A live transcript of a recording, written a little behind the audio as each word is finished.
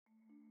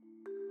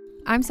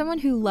I'm someone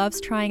who loves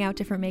trying out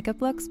different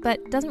makeup looks,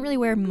 but doesn't really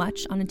wear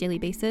much on a daily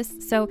basis,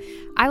 so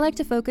I like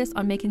to focus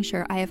on making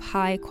sure I have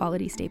high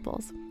quality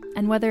staples.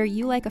 And whether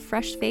you like a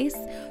fresh face,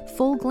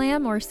 full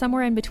glam, or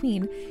somewhere in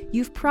between,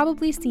 you've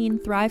probably seen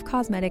Thrive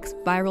Causemetics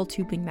Viral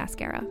Tubing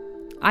Mascara.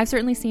 I've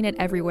certainly seen it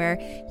everywhere.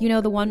 You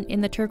know, the one in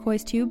the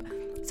turquoise tube?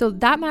 So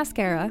that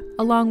mascara,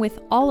 along with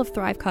all of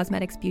Thrive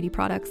Causemetics beauty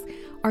products,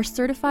 are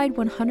certified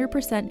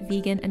 100%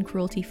 vegan and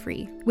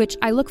cruelty-free, which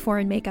I look for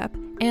in makeup,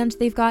 and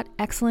they've got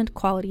excellent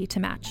quality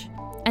to match.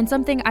 And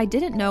something I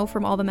didn't know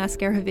from all the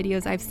mascara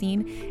videos I've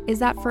seen is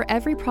that for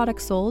every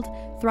product sold,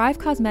 Thrive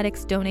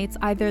Causemetics donates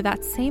either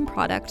that same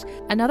product,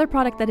 another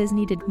product that is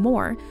needed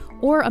more,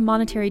 or a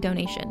monetary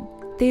donation.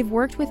 They've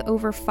worked with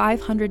over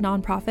 500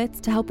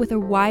 nonprofits to help with a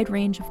wide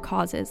range of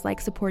causes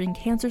like supporting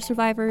cancer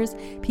survivors,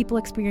 people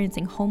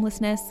experiencing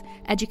homelessness,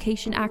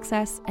 education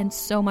access, and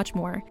so much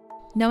more.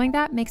 Knowing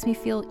that makes me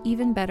feel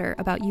even better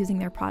about using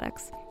their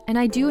products. And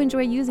I do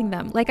enjoy using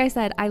them. Like I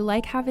said, I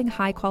like having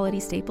high quality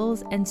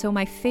staples, and so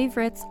my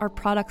favorites are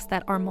products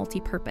that are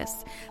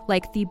multi-purpose,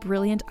 like the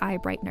Brilliant Eye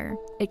Brightener.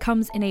 It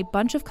comes in a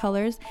bunch of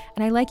colors,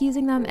 and I like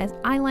using them as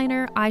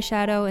eyeliner,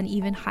 eyeshadow, and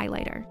even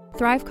highlighter.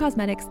 Thrive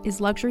Causemetics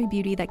is luxury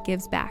beauty that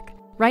gives back.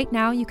 Right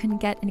now, you can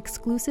get an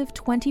exclusive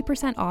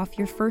 20% off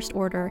your first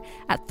order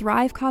at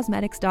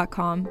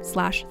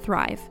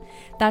thrivecausemetics.com/thrive.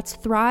 That's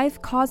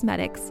Thrive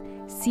Causemetics,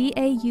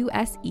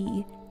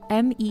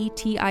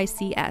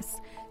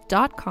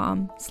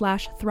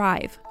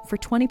 CAUSEMETICS.com/thrive for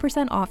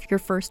 20% off your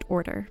first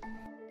order.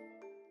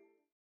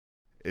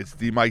 It's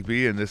D Mike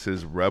B, and this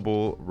is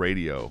Rebel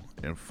Radio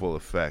in full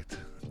effect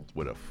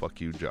with a fuck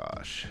you,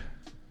 Josh.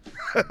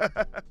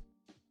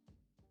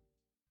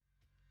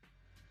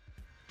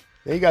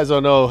 You guys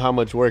don't know how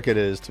much work it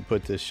is to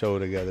put this show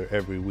together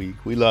every week.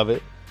 We love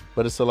it,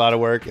 but it's a lot of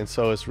work, and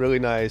so it's really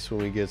nice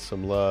when we get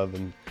some love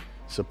and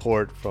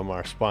support from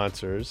our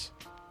sponsors.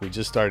 We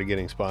just started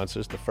getting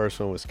sponsors. The first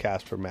one was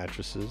Casper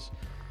Mattresses.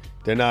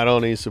 They're not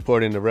only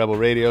supporting the Rebel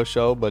Radio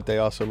show, but they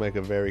also make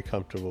a very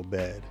comfortable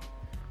bed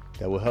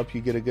that will help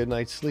you get a good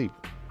night's sleep,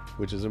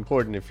 which is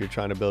important if you're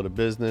trying to build a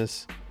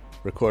business,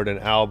 record an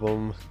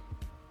album,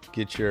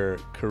 get your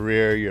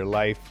career, your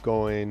life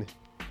going.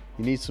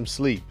 You need some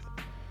sleep.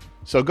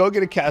 So go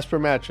get a Casper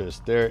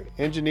mattress. They're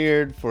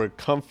engineered for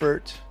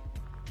comfort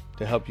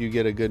to help you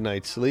get a good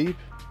night's sleep.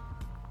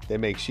 They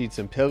make sheets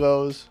and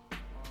pillows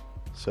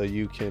so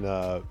you can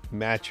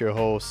match your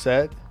whole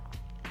set.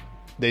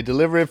 They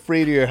deliver it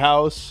free to your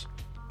house.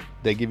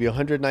 They give you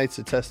 100 nights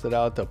to test it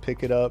out. They'll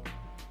pick it up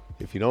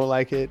if you don't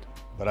like it,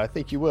 but I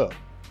think you will.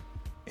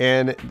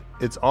 And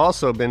it's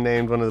also been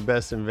named one of the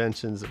best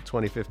inventions of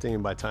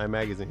 2015 by Time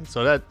Magazine.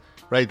 So that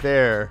right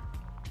there,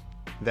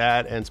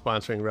 that and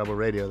sponsoring Rebel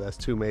Radio, that's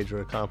two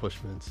major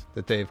accomplishments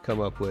that they've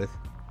come up with.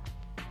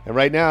 And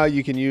right now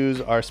you can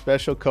use our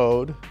special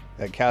code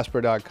at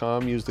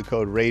Casper.com. Use the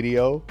code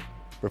RADIO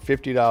for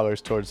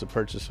 $50 towards the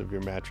purchase of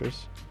your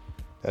mattress.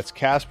 That's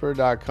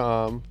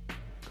Casper.com,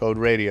 code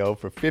RADIO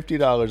for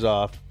 $50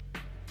 off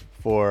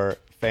for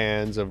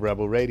fans of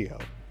Rebel Radio.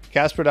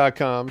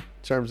 Casper.com,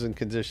 terms and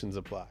conditions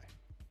apply.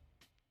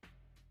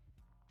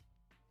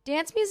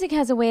 Dance music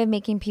has a way of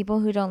making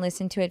people who don't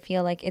listen to it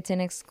feel like it's an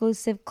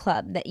exclusive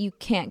club that you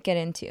can't get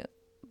into.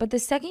 But the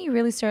second you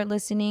really start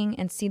listening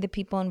and see the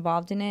people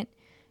involved in it,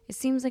 it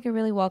seems like a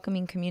really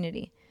welcoming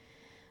community.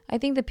 I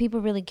think that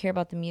people really care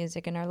about the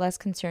music and are less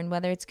concerned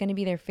whether it's going to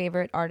be their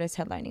favorite artist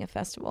headlining a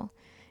festival.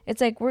 It's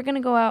like, we're going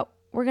to go out,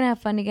 we're going to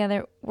have fun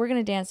together, we're going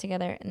to dance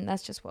together, and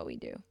that's just what we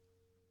do.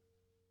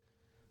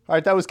 All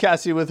right, that was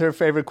Cassie with her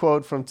favorite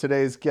quote from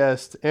today's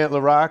guest,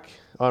 Antler Rock,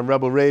 on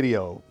Rebel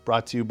Radio,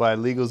 brought to you by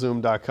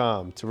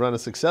LegalZoom.com. To run a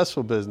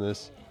successful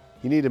business,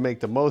 you need to make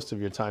the most of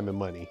your time and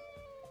money.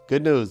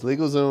 Good news,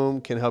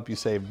 LegalZoom can help you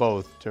save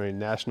both during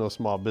National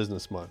Small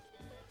Business Month.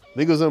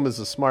 LegalZoom is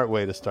a smart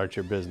way to start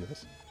your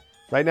business.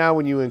 Right now,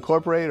 when you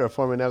incorporate or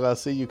form an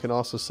LLC, you can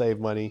also save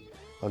money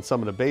on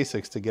some of the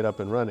basics to get up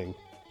and running,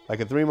 like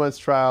a 3-month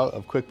trial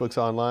of QuickBooks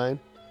Online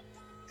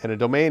and a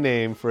domain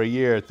name for a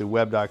year through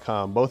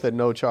web.com, both at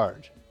no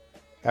charge.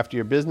 After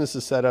your business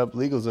is set up,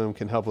 LegalZoom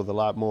can help with a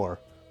lot more.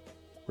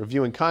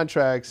 Reviewing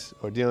contracts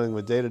or dealing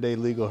with day-to-day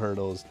legal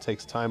hurdles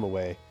takes time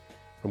away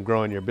from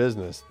growing your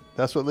business.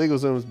 That's what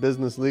LegalZoom's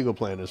Business Legal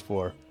Plan is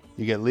for.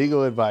 You get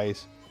legal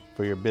advice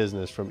for your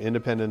business from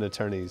independent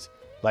attorneys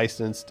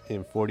licensed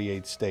in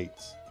 48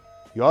 states.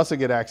 You also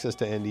get access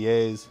to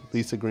NDAs,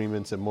 lease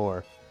agreements, and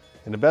more.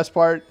 And the best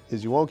part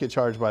is you won't get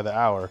charged by the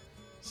hour,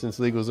 since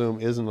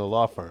LegalZoom isn't a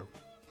law firm.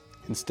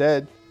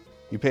 Instead,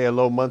 you pay a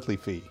low monthly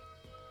fee.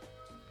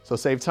 So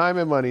save time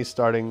and money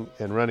starting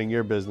and running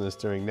your business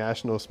during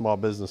National Small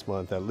Business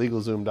Month at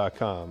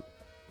LegalZoom.com.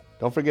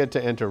 Don't forget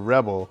to enter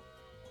REBEL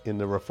in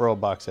the referral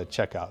box at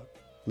checkout.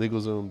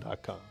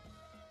 LegalZoom.com.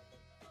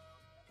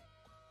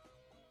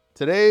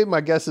 Today,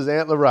 my guest is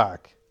Antler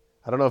Rock.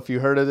 I don't know if you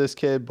heard of this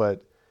kid,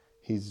 but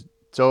he's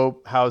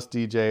dope house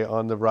DJ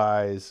on the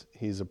rise.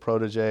 He's a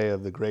protege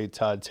of the great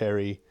Todd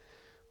Terry,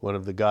 one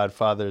of the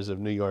godfathers of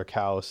New York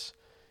house.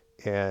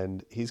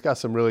 And he's got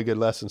some really good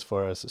lessons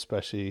for us,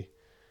 especially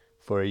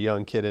for a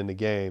young kid in the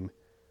game,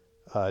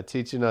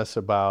 teaching us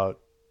about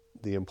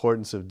the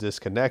importance of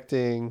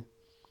disconnecting.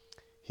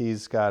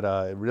 He's got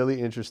a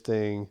really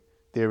interesting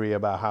theory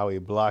about how he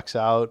blocks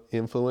out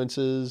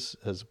influences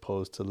as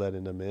opposed to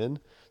letting them in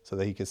so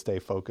that he can stay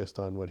focused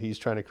on what he's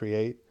trying to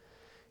create.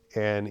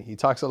 And he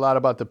talks a lot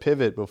about the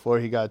pivot. Before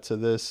he got to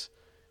this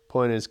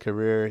point in his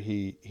career,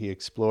 he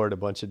explored a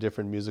bunch of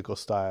different musical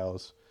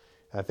styles.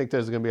 And I think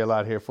there's going to be a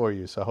lot here for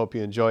you, so I hope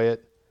you enjoy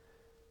it.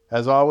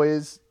 As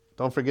always,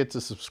 don't forget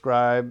to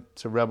subscribe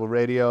to Rebel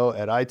Radio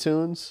at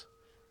iTunes.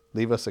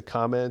 Leave us a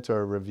comment or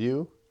a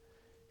review.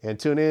 And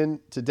tune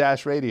in to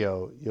Dash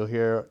Radio. You'll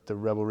hear the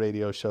Rebel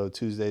Radio show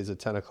Tuesdays at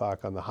 10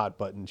 o'clock on the Hot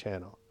Button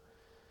channel.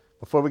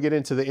 Before we get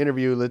into the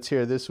interview, let's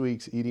hear this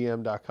week's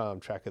EDM.com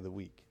track of the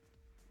week.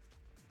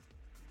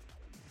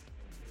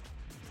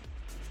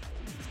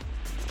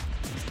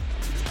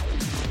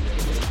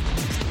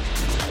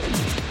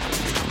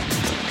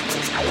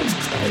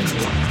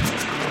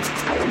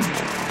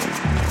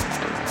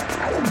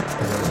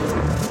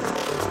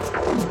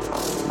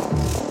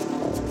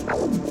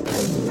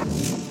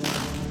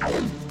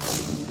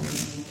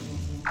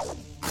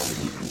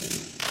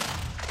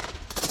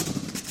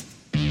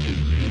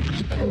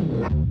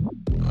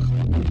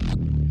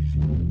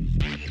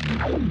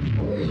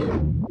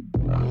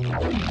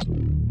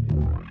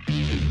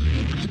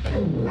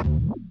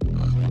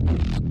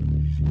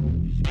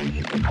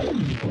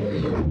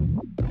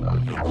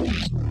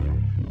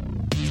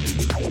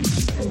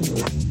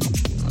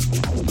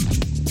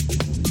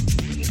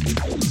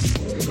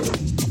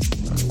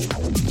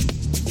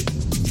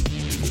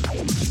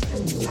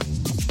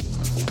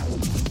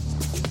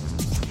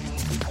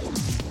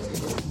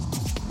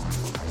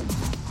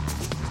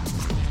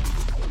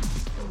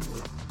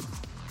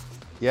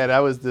 Yeah, that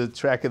was the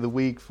track of the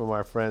week from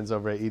our friends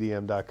over at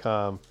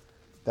EDM.com.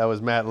 That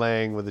was Matt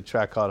Lang with a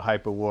track called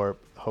Hyperwarp.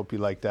 Hope you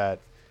like that.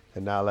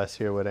 And now let's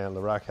hear what Ant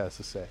LaRock has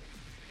to say.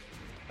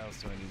 What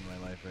else do I need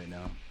in my life right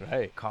now?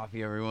 Right.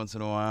 Coffee every once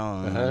in a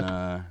while.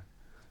 And,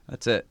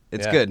 that's it.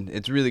 It's good.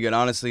 It's really good.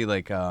 Honestly,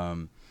 like,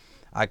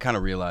 I kind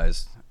of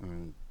realized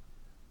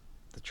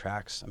the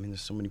tracks. I mean, there's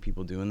so many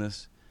people doing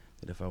this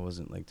that if I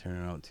wasn't, like,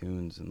 turning out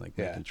tunes and, like,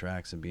 making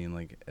tracks and being,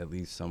 like, at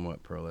least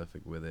somewhat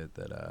prolific with it,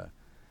 that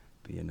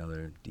be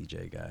another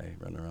DJ guy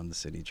running around the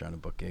city trying to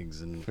book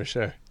gigs and for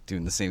sure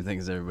doing the same thing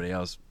as everybody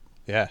else.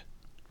 Yeah.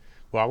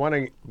 Well, I want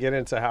to get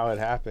into how it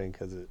happened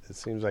because it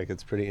seems like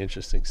it's a pretty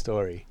interesting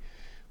story.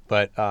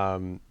 But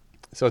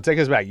so take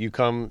us back. You've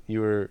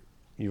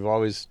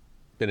always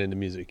been into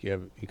music.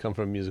 You come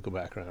from a musical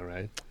background,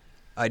 right?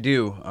 I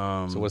do.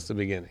 So what's the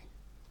beginning?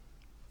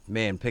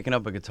 Man, picking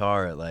up a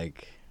guitar at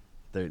like,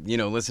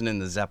 listening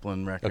to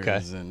Zeppelin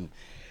records and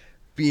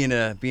being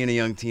a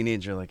young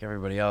teenager like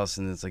everybody else,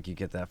 and it's like you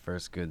get that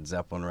first good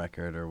Zeppelin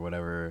record or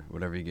whatever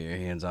you get your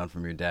hands on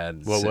from your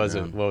dad. What was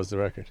it? What was the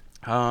record?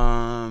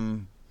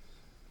 Man,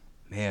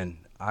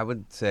 I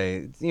would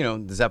say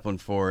the Zeppelin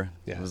 4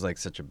 was like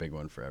such a big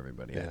one for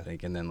everybody, I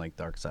think, and then like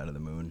Dark Side of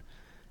the Moon,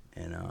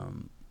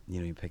 and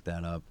you pick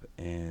that up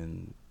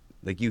and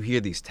like you hear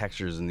these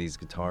textures and these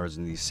guitars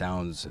and these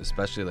sounds,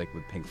 especially like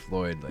with Pink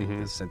Floyd, like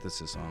the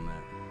synthesis on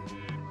that.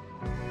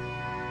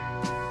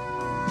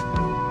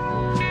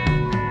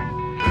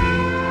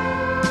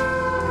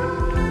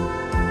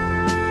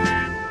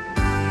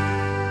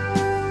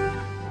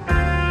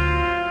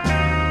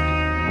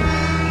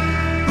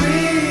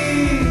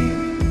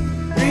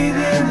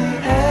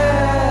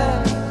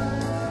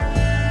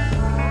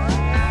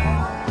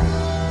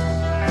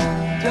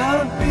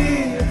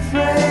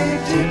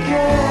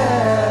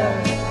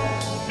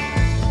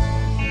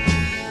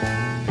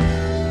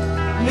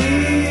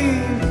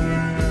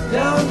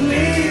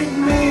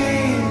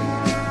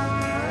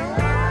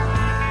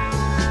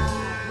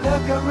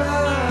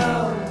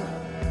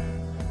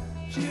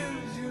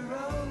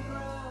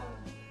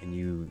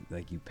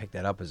 You pick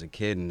that up as a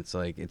kid, and it's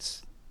like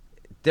it's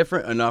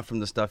different enough from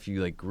the stuff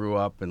you like grew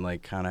up and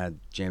like kind of had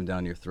jammed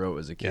down your throat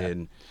as a kid.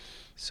 Yeah.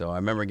 So I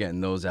remember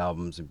getting those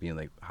albums and being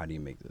like, how do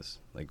you make this?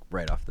 Like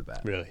right off the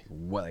bat. Really?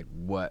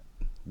 What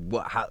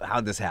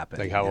how'd this happen?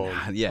 Like how old?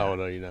 How old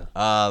are you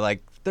now?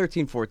 Like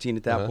 13, 14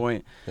 at that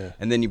point. Yeah.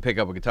 And then you pick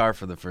up a guitar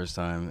for the first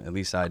time. At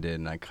least I did,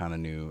 and I kind of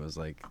knew it was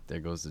like, there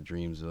goes the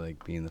dreams of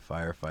like being the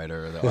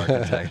firefighter or the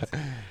architect.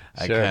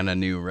 I kind of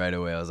knew right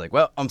away. I was like,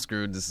 well, I'm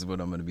screwed. This is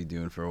what I'm going to be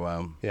doing for a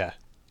while. Yeah.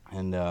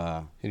 And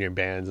in your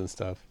bands and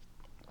stuff.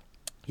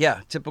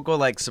 Yeah, typical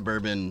like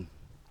suburban,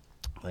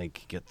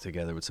 like get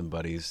together with some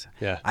buddies.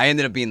 Yeah. I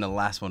ended up being the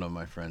last one of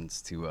my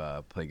friends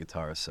to play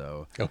guitar,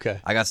 so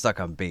I got stuck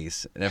on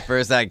bass. And at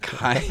first, I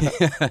kind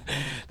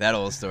that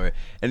old story.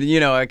 And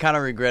I kind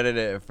of regretted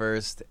it at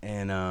first,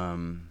 and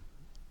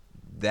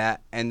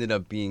that ended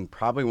up being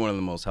probably one of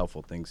the most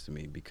helpful things to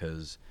me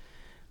because,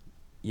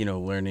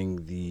 learning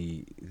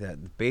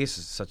that the bass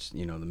is such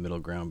the middle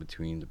ground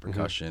between the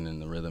percussion and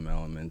the rhythm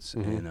elements,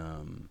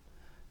 and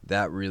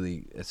that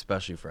really,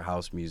 especially for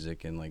house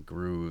music and like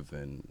groove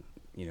and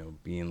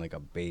being like a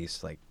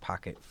bass like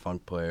pocket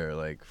funk player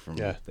like from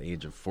the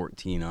age of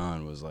 14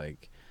 on was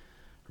like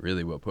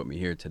really what put me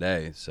here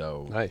today.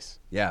 So nice.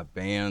 Yeah,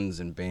 bands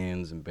and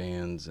bands and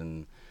bands.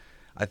 And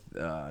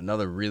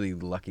another really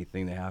lucky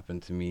thing that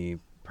happened to me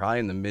probably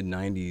in the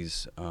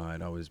mid-90s,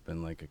 I'd always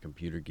been like a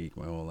computer geek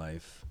my whole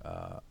life.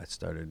 I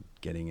started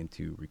getting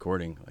into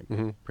recording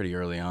like pretty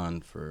early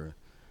on for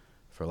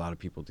a lot of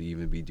people to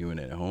even be doing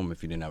it at home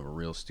if you didn't have a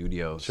real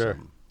studio. Sure.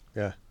 So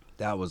yeah.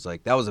 That was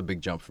a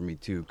big jump for me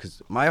too,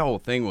 because my whole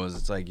thing was,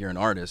 it's like you're an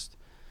artist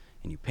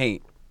and you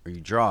paint or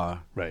you draw,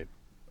 right,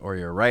 or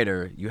you're a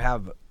writer, you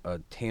have a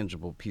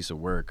tangible piece of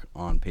work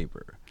on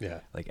paper.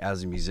 Yeah. Like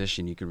as a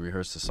musician, you could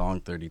rehearse a song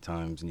 30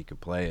 times and you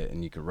could play it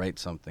and you could write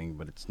something,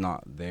 but it's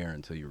not there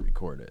until you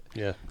record it.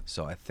 Yeah.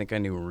 So I think I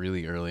knew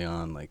really early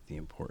on like the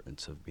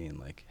importance of being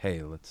like,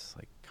 hey, let's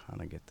like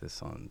kind of get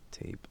this on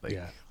tape. Like,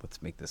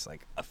 let's make this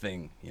like a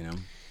thing, you know?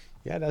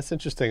 Yeah, that's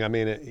interesting. I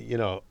mean,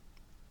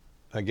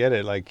 I get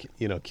it. Like,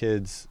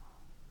 kids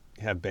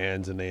have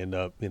bands and they end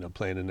up,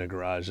 playing in their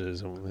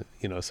garages, and,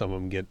 some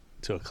of them get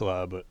to a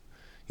club,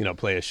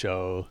 play a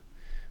show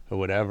or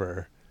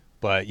whatever.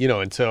 But,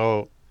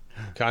 until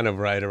kind of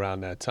right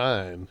around that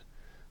time,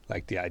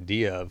 like the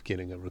idea of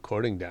getting a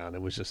recording down,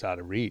 it was just out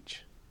of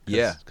reach.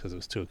 Yeah. Because it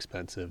was too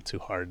expensive, too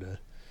hard to,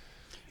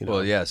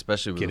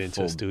 especially with get a into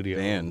full a studio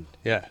band.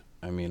 Yeah.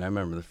 I mean, I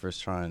remember the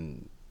first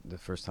time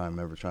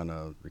ever trying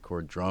to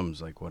record drums,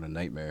 like what a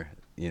nightmare,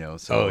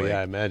 So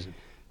I imagine.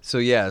 So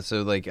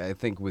like I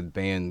think with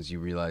bands you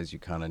realize you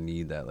kind of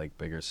need that like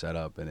bigger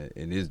setup, and it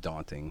is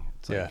daunting.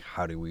 It's like,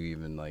 how do we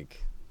even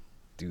like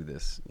do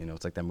this?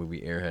 It's like that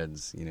movie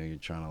Airheads. you're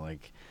trying to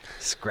like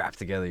scrap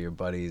together your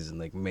buddies and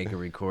like make a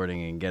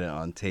recording and get it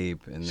on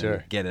tape and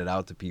then get it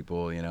out to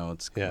people.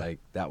 It's like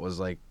that was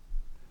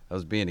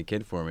being a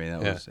kid for me.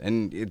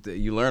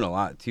 You learn a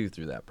lot too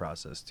through that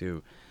process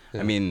too. Yeah.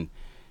 I mean,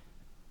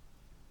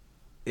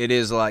 it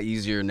is a lot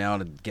easier now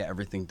to get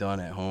everything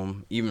done at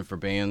home, even for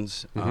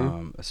bands,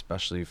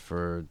 especially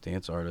for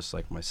dance artists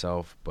like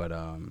myself. But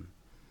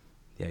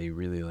you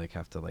really like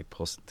have to like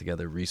pull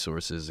together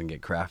resources and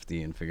get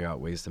crafty and figure out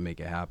ways to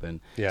make it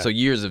happen. Yeah. So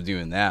years of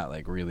doing that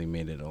like really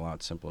made it a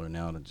lot simpler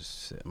now to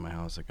just sit in my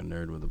house like a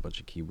nerd with a bunch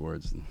of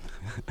keyboards and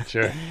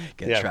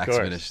get tracks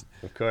finished.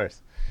 Of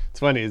course. It's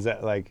funny is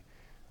that like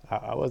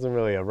I wasn't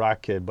really a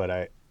rock kid,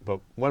 but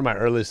one of my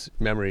earliest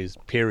memories,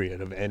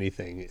 period, of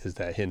anything is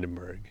that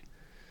Hindenburg.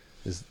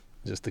 Is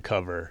just the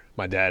cover.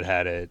 My dad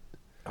had it.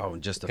 Oh,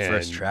 just the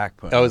first track.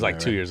 I was like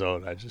 2 years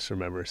old. I just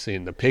remember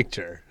seeing the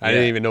picture. I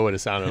didn't even know what it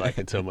sounded like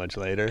until much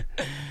later.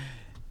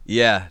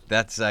 Yeah,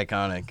 that's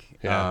iconic.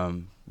 Yeah.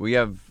 We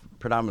have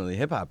predominantly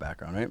hip hop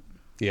background, right?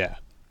 Yeah,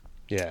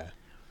 yeah.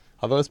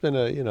 Although it's been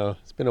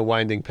a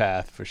winding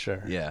path for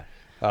sure. Yeah.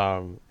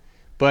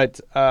 But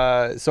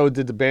so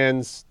did the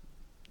bands?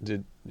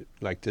 Did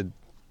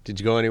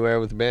you go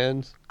anywhere with the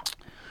bands?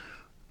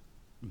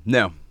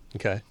 No.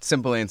 Okay.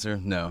 Simple answer,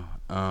 no.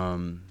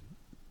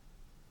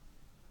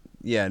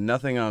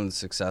 Nothing on the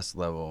success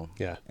level.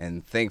 Yeah.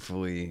 And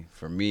thankfully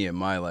for me in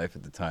my life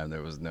at the time,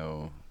 there was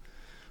no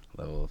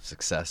level of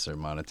success or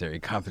monetary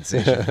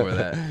compensation for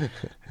that.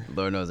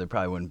 Lord knows I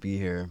probably wouldn't be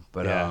here.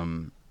 But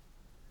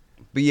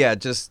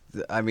just,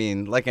 I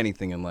mean, like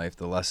anything in life,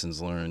 the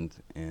lessons learned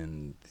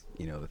and,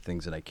 the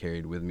things that I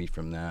carried with me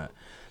from that.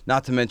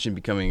 Not to mention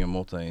becoming a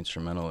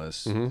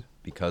multi-instrumentalist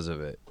because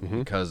of it.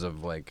 Because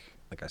of like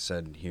I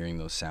said, hearing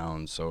those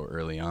sounds so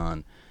early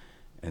on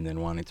and then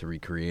wanting to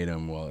recreate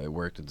them. Well, it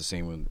worked the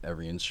same with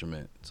every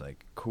instrument. It's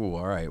like, cool,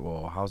 all right,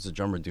 well, how's the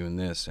drummer doing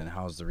this? And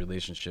how's the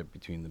relationship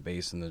between the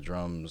bass and the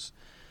drums?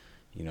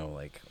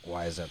 Like,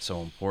 why is that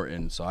so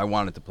important? So I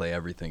wanted to play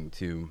everything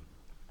too,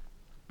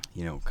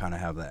 kind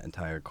of have that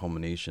entire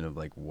culmination of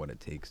like what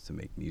it takes to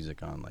make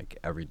music on like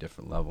every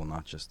different level,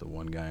 not just the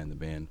one guy in the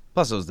band.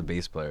 Plus I was the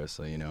bass player,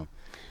 so,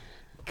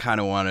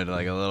 kind of wanted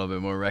like a little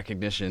bit more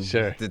recognition.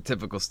 Sure. The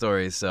typical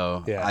story.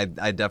 So I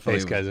definitely.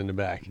 Bass guys in the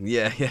back.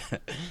 Yeah.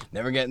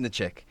 Never getting the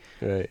chick.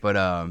 Right. But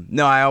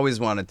no, I always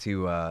wanted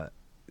to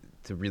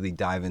really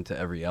dive into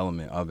every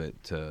element of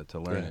it to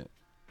learn it.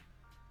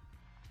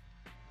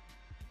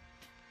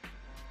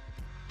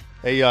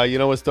 Hey, you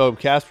know what's dope?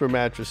 Casper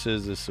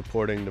Mattresses is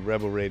supporting the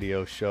Rebel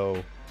Radio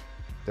show.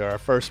 They're our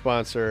first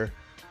sponsor,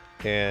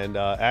 and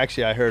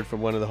actually, I heard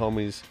from one of the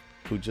homies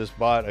who just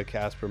bought a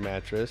Casper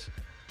mattress.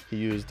 He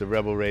used the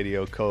Rebel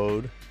Radio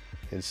code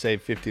and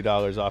saved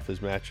 $50 off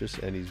his mattress,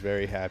 and he's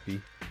very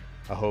happy.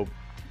 I hope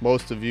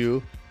most of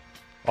you,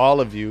 all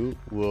of you,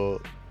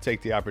 will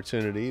take the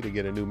opportunity to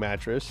get a new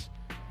mattress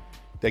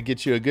that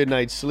gets you a good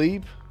night's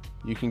sleep.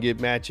 You can get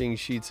matching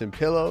sheets and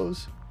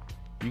pillows.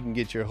 You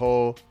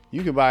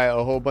can buy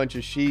a whole bunch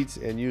of sheets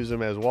and use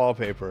them as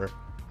wallpaper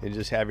and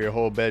just have your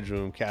whole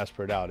bedroom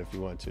Caspered out if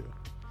you want to.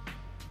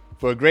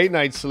 For a great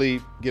night's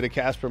sleep, get a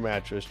Casper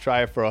mattress.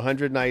 Try it for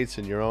 100 nights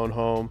in your own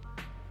home.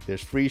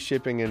 There's free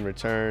shipping and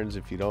returns.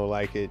 If you don't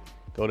like it,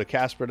 go to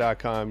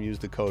Casper.com, use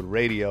the code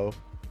RADIO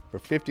for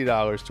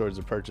 $50 towards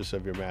the purchase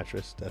of your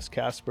mattress. That's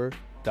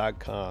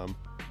Casper.com,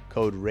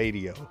 code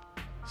RADIO.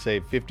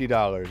 Save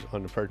 $50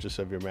 on the purchase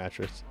of your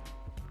mattress.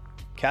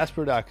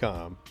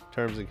 Casper.com,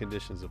 terms and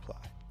conditions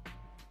apply.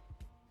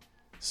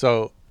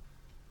 So,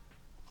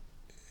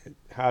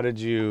 how did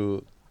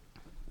you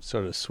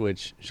sort of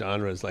switch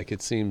genres? Like,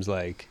 it seems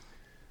like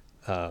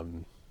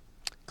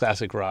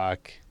classic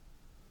rock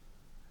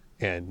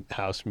and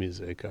house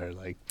music are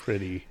like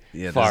pretty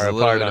far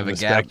apart on the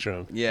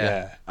spectrum.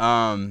 Yeah.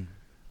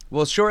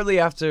 Well, shortly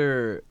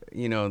after,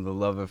 the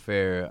love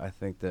affair, I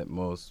think that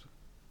most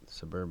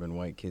suburban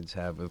white kids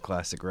have with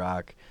classic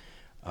rock,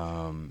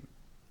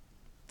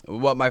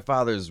 what my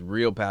father's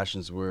real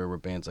passions were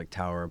bands like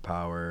Tower of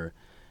Power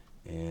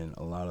and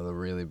a lot of the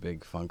really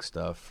big funk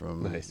stuff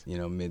from,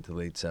 mid to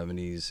late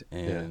 70s.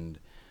 And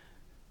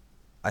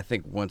I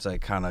think once I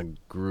kind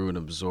of grew and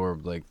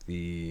absorbed like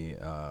the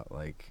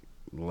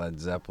Led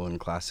Zeppelin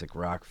classic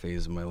rock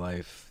phase of my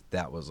life,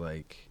 that was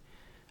like,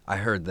 I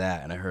heard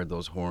that and I heard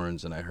those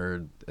horns and I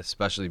heard,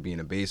 especially being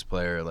a bass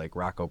player, like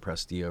Rocco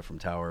Prestia from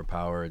Tower of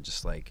Power,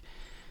 just like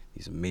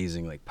these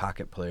amazing like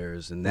pocket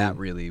players, and that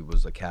really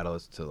was a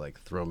catalyst to like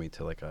throw me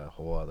to like a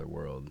whole other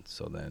world.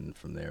 So then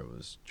from there it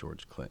was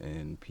George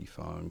Clinton,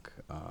 P-Funk,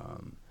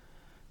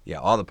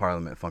 all the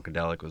Parliament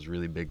Funkadelic was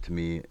really big to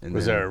me. And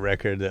was there a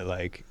record that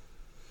like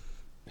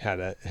had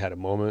a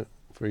moment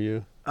for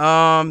you?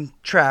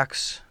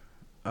 Tracks.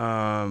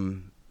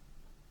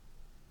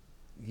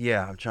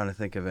 Yeah, I'm trying to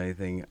think of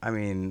anything. I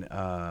mean,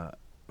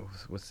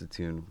 what's the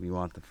tune? We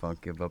Want the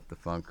Funk, Give Up the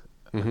Funk.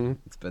 Mm-hmm.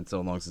 It's been so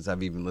long since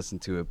I've even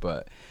listened to it,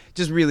 but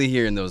just really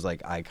hearing those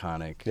like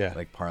iconic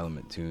like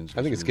Parliament tunes.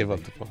 I think it's really Give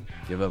Up the Funk.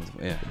 Give Up,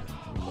 yeah.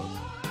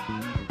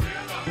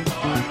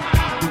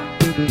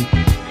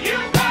 You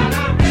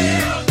gotta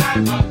feel that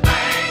the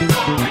thing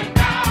going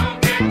down,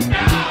 getting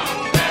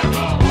down. There's a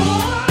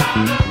whole lot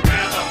of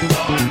rhythm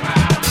going round.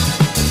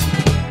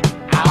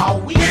 How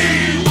we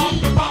give up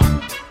the funk,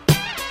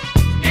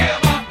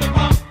 give up the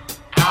funk.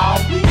 How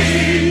we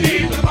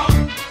need the funk.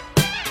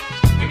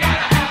 We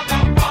gotta have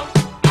the funk.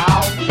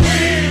 How we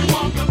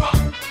want the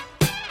funk,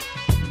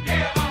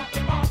 give up the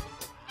funk.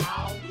 How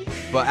we.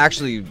 But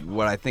actually,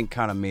 what I think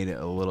kind of made it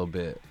a little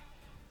bit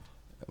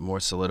more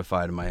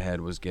solidified in my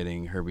head was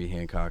getting Herbie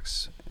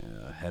Hancock's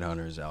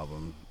Headhunters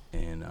album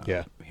and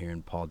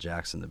hearing Paul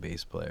Jackson, the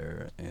bass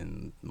player,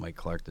 and Mike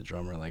Clark, the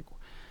drummer, like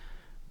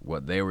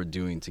what they were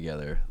doing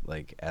together,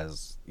 like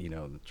as the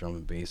drum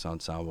and bass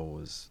ensemble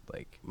was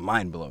like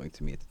mind blowing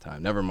to me at the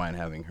time. Never mind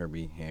having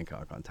Herbie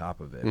Hancock on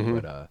top of it,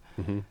 but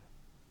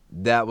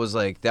that was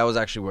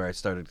actually where I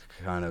started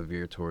to kind of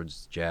veer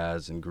towards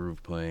jazz and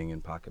groove playing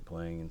and pocket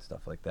playing and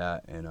stuff like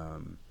that.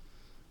 And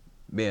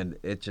man,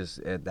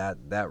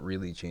 that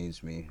really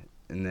changed me.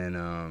 And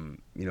then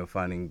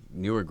finding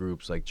newer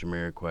groups like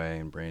Jamiroquai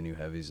and Brand New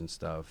Heavies and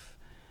stuff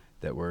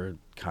that were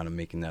kind of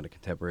making that a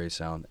contemporary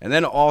sound. And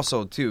then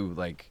also too,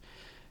 like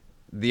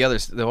the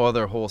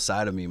other whole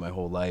side of me my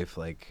whole life,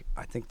 like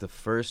I think the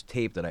first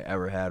tape that I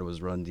ever had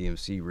was Run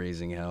DMC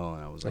Raising Hell,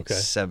 and I was like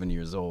 7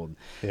 years old.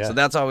 So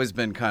that's always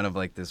been kind of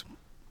like this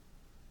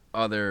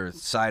other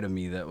side of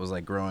me that was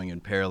like growing in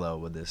parallel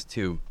with this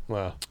too.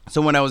 Wow.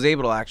 So when I was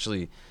able to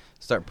actually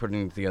start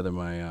putting together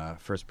my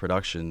first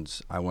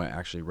productions, I went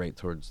actually right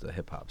towards the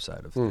hip hop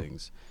side of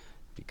things,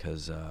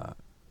 because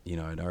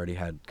I'd already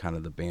had kind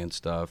of the band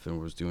stuff and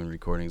was doing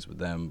recordings with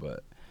them,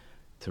 but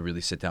to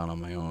really sit down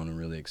on my own and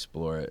really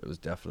explore it, it was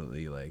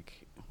definitely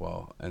like,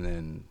 well, and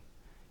then,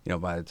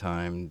 by the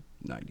time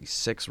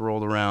 96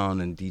 rolled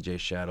around and DJ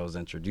Shadow's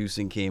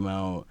Introducing came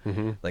out,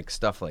 like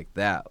stuff like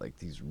that, like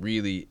these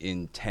really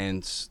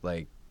intense,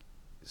 like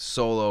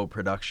solo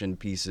production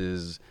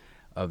pieces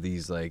of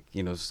these, like,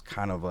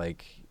 kind of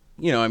like,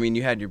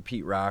 you had your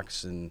Pete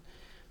Rocks and,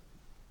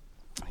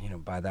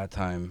 by that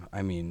time,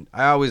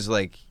 I always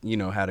like,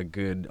 had a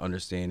good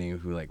understanding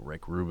of who like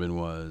Rick Rubin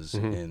was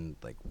and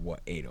like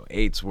what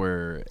 808s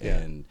were.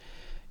 And,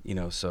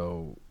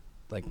 so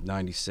like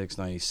 96,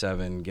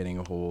 97, getting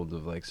a hold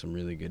of like some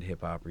really good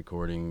hip hop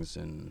recordings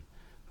and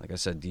like I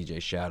said,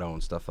 DJ Shadow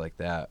and stuff like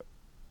that,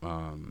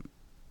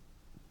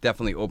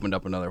 definitely opened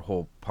up another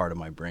whole part of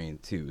my brain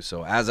too.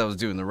 So as I was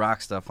doing the rock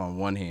stuff on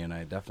one hand,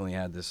 I definitely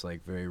had this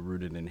like very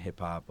rooted in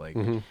hip hop, like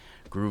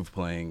groove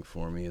playing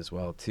for me as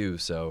well too.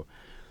 So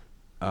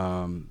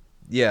by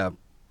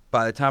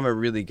the time I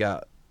really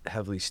got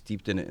heavily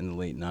steeped in it in the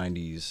late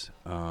 90s,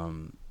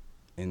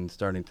 and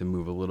starting to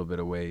move a little bit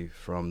away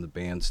from the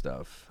band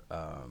stuff,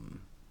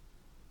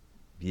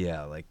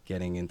 like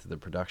getting into the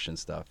production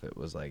stuff, it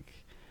was like,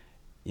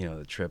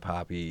 the trip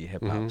hoppy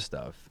hip hop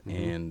stuff,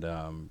 and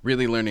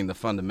really learning the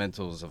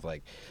fundamentals of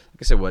like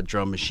I said, what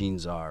drum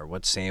machines are,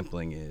 what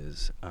sampling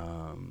is,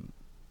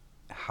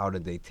 how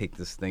did they take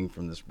this thing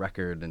from this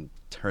record and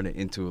turn it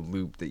into a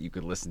loop that you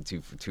could listen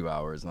to for 2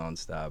 hours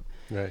nonstop.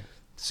 Right.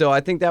 So I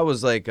think that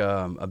was like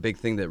a big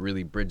thing that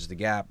really bridged the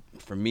gap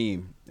for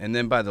me. And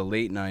then by the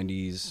late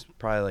 90s,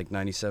 probably like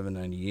 97,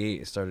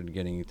 98, I started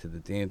getting into the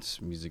dance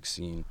music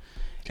scene.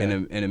 Okay.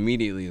 And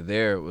immediately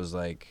there it was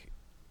like,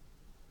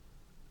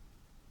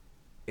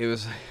 it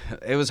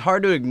was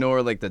hard to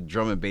ignore like the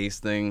drum and bass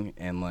thing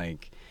and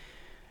like,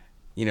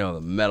 the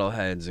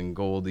metalheads and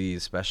Goldie,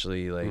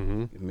 especially like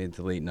mid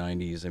to late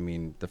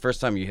 90s. The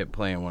first time you hit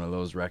play on one of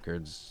those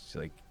records,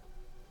 like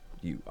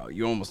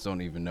you almost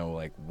don't even know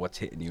like what's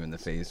hitting you in the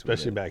face.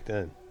 Especially back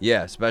then.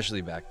 Yeah,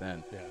 especially back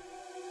then. Yeah.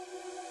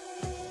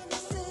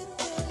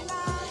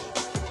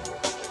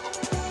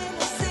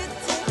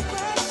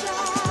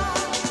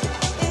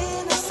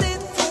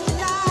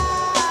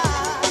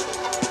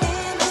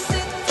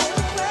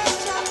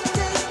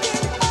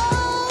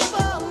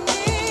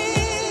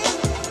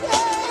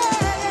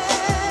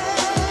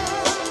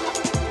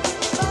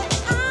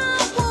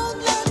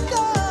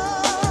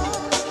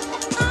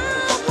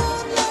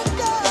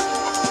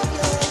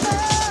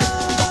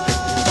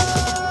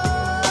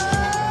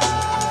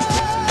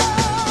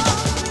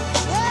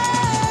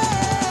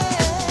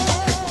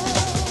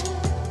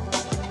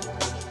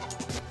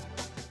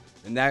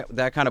 And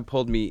that kind of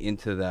pulled me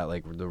into that,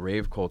 like the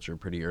rave culture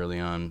pretty early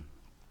on,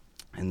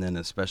 and then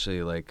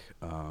especially like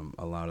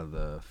a lot of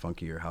the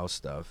funkier house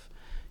stuff,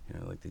 you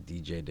know, like the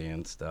DJ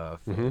dance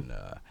stuff. And,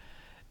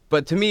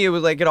 but to me, it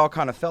was like it all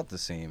kind of felt the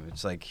same.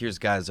 It's like here's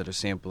guys that are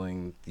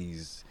sampling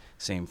these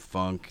same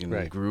funk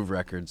and groove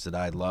records that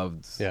I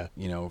loved,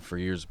 you know, for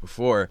years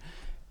before,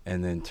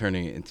 and then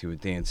turning it into a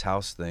dance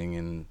house thing.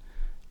 And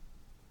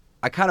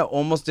I kind of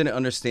almost didn't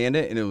understand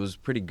it, and it was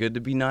pretty good to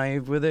be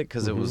naive with it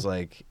because it was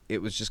like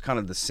it was just kind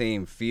of the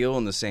same feel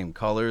and the same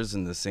colors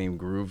and the same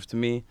groove to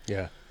me.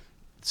 Yeah.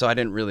 So I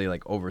didn't really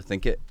like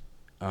overthink it,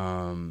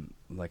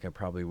 like I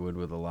probably would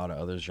with a lot of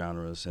other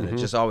genres, and it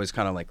just always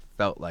kind of like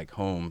felt like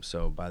home.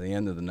 So by the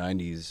end of the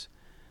 '90s,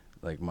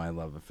 like my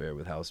love affair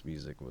with house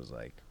music was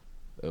like,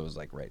 it was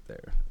like right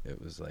there.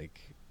 It was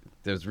like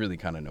there's really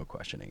kind of no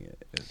questioning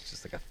it. It's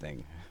just like a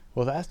thing.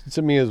 Well, that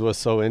to me is what's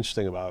so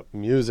interesting about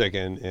music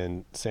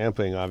and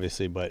sampling,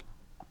 obviously, but,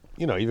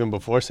 you know, even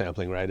before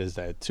sampling, right, is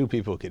that two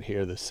people could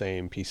hear the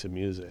same piece of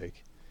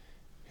music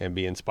and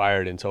be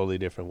inspired in totally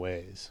different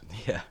ways.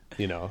 Yeah.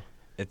 You know?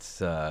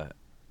 It's,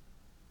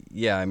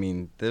 yeah, I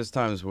mean, there's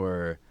times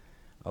where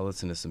I'll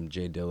listen to some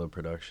Jay Dilla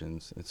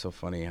productions. It's so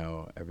funny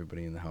how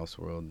everybody in the house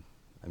world,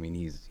 I mean,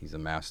 he's a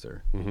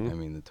master. I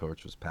mean, the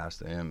torch was passed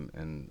to him,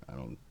 and I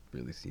don't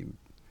really see,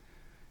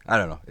 I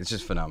don't know. It's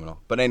just phenomenal.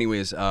 But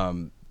anyways,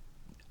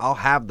 I'll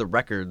have the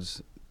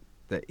records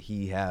that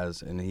he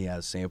has and he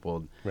has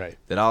sampled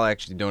that I'll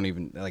actually don't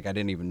even, like, I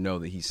didn't even know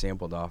that he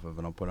sampled off of,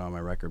 and I'll put it on my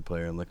record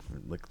player and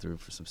look through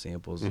for some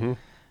samples,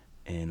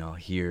 and I'll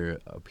hear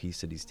a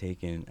piece that he's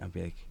taken. I'll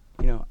be like,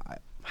 you know,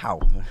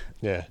 how?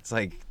 Yeah. It's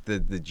like the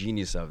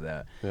genius of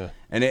that. Yeah.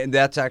 And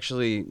that's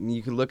actually,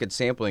 you can look at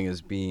sampling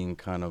as being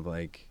kind of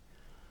like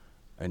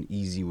an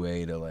easy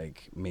way to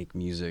like make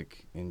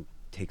music and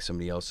take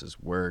somebody else's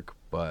work,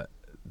 but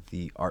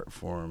the art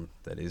form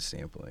that is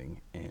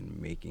sampling and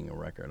making a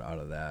record out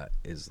of that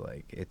is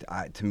like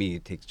to me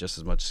it takes just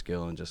as much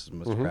skill and just as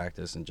much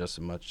practice and just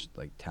as much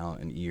like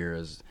talent and ear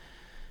as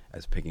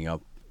picking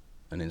up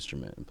an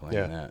instrument and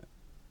playing that.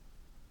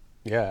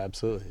 Yeah,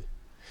 absolutely.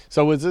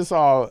 So was this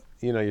all,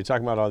 you know, you're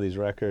talking about all these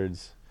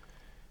records,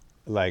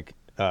 like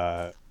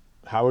how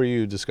are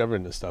you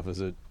discovering this stuff?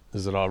 Is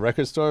it all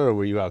record store, or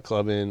were you out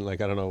clubbing?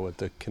 Like, I don't know what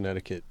the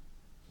Connecticut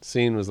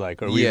scene was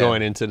like. Are we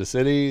going into the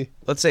city?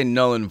 Let's say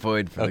null and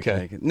void for the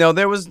Connecticut. No,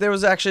 there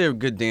was actually a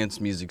good dance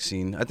music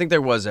scene. I think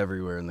there was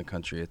everywhere in the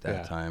country at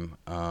that time.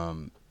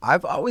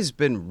 I've always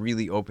been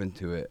really open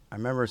to it. I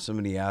remember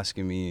somebody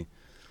asking me,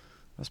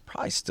 I was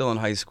probably still in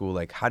high school,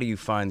 like, how do you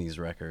find these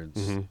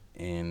records?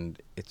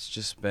 And it's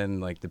just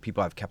been like the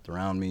people I've kept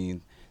around me,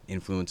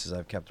 influences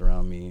I've kept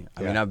around me.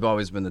 I mean, I've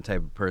always been the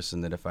type of person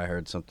that if I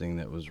heard something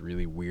that was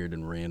really weird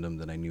and random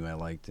that I knew I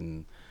liked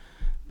and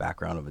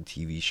background of a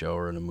TV show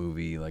or in a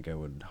movie, like I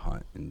would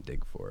hunt and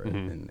dig for it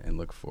and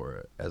look for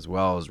it, as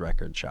well as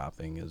record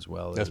shopping, as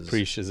well as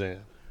pre-Shazam.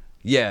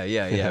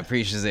 Yeah,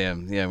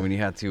 pre-Shazam. Yeah, when you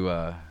had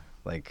to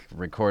like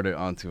record it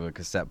onto a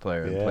cassette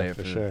player and play it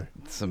for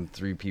some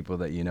 3 people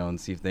that you know and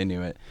see if they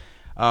knew it.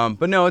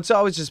 But no, it's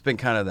always just been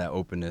kind of that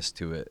openness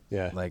to it.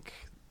 Yeah, like,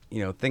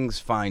 you know, things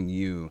find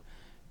you,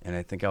 and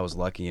I think I was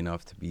lucky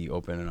enough to be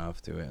open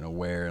enough to it and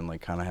aware and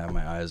like kind of have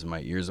my eyes and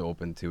my ears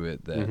open to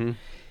it that.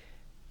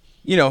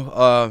 You know,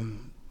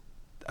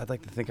 I'd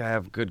like to think I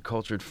have good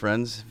cultured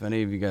friends. If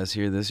any of you guys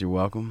hear this, you're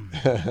welcome.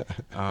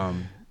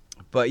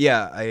 But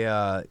yeah,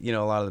 I you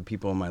know, a lot of the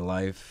people in my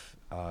life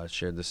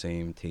shared the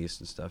same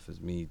taste and stuff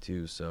as me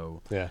too.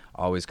 So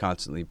always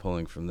constantly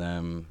pulling from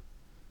them.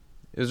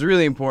 It was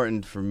really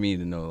important for me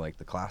to know like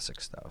the classic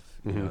stuff,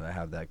 you know, to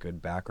have that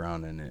good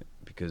background in it,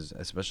 because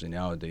especially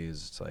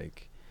nowadays, it's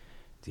like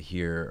to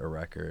hear a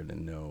record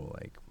and know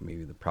like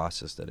maybe the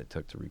process that it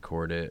took to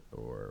record it,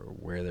 or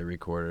where they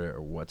recorded it,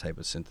 or what type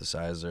of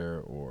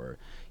synthesizer, or,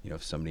 you know,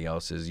 if somebody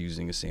else is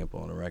using a sample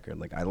on a record.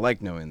 Like, I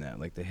like knowing that,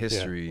 like the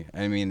history.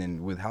 I mean,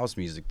 and with house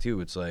music too,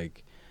 it's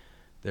like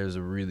there's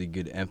a really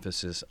good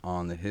emphasis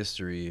on the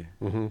history,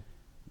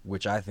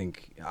 which I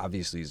think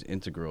obviously is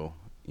integral,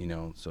 you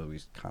know, so we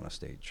kind of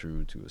stay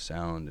true to a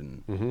sound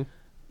and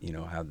you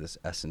know, have this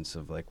essence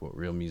of like what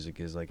real music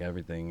is, like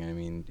everything. I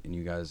mean, and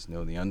you guys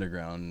know the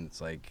underground,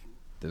 it's like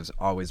there's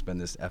always been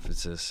this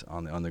emphasis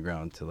on the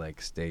underground to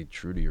like stay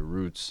true to your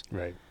roots.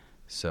 Right.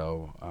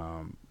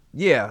 So,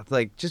 yeah,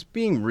 like just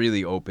being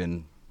really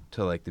open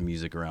to like the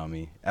music around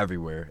me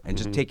everywhere, and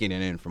just taking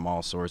it in from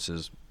all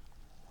sources.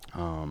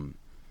 And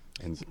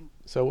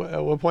so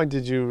at what point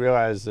did you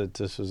realize that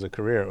this was a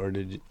career, or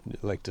did you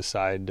like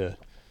decide to?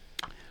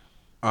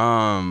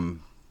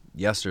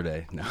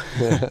 Yesterday, no.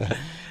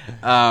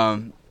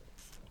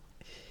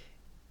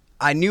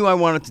 I knew I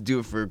wanted to do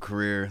it for a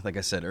career, like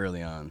I said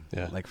early on,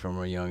 like from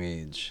a young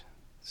age.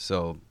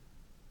 So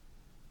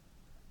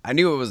I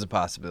knew it was a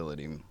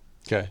possibility.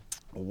 Okay.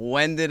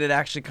 When did it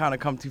actually kind of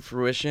come to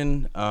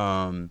fruition?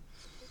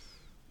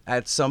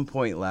 At some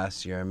point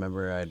last year, I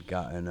remember I'd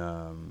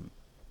gotten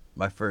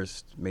my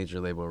first major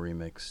label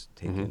remix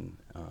taken,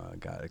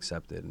 got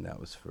accepted, and that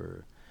was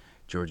for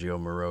Giorgio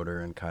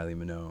Moroder and Kylie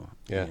Minogue.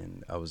 Yeah.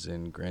 And I was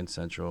in Grand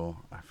Central.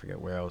 I forget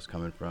where I was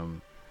coming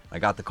from. I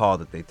got the call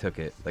that they took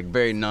it, like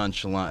very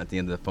nonchalant at the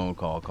end of the phone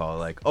call,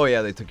 like, oh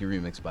yeah, they took your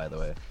remix, by the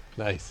way.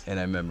 Nice. And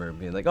I remember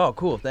being like, oh,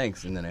 cool,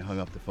 thanks. And then I hung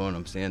up the phone.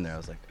 I'm standing there. I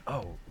was like,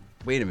 oh,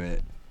 wait a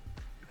minute.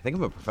 I think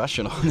I'm a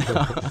professional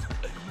now.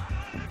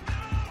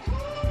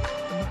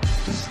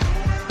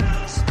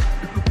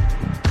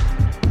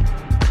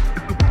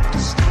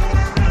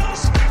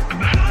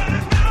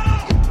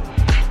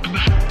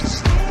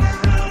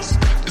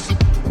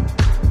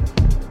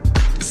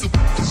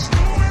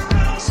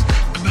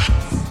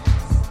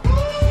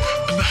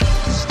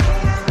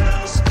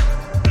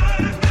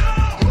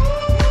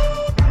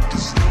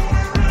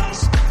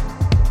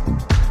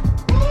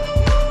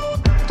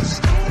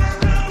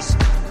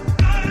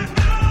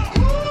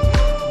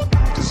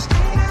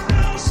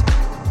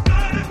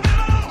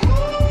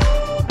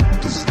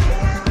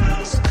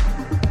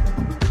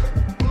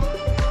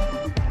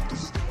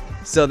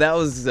 So that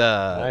was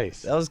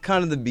nice. That was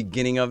kind of the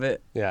beginning of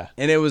it. Yeah.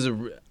 And it was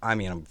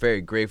I'm very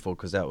grateful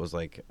because that was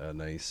like a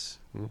nice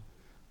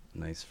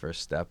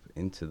first step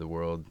into the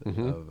world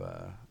of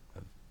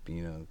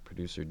being a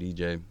producer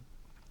DJ.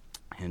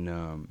 And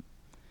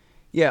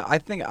I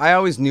think I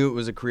always knew it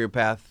was a career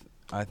path.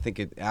 I think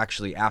it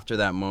actually, after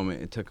that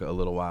moment, it took a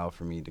little while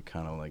for me to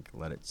kind of like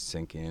let it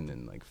sink in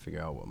and like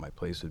figure out what my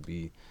place would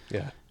be.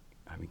 Yeah.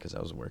 I mean, because I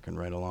was working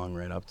right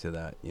up to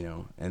that,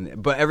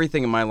 but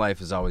everything in my life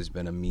has always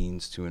been a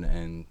means to an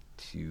end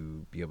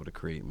to be able to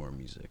create more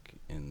music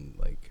and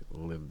like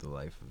live the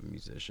life of a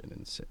musician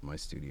and sit in my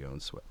studio in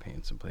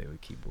sweatpants and play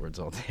with keyboards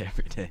all day,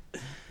 every day.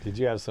 Did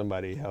you have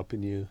somebody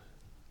helping you,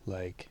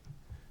 like,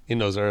 in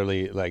those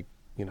early, like,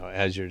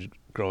 as you're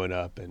growing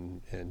up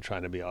and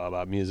trying to be all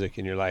about music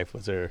in your life?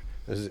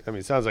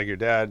 It sounds like your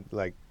dad,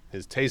 like,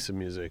 his taste of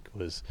music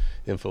was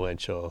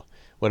influential.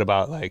 What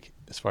about, like,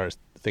 as far as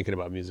thinking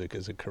about music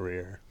as a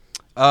career?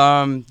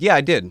 Yeah,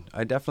 I did.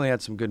 I definitely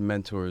had some good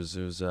mentors.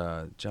 There was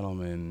a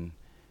gentleman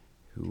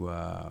who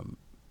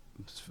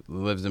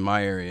lives in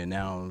my area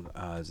now.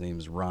 His name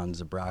is Ron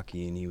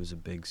Zabraki, and he was a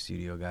big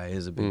studio guy. He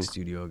is a big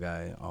studio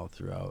guy all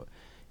throughout,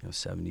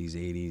 70s,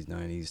 80s,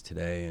 90s,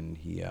 today. And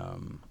he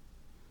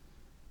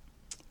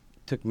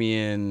took me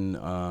in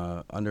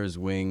under his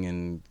wing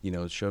and,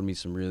 showed me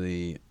some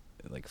really,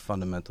 like,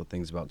 fundamental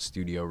things about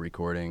studio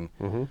recording.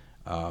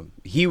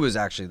 He was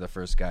actually the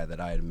first guy that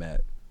I had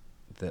met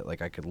that,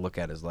 like, I could look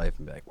at his life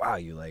and be like, wow,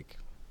 you, like,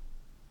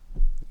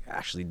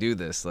 actually do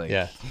this.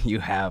 Like, you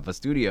have a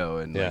studio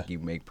and, like, you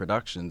make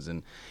productions.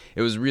 And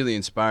it was really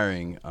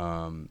inspiring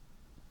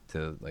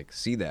to, like,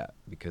 see that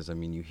because, I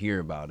mean, you hear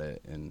about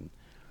it and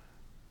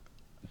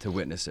to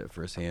witness it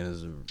firsthand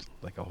is,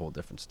 like, a whole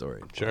different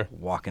story. Sure. Like,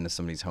 walk into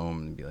somebody's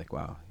home and be like,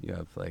 wow, you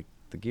have, like,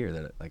 the gear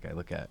that, like, I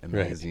look at in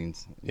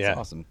magazines. It's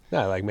awesome.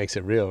 Yeah, like, makes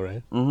it real,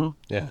 right?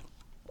 Yeah.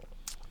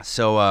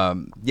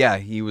 So,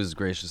 he was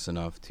gracious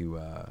enough to,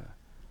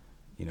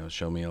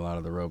 show me a lot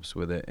of the ropes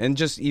with it. And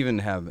just even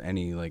have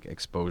any, like,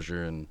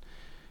 exposure and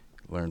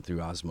learn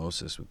through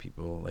osmosis with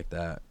people like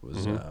that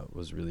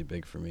was really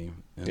big for me.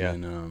 And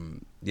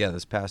then,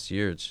 this past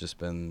year, it's just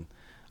been...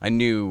 I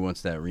knew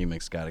once that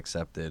remix got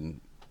accepted,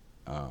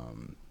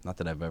 not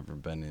that I've ever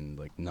been in,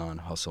 like,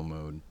 non-hustle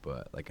mode,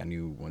 but, like, I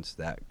knew once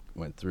that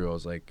went through, I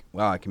was like,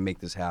 wow, I can make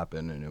this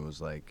happen. And it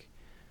was, like...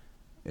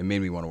 It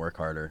made me want to work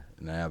harder,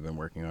 and I have been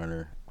working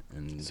harder.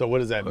 And so what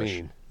does that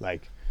mean?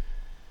 Like,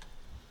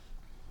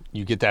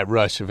 you get that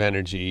rush of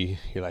energy.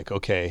 You're like,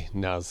 okay,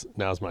 now's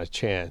my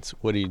chance.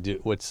 What do you do?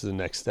 What's the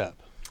next step?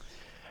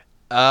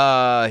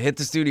 Hit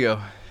the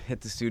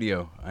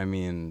studio. I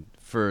mean,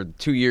 for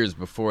 2 years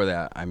before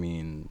that, I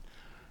mean,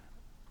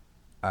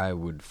 I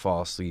would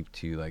fall asleep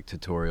to, like,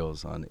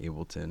 tutorials on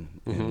Ableton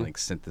and, like,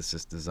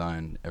 synthesis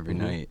design every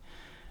night.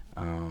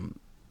 And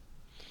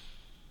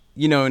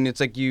it's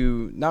like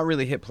you not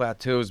really hit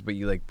plateaus, but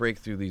you, like, break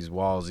through these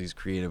walls, these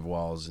creative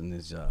walls, and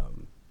these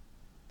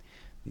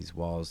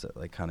walls that,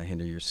 like, kind of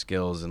hinder your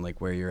skills and,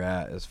 like, where you're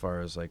at as far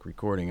as, like,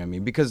 recording. I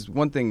mean, because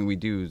one thing we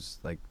do is,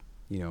 like,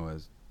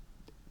 as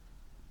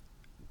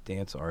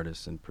dance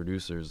artists and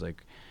producers,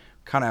 like,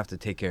 kind of have to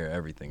take care of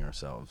everything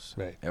ourselves.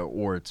 Right.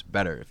 Or it's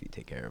better if you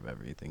take care of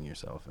everything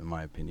yourself, in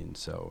my opinion.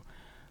 So,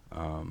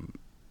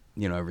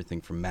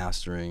 everything from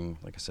mastering,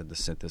 like I said, the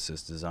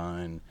synthesis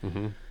design,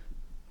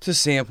 to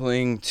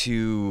sampling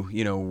to,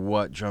 you know,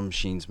 what drum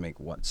machines make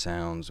what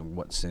sounds and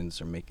what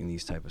synths are making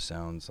these type of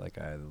sounds. Like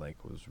I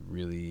was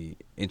really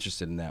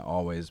interested in that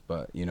always,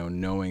 but, you know,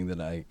 knowing that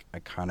I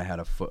kind of had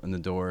a foot in the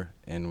door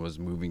and was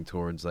moving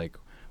towards like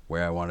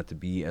where I wanted to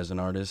be as an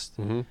artist.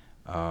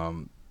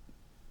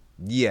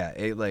 Yeah,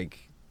 it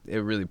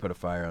really put a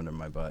fire under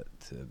my butt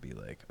to be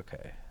like,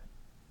 okay,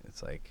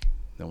 it's like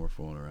no more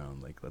fooling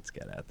around. Like, let's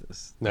get at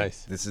this.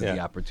 Nice. This is the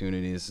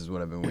opportunity. This is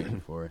what I've been waiting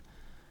for.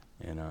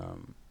 And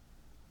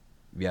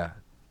yeah,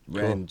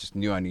 Cool. and just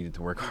knew I needed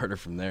to work harder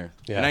from there.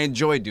 Yeah. And I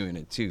enjoy doing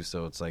it too.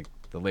 So it's like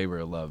the labor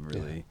of love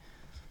really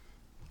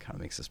kind of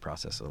makes this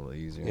process a little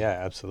easier. Yeah,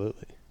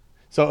 absolutely.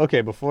 So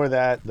okay, before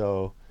that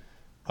though,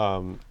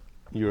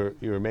 you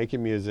were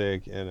making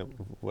music, and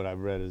what I've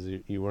read is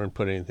you weren't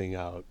putting anything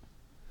out.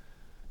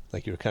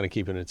 Like you were kind of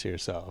keeping it to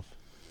yourself.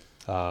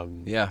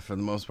 Yeah, for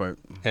the most part.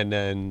 And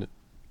then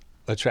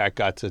a track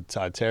got to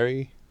Todd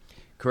Terry.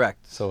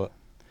 Correct. So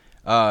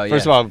first yeah.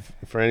 of all,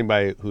 for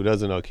anybody who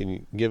doesn't know, can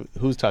you give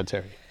who's Todd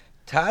Terry?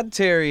 Todd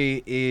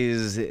Terry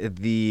is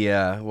the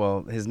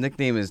well, his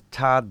nickname is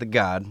Todd the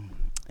God,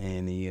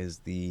 and he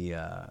is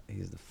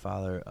he's the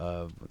father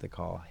of what they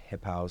call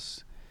hip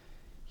house.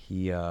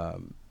 He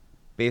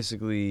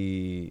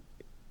basically,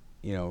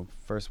 you know,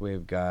 first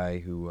wave guy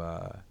who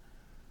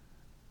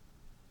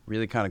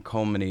really kind of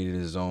culminated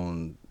his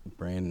own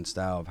brand and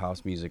style of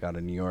house music out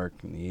of New York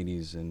in the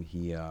 80s, and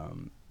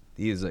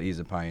he's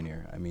a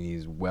pioneer. I mean,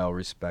 he's well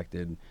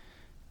respected.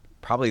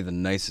 Probably the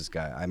nicest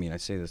guy. I mean, I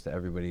say this to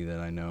everybody that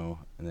I know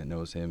and that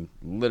knows him.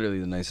 Literally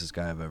the nicest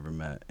guy I've ever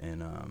met.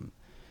 And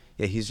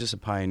yeah, he's just a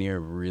pioneer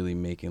of really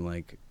making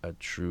like a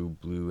true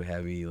blue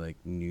heavy like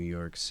New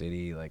York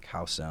City like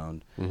house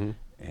sound,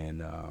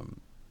 and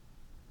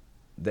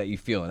that you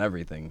feel in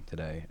everything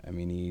today. I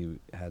mean,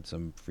 he had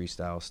some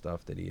freestyle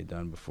stuff that he had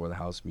done before the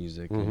house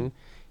music, and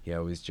he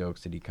always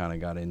jokes that he kind of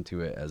got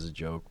into it as a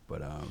joke,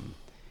 but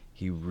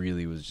he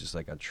really was just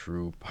like a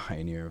true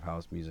pioneer of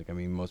house music. I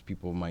mean, most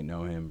people might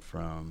know him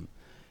from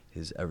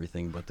his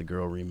Everything But the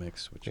Girl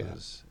remix, which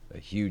was a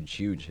huge,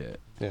 huge hit.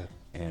 Yeah.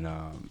 And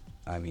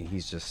I mean,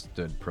 he's just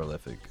stood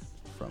prolific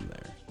from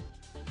there.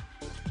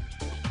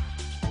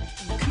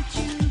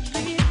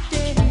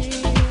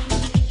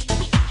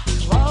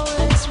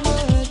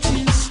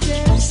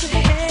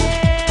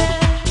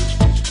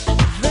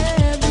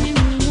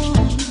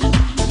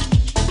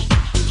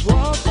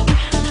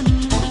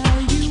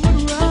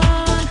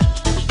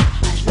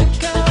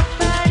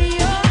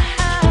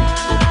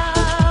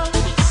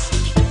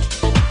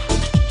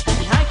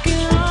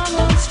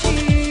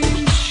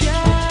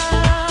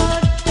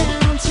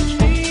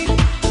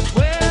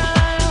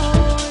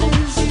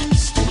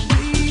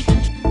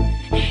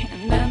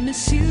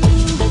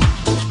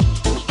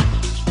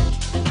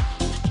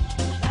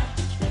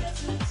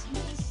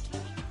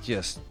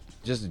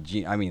 Just a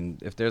genius. I mean,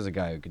 if there's a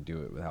guy who could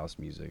do it with house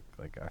music,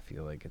 like I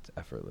feel like it's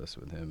effortless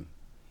with him.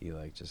 He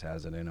like just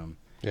has it in him.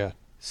 Yeah.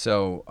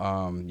 So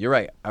you're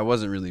right. I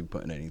wasn't really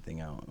putting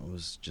anything out. I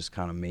was just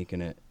kind of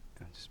making it,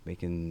 just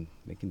making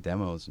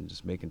demos and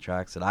just making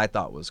tracks that I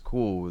thought was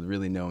cool with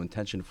really no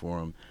intention for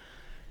them.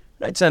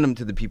 I'd send them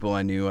to the people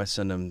I knew. I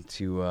send them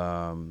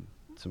to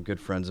some good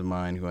friends of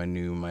mine who I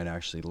knew might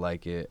actually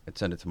like it. I'd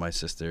send it to my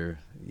sister.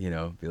 You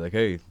know, be like,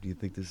 hey, do you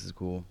think this is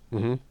cool?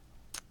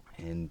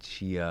 And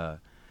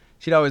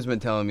she'd always been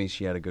telling me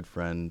she had a good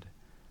friend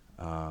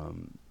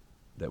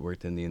that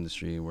worked in the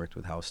industry, worked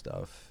with house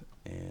stuff.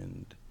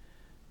 And,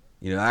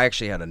 you know, I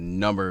actually had a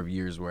number of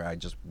years where I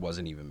just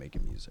wasn't even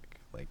making music.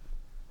 Like,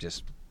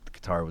 just the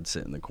guitar would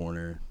sit in the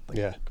corner. Like,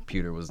 the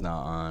computer was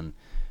not on.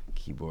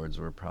 Keyboards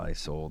were probably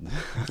sold.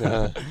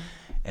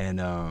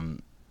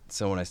 And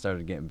so when I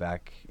started getting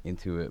back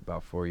into it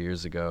about 4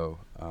 years ago,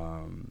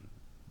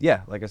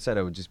 yeah, like I said,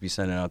 I would just be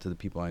sending it out to the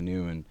people I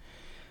knew. And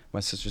my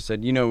sister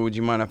said, you know, would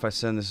you mind if I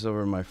send this over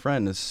to my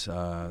friend? This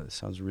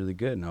sounds really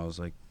good. And I was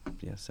like,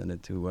 yeah, send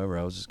it to whoever.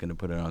 I was just going to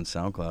put it on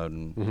SoundCloud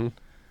and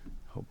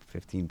hope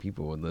 15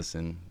 people would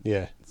listen.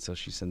 Yeah. So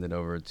she sent it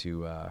over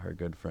to her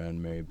good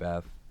friend, Mary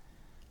Beth,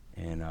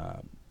 and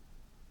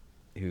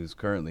who's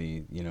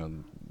currently, you know,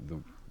 the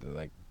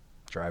like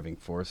driving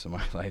force of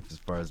my life as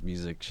far as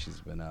music. She's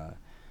been,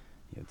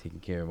 you know,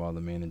 taking care of all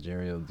the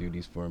managerial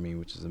duties for me,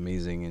 which is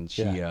amazing. And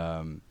she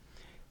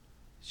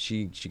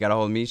got a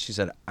hold of me. She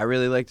said, I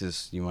really like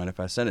this. You mind if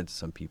I send it to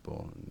some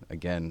people? And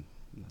again,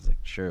 I was like,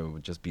 sure, it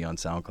would just be on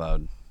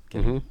SoundCloud,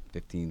 getting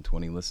 15,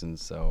 20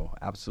 listens. So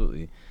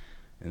absolutely.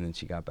 And then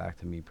she got back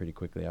to me pretty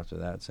quickly after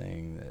that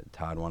saying that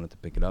Todd wanted to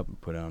pick it up and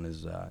put it on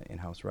his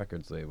in-house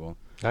records label.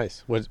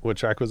 Nice. What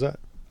track was that?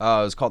 It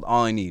was called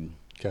All I Need.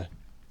 Okay.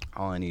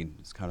 All I Need.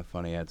 It's kind of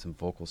funny. I had some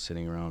vocals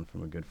sitting around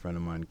from a good friend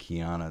of mine,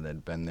 Kiana, that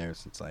had been there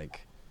since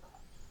like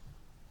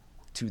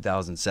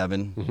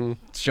 2007,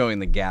 showing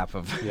the gap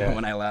of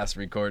when I last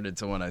recorded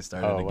to when I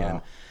started again.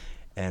 Wow.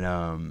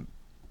 And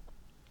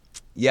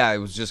yeah, I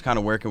was just kind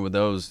of working with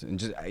those, and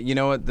just, you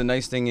know what, the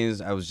nice thing is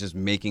I was just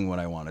making what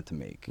I wanted to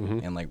make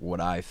and like what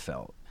I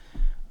felt.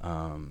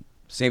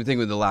 Same thing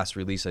with the last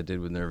release I did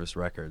with Nervous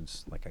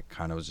Records. Like I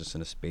kind of was just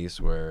in a space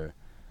where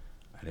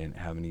I I didn't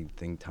have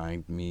anything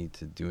tying me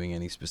to doing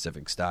any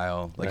specific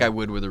style like I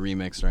would with a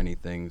remix or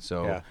anything.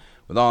 So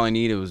with all I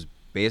needed was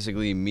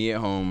basically me at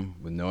home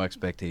with no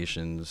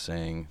expectations,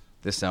 saying,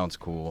 this sounds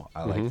cool.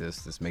 I like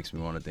this. This makes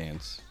me want to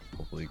dance.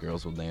 Hopefully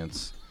girls will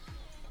dance.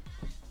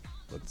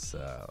 Let's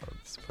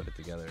put it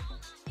together.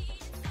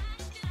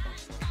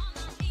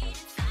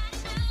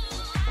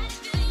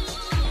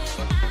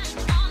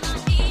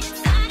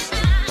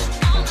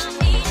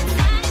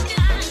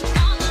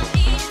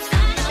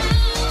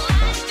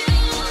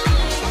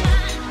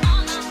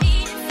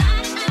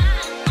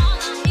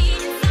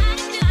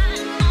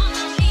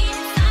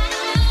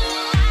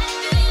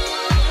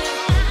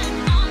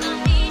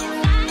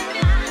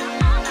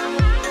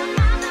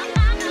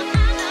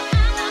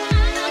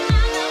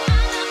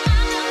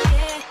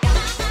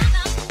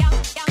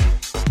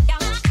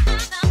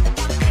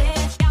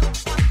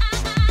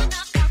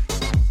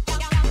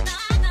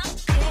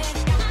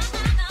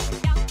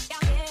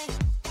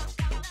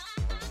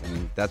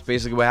 That's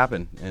basically what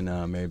happened. And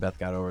Mary Beth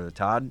got over to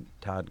Todd.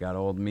 Todd got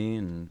hold of me,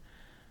 and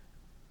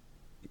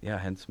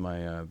hence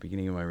my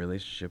beginning of my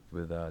relationship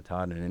with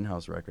Todd and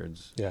In-House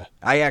Records. Yeah.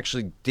 I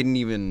actually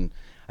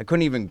I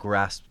couldn't even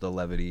grasp the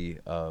levity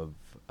of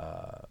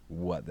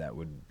what that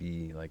would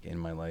be like in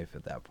my life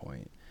at that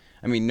point.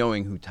 I mean,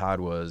 knowing who Todd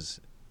was,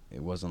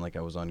 it wasn't like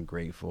I was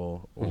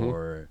ungrateful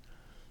or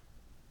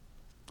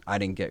I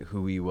didn't get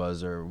who he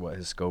was or what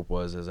his scope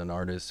was as an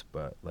artist,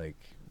 but like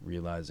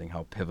realizing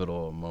how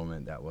pivotal a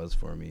moment that was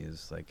for me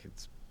is like,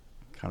 it's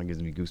kind of gives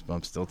me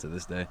goosebumps still to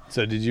this day.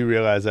 So did you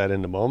realize that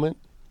in the moment?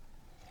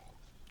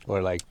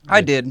 Or like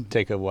I did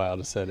take a while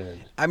to set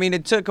in? I mean,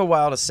 it took a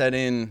while to set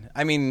in.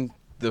 I mean,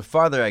 the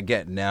farther I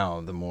get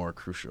now, the more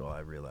crucial I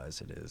realize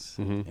it is,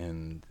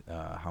 and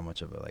how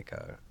much of a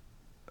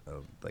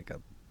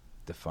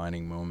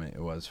defining moment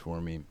it was for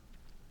me.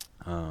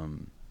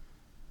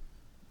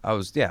 I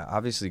was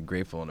obviously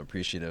grateful and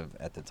appreciative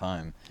at the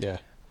time. Yeah.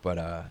 But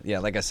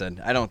like I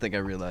said, I don't think I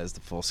realized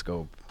the full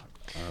scope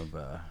of.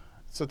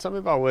 So tell me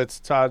about what's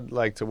Todd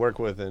like to work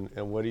with, and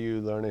what are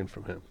you learning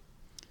from him?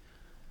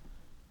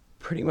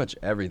 Pretty much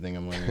everything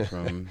I'm learning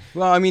from.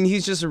 Well, I mean,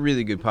 he's just a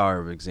really good power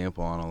of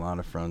example on a lot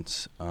of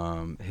fronts.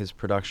 His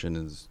production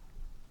is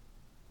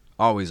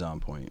always on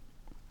point,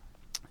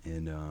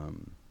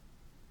 and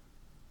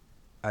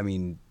I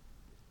mean,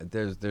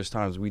 there's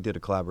times we did a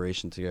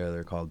collaboration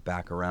together called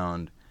Back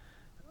Around,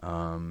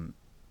 and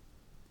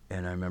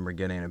I remember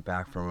getting it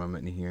back from him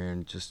and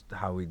hearing just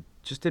how we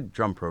just did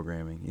drum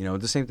programming. You know,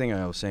 the same thing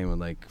I was saying with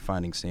like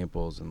finding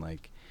samples and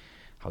like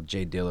how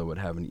Jay Dilla would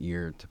have an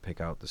ear to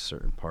pick out the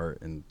certain part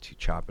and to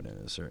chop it in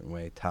a certain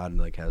way. Todd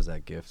like has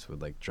that gift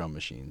with like drum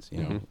machines.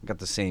 You know, got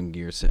the same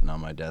gear sitting on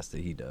my desk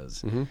that he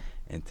does,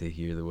 and to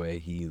hear the way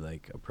he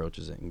like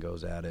approaches it and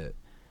goes at it,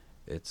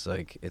 it's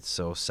like it's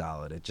so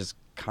solid. It just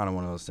kind of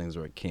one of those things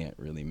where it can't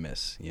really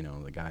miss. You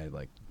know, the guy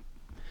like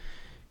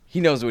he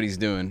knows what he's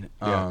doing.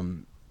 Yeah.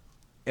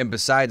 And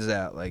besides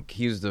that, like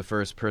he was the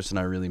first person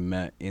I really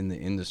met in the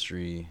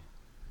industry,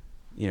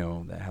 you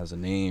know, that has a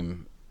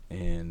name.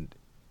 And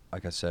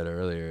like I said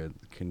earlier, it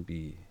couldn't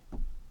be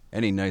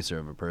any nicer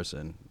of a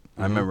person.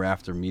 I remember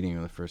after meeting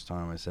him the first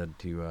time, I said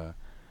to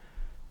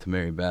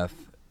Mary Beth,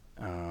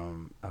 I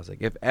was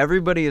like, if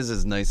everybody is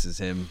as nice as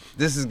him,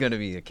 this is gonna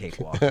be a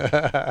cakewalk.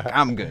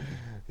 I'm good.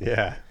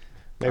 Yeah.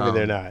 Maybe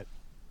they're not.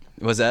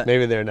 Was that?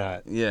 Maybe they're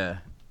not. Yeah.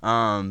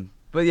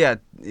 But yeah.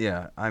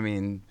 I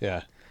mean,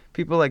 yeah.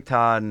 People like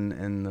Todd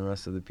and the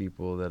rest of the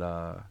people that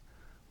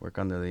work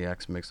under the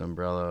X-Mix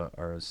umbrella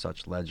are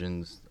such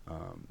legends.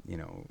 You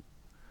know,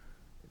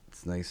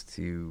 it's nice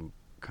to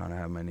kind of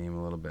have my name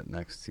a little bit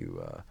next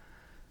to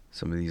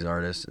some of these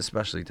artists,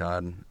 especially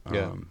Todd.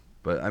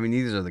 But I mean,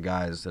 these are the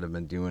guys that have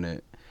been doing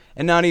it,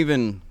 and not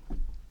even,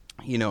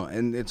 you know,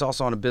 and it's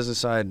also on a business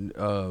side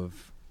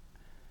of,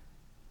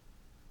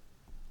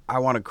 I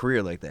want a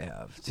career like they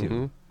have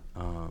too.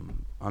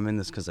 I'm in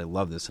this because I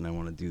love this and I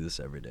want to do this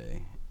every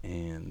day.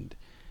 And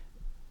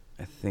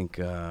I think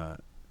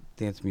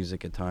dance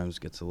music at times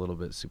gets a little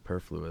bit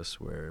superfluous,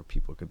 where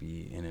people could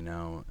be in and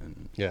out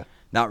and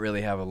not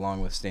really have a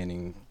long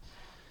withstanding,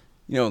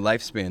 you know,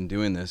 lifespan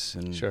doing this.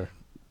 And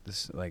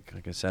this, like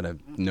I said,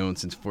 I've known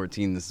since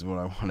 14 this is what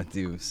I want to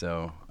do.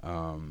 So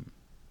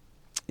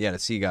to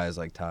see guys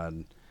like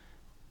Todd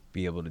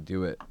be able to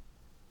do it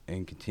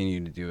and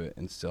continue to do it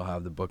and still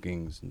have the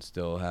bookings and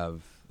still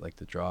have like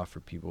the draw for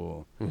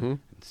people and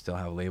still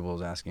have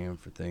labels asking him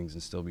for things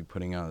and still be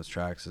putting out his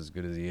tracks as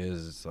good as he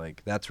is, it's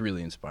like that's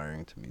really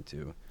inspiring to me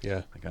too.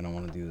 Like I don't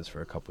want to do this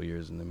for a couple of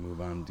years and then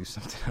move on and do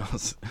something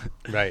else.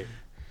 Right.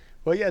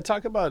 Well, yeah,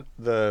 talk about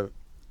the,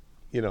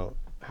 you know,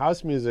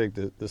 house music,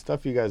 the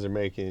stuff you guys are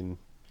making,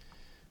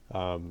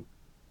 you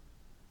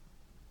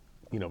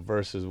know,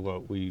 versus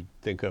what we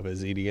think of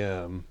as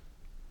EDM,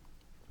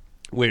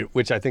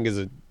 which I think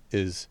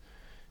is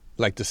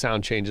like the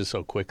sound changes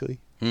so quickly.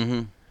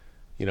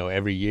 You know,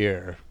 every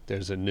year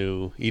there's a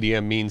new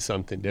EDM means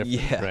something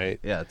different, right?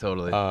 Yeah,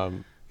 totally.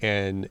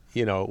 And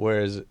you know,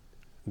 whereas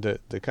the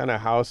kind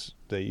of house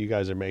that you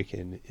guys are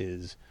making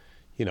is,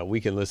 you know,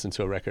 we can listen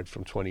to a record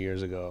from 20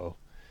 years ago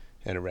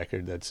and a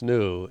record that's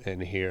new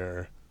and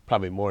hear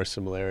probably more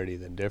similarity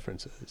than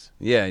differences.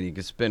 Yeah, and you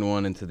could spin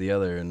one into the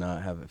other and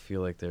not have it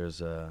feel like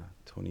there's a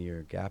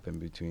 20-year gap in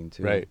between,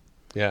 too. Right.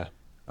 Yeah.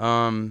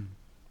 I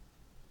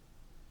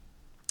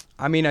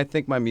mean, I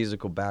think my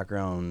musical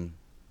background,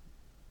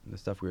 the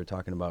stuff we were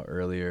talking about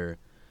earlier,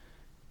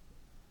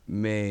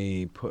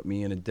 may put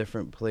me in a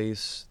different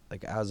place,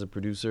 like as a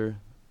producer,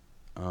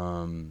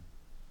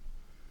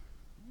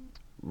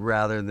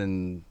 rather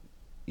than,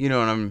 and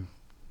I'm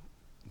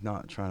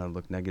not trying to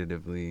look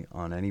negatively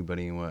on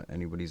anybody and what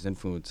anybody's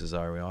influences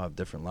are. We all have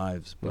different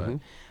lives, but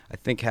I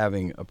think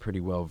having a pretty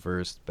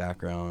well-versed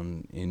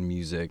background in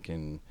music,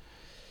 and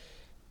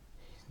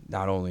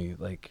not only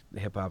like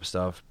hip hop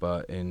stuff,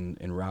 but in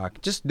rock,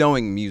 just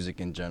knowing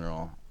music in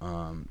general,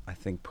 I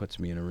think puts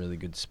me in a really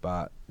good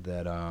spot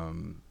that,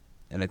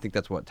 and I think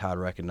that's what Todd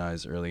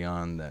recognized early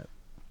on, that,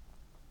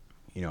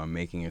 I'm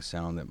making a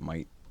sound that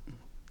might,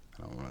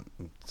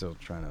 I'm still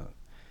trying to,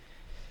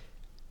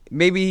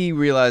 maybe he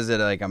realized that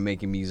like I'm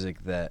making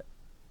music that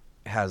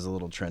has a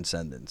little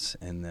transcendence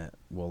and that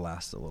will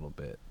last a little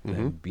bit,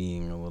 and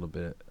being a little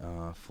bit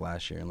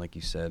flashier, and like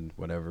you said,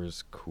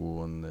 whatever's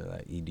cool in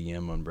that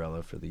EDM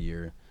umbrella for the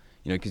year,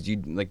 because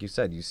like you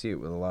said, you see it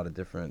with a lot of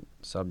different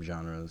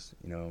subgenres.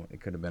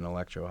 It could have been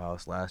electro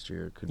house last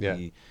year, it could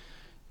be,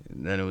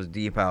 then it was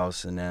deep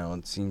house, and now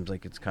it seems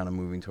like it's kind of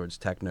moving towards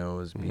techno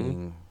as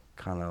being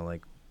kind of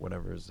like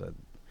whatever's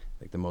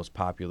like the most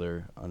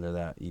popular under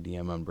that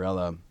EDM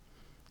umbrella.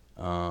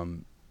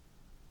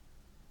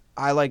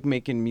 I like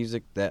making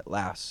music that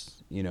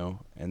lasts,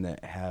 and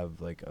that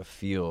have like a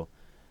feel.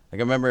 Like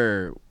I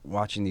remember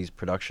watching these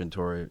production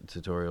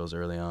tutorials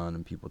early on,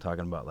 and people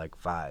talking about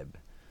like vibe,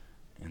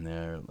 and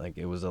they're like,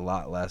 it was a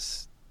lot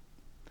less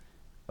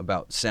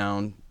about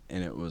sound,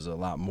 and it was a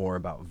lot more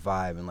about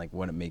vibe and like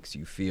what it makes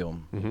you feel.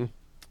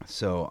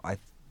 So I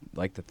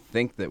like to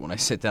think that when I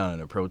sit down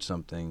and approach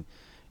something,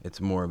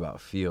 it's more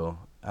about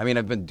feel. I mean,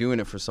 I've been doing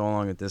it for so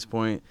long at this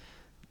point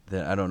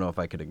that I don't know if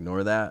I could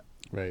ignore that.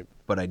 Right.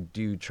 But I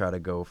do try to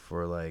go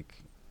for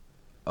like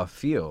a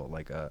feel,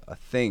 like a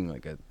thing,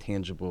 like a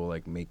tangible,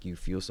 like make you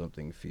feel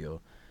something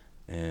feel.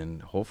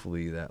 And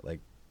hopefully that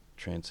like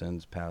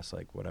transcends past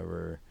like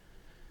whatever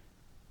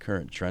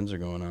current trends are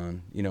going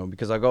on,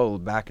 because I go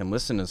back and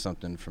listen to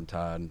something from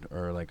Todd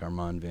or like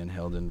Armand Van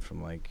Helden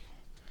from like,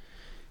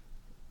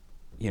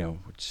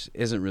 which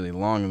isn't really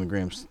long in the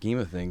grand scheme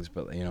of things,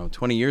 but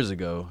 20 years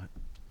ago.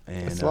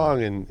 And it's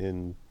long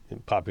in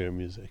popular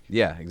music.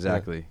 Yeah,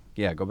 exactly.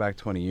 Yeah, go back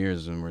 20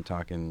 years and we're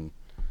talking,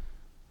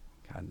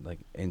 God, like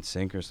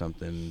NSYNC or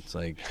something. It's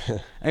like,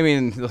 I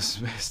mean, those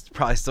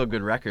probably still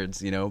good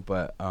records,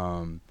 but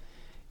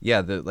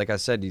yeah, like I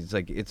said, it's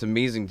like, it's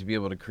amazing to be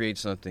able to create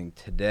something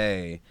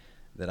today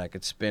that I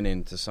could spin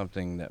into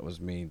something that was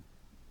made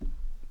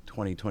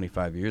 20,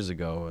 25 years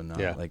ago and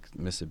not like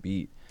miss a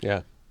beat.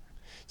 Yeah.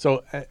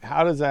 So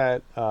how does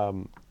that,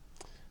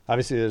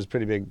 obviously there's a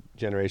pretty big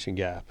generation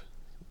gap,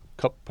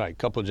 probably a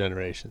couple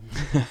generations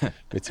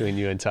between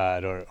you and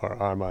Todd or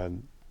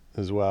Armand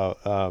as well.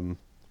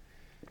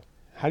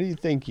 How do you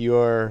think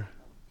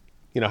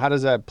how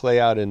does that play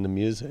out in the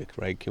music,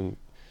 right? Do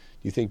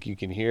you think you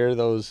can hear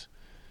those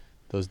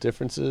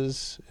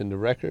differences in the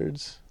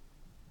records?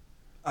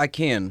 I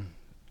can.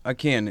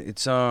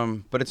 It's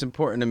but it's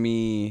important to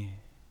me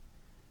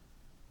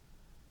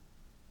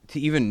to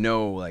even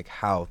know like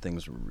how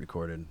things were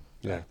recorded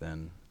back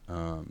then.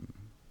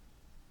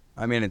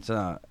 I mean, it's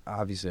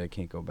obviously I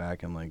can't go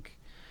back and like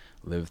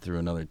live through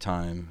another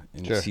time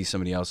and see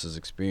somebody else's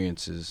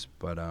experiences,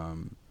 but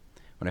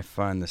when I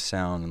find the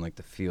sound and like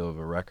the feel of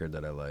a record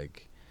that I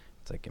like,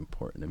 it's like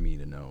important to me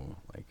to know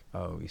like,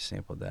 oh, we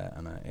sampled that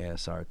on an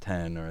ASR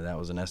 10, or that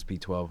was an SP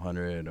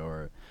 1200,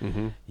 or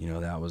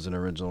that was an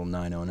original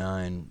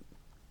 909.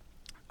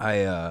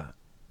 I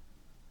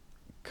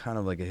kind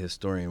of like a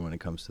historian when it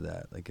comes to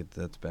that. Like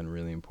that's been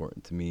really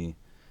important to me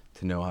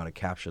to know how to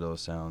capture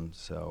those sounds.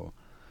 So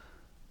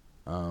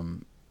I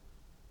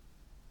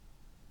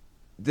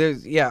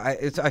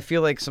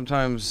feel like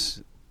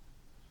sometimes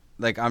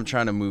like I'm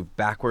trying to move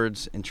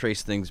backwards and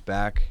trace things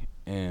back,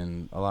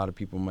 and a lot of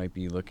people might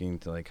be looking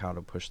to like how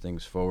to push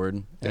things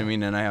forward. I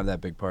mean, and I have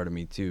that big part of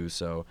me too,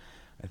 so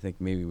I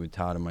think maybe with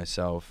Todd and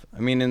myself,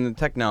 I mean, and the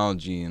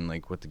technology and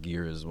like what the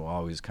gear is will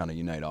always kind of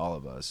unite all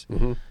of us.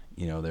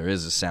 There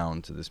is a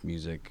sound to this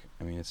music.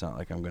 I mean, it's not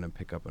like I'm going to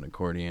pick up an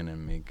accordion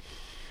and make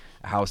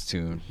a house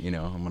tune,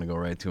 I'm going to go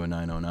right to a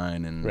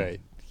 909 and an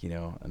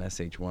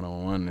SH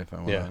 101 if I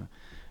want to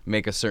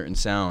make a certain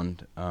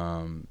sound.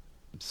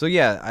 So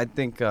yeah, I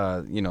think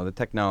the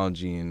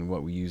technology and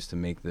what we use to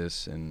make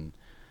this and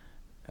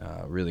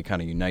really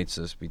kind of unites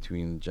us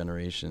between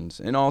generations.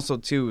 And also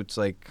too, it's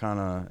like kind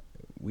of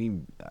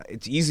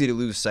it's easy to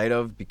lose sight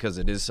of because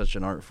it is such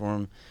an art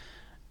form.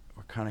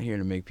 We're kind of here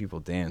to make people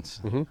dance,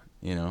 and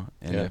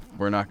if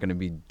we're not going to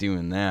be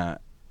doing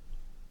that,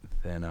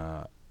 then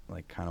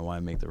like kind of why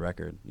make the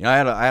record? I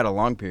had a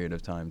long period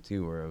of time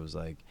too where it was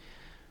like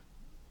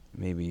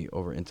maybe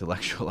over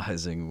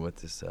intellectualizing what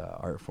this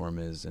art form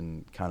is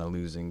and kind of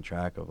losing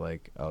track of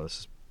like, oh, this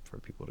is for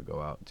people to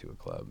go out to a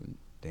club and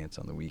dance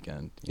on the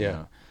weekend. You Yeah.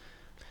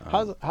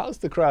 know? How's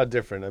the crowd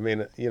different? I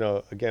mean,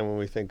 again, when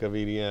we think of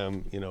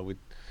EDM,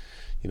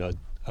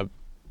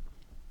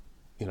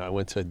 I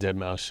went to a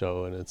Deadmau5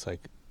 show and it's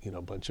like,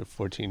 a bunch of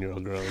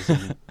 14-year-old girls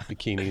in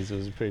bikinis. It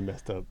was a pretty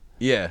messed up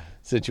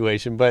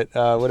situation, but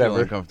whatever.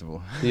 Feel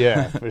uncomfortable.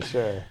 Yeah, for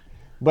sure.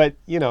 But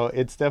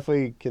it's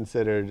definitely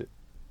considered,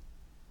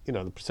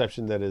 the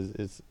perception that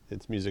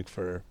it's music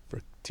for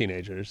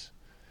teenagers,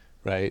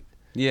 right?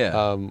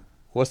 Yeah.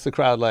 What's the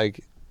crowd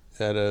like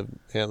at a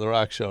Antler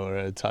Rock show or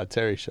at a Todd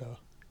Terry show?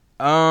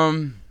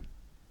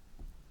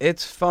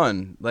 It's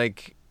fun.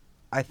 Like,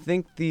 I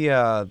think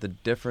the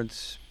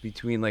difference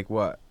between like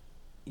what,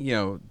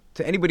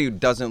 to anybody who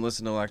doesn't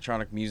listen to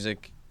electronic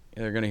music,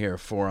 they're gonna hear a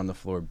 4 on the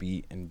floor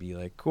beat and be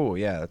like, cool,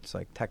 yeah, it's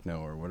like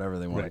techno or whatever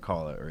they want to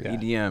call it, or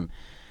EDM.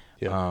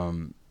 Yeah.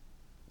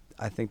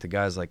 I think the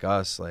guys like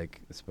us,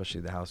 like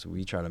especially the house that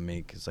we try to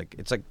make, it's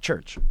like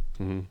church.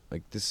 Mm-hmm.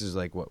 Like this is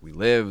like what we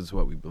live, it's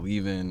what we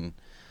believe in.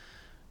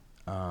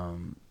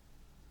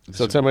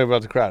 So tell me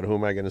about the crowd. Who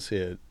am I going to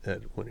see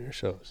at one of your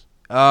shows?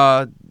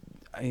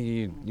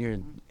 You're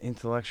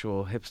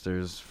intellectual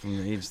hipsters from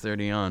the age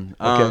 30 on.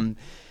 Okay.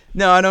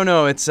 No, I don't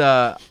know.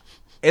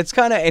 It's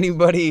kind of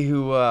anybody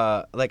who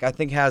like I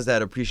think has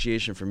that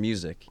appreciation for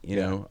music. You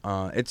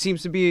know, it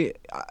seems to be.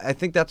 I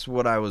think that's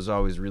what I was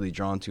always really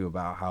drawn to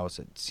about house.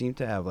 It seemed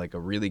to have like a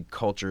really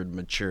cultured,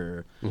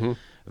 mature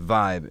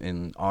vibe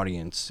in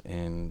audience,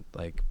 and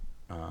like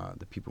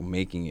the people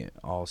making it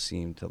all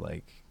seemed to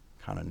like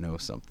kind of know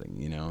something.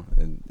 You know,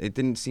 and it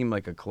didn't seem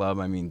like a club.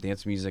 I mean,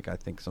 dance music I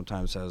think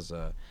sometimes has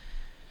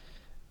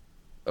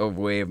a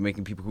way of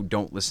making people who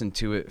don't listen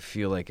to it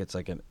feel like it's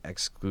like an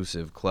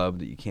exclusive club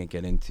that you can't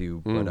get into.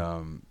 But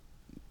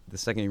the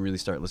second you really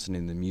start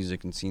listening to the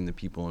music and seeing the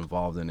people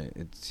involved in it,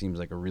 it seems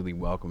like a really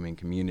welcoming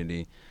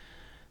community.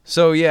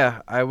 So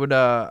yeah, I would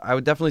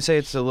definitely say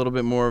it's a little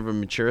bit more of a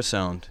mature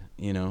sound,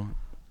 you know.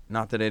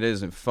 Not that it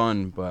isn't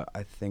fun, but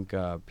I think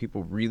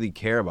people really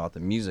care about the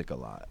music a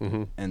lot,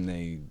 and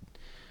they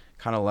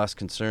kind of less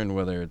concerned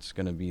whether it's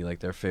going to be like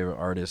their favorite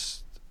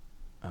artist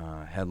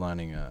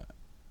headlining a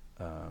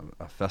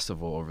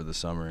festival over the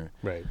summer.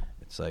 Right.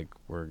 It's like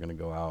we're gonna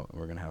go out and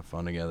we're gonna have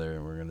fun together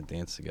and we're gonna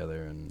dance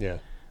together, and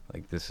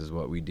like this is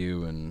what we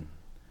do. And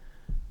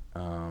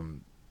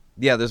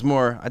there's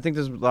more. I think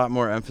there's a lot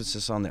more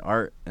emphasis on the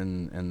art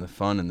and the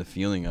fun and the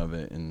feeling of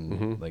it,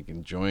 and like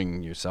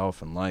enjoying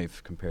yourself and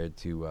life compared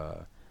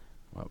to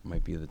what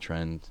might be the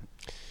trend.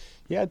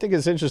 Yeah, I think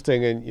it's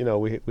interesting, and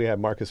we had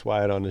Marcus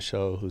Wyatt on the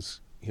show, who's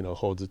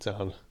holds it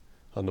down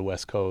on the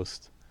West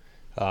Coast.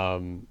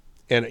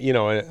 And,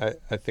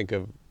 I think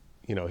of,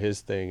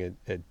 his thing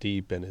at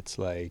Deep, and it's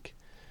like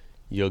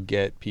you'll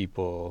get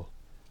people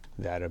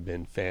that have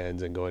been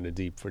fans and going to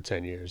Deep for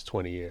 10 years,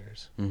 20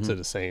 years to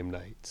the same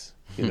nights.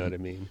 You know what I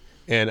mean?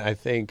 And I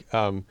think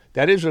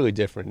that is really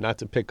different, not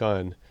to pick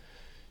on,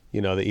 the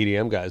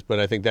EDM guys, but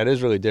I think that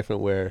is really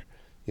different where,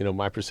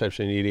 my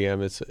perception of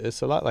EDM,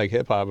 it's a lot like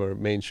hip-hop or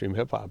mainstream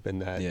hip-hop in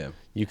that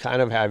you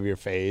kind of have your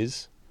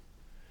phase.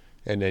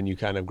 And then you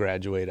kind of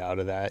graduate out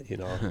of that,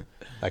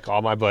 like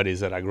all my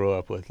buddies that I grew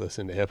up with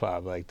listen to hip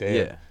hop, like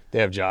they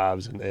have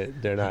jobs and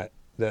they're not,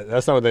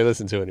 that's not what they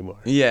listen to anymore.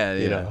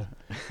 You know?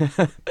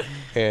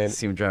 And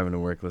see them driving to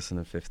work, listen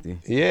to 50.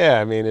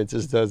 Yeah. I mean, it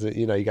just doesn't,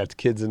 you got the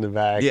kids in the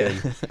back. Yeah.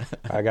 And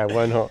I got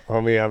one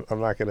homie, I'm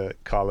not going to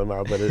call him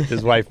out, but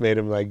his wife made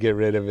him like get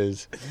rid of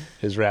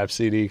his rap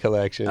CD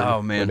collection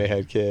when they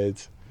had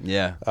kids.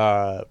 Yeah.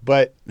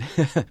 But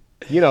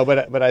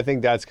I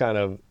think that's kind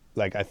of,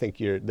 like, I think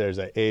there's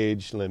an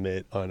age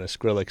limit on a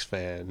Skrillex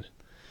fan.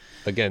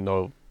 Again,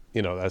 no,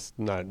 that's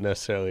not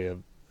necessarily a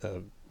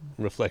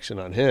reflection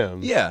on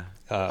him. Yeah,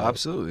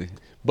 absolutely.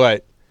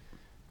 But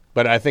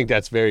I think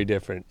that's very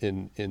different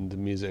in the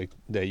music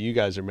that you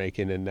guys are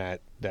making, and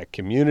that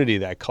community,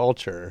 that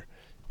culture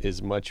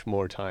is much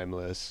more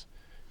timeless.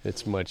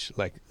 It's much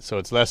so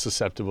it's less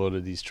susceptible to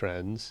these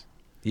trends.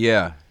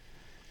 Yeah.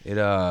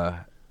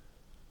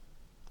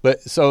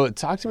 But so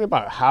talk to me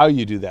about how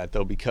you do that,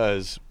 though,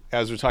 because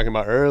as we were talking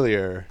about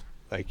earlier,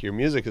 like your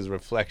music is a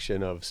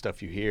reflection of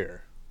stuff you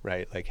hear,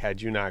 right? Like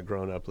had you not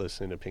grown up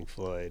listening to Pink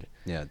Floyd,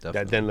 definitely.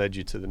 That then led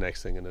you to the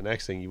next thing and the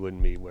next thing, you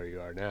wouldn't be where you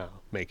are now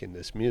making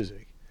this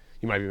music.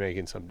 You might be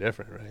making something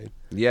different, right?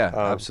 Yeah,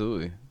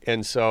 absolutely.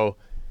 And so,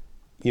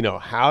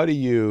 how do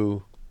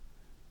you?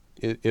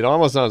 It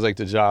almost sounds like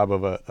the job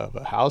of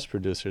a house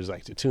producer is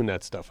like to tune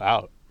that stuff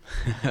out,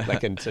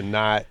 like, and to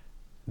not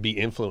be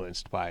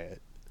influenced by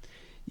it.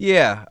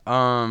 Yeah.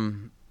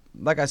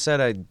 Like I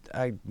said,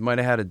 I might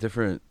have had a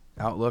different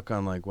outlook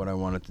on like what I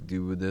wanted to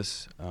do with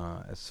this,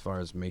 as far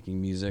as making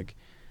music,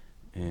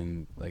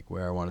 and like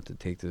where I wanted to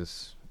take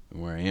this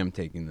and where I am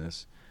taking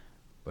this.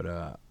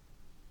 But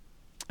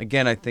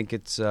again, I think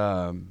it's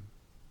knowing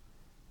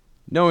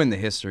the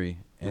history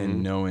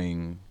and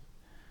knowing,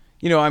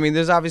 I mean,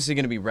 there's obviously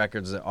going to be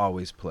records that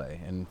always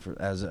play, and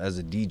as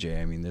a DJ,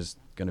 I mean, there's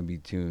going to be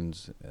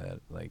tunes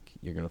that like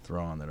you're going to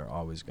throw on that are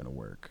always going to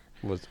work.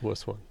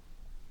 What's one?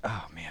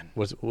 Oh man,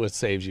 what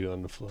saves you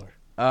on the floor?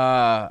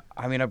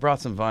 I mean, I brought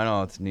some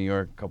vinyl out to New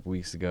York a couple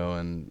weeks ago,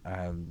 and I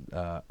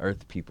have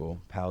Earth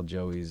People, Pal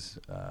Joey's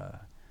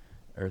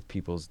Earth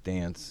People's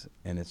Dance,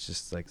 and it's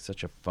just like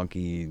such a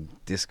funky,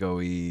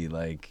 disco-y,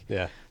 like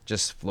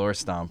just floor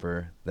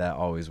stomper that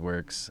always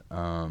works.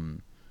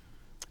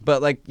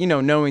 But like, you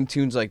know, knowing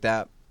tunes like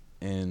that,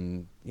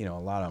 and you know, a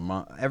lot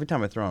of every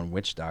time I throw on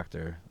Witch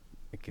Doctor,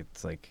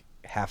 it's like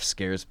half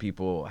scares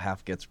people,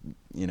 half gets,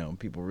 you know,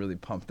 people really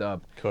pumped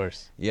up. Of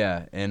course.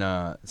 Yeah, and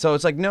so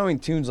it's like knowing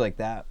tunes like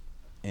that,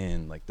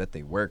 and like that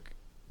they work,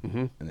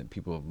 and that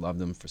people have loved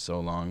them for so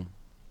long.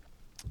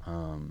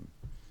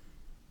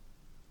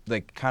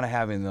 Like kind of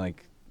having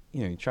like,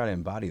 you know, you try to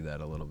embody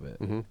that a little bit.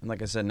 And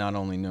like I said, not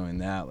only knowing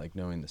that, like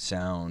knowing the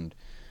sound,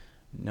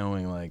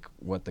 knowing like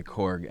what the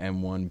Korg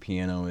M1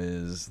 piano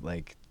is,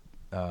 like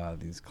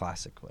these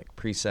classic like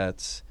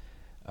presets,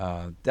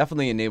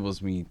 definitely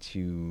enables me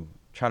to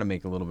try to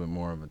make a little bit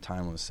more of a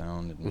timeless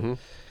sound and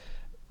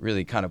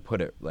really kind of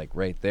put it like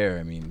right there.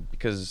 I mean,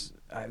 because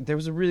there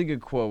was a really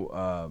good quote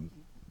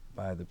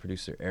by the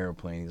producer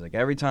Aeroplane. He's like,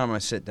 every time I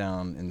sit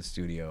down in the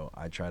studio,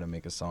 I try to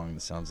make a song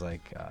that sounds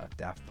like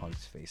Daft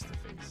Punk's Face to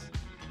Face.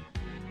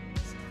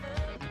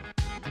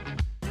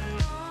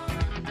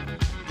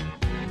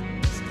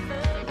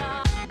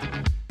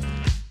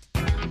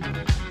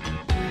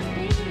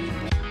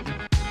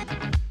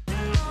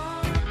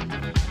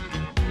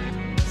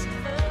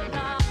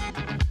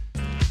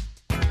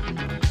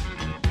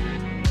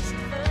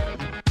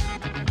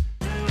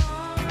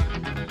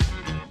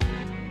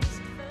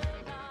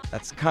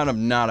 That's kind of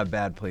not a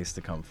bad place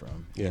to come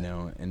from, you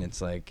know? And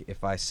it's like,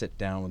 if I sit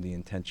down with the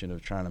intention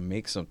of trying to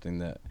make something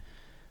that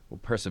will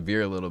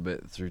persevere a little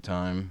bit through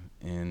time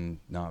and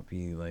not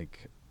be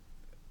like,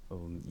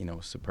 you know,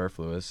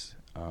 superfluous,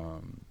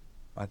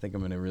 I think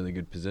I'm in a really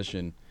good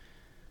position.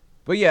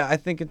 But yeah, I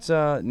think it's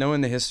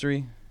knowing the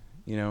history,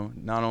 you know,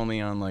 not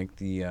only on like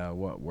the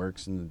what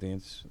works in the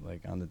dance,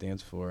 like on the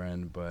dance floor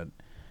end, but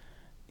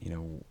you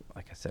know,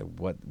 like I said,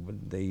 what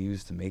did they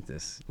use to make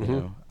this? You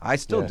know, I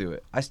still do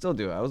it. I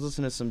was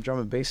listening to some drum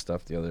and bass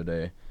stuff the other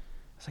day. I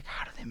was like,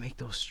 how did they make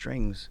those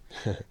strings?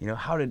 You know,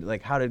 how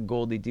did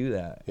Goldie do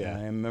that? Yeah.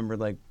 And I remember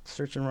like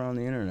searching around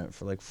the internet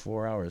for like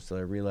 4 hours till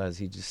I realized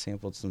he just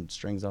sampled some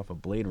strings off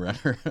of Blade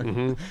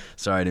Runner.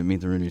 Sorry, I didn't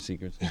mean to ruin your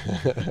secrets.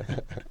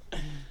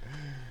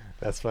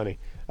 That's funny.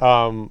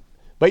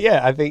 But yeah,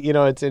 I think, you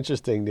know, it's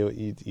interesting.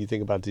 You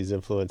think about these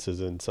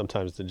influences, and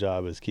sometimes the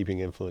job is keeping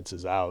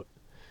influences out.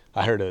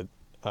 I heard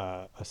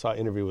I saw an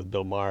interview with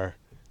Bill Maher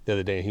the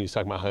other day, and he was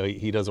talking about how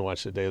he doesn't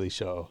watch The Daily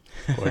Show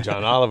or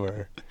John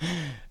Oliver.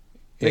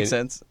 Makes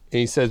sense. And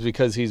he says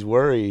because he's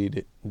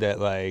worried that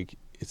like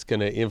it's going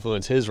to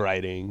influence his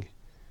writing,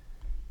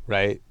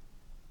 right?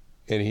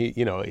 And he,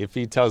 you know, if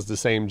he tells the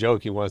same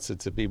joke, he wants it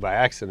to be by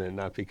accident,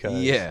 not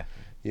because,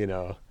 you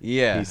know,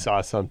 he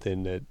saw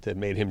something that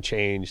made him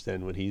change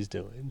than what he's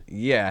doing.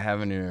 Yeah,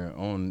 having your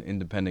own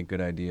independent good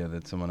idea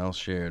that someone else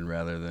shared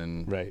rather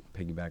than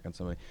piggyback on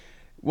somebody.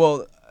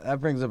 Well,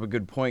 that brings up a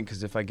good point,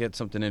 because if I get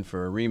something in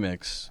for a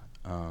remix,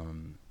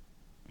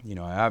 you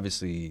know, I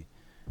obviously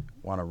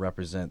want to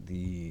represent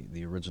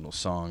the original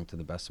song to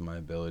the best of my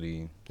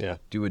ability. Yeah.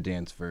 Do a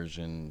dance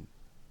version,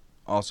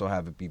 also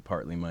have it be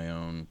partly my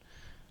own.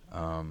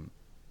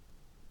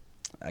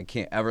 I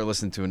can't ever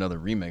listen to another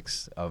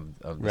remix of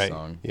the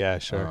song. Yeah,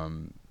 sure.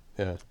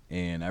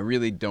 And I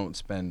really don't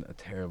spend a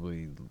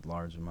terribly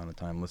large amount of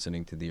time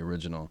listening to the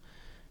original,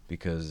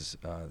 because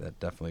that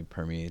definitely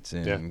permeates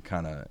in and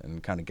kind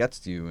of gets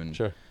to you. And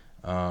sure.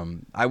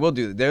 I will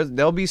do.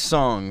 There'll be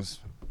songs,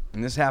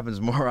 and this happens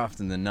more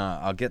often than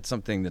not. I'll get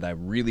something that I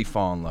really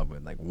fall in love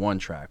with, like one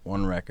track,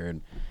 one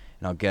record,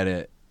 and I'll get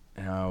it.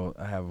 And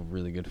I have a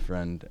really good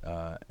friend,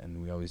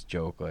 and we always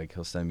joke, like,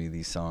 he'll send me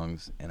these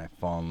songs, and I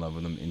fall in love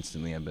with them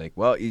instantly. I'd be like,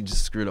 well, you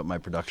just screwed up my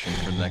production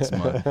for the next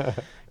month.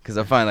 Because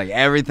I find, like,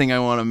 everything I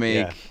want to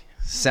make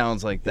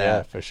sounds like that.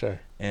 Yeah, for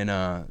sure.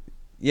 And,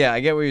 yeah,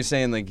 I get what you're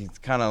saying. Like, it's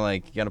kind of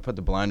like you got to put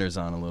the blinders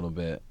on a little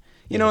bit.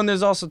 You know, and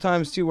there's also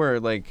times, too, where,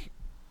 like,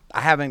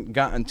 I haven't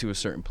gotten to a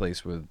certain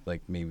place with,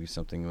 like, maybe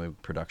something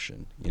like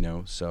production, you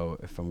know? So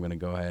if I'm going to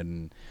go ahead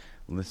and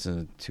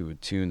listen to a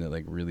tune that,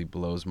 like, really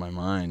blows my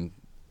mind,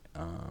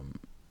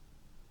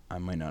 I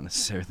might not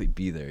necessarily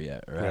be there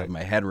yet, or have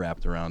my head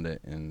wrapped around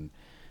it. And,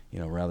 you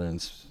know, rather than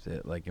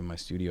sit, like, in my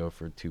studio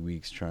for 2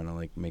 weeks trying to,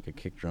 like, make a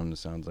kick drum that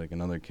sounds like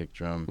another kick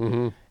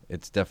drum,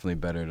 it's definitely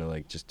better to,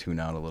 like, just tune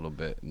out a little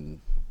bit and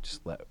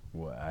just let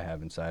what I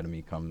have inside of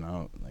me come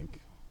out.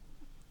 Like,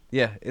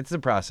 yeah, it's the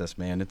process,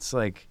 man. It's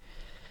like,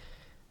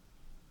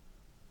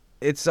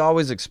 it's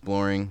always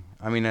exploring.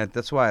 I mean,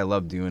 that's why I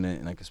love doing it,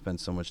 and I could spend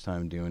so much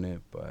time doing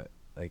it. But,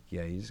 like,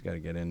 yeah, you just got to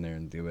get in there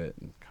and do it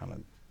and kind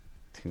of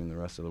tune the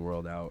rest of the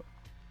world out.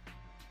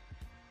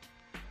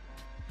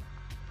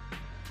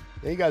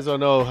 You guys don't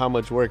know how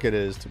much work it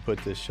is to put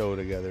this show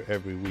together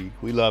every week.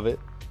 We love it,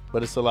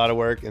 but it's a lot of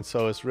work, and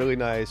so it's really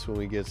nice when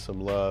we get some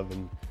love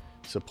and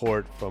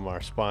support from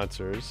our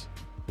sponsors.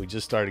 We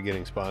just started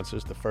getting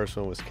sponsors. The first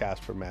one was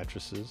Casper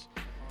Mattresses.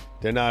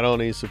 They're not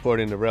only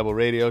supporting the Rebel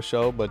Radio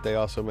Show, but they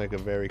also make a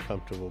very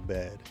comfortable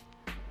bed.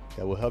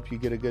 that will help you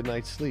get a good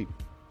night's sleep,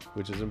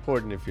 which is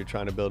important if you're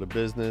trying to build a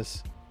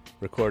business,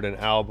 record an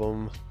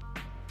album,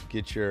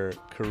 get your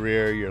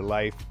career, your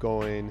life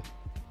going.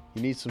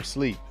 You need some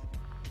sleep.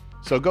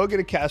 So go get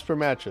a Casper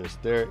mattress.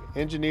 They're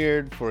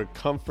engineered for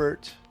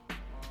comfort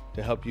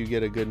to help you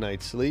get a good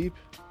night's sleep.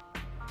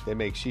 They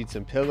make sheets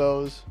and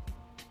pillows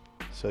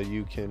so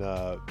you can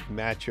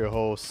match your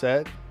whole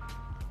set.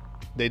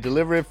 They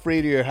deliver it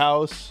free to your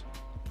house.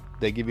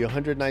 They give you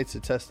 100 nights to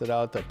test it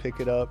out. They'll pick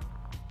it up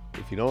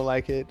if you don't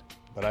like it,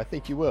 but I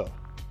think you will.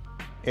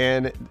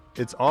 And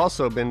it's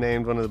also been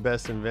named one of the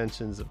best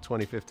inventions of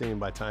 2015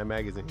 by Time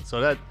Magazine.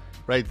 So that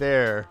right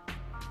there,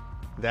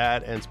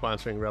 that and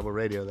sponsoring Rebel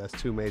Radio, that's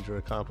two major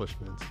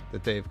accomplishments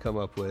that they've come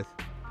up with.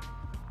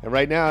 And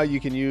right now you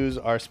can use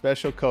our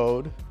special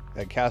code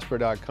at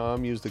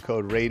Casper.com. Use the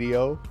code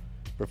RADIO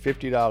for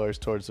 $50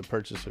 towards the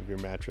purchase of your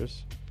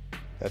mattress.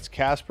 That's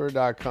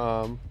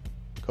Casper.com,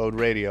 code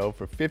RADIO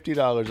for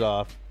 $50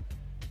 off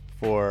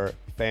for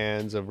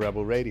fans of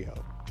Rebel Radio.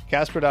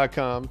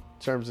 Casper.com,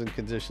 terms and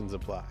conditions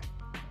apply.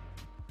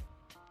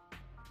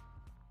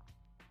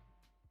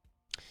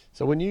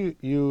 So when you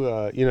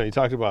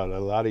talked about a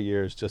lot of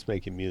years just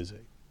making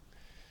music.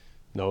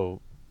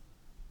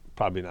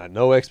 Probably not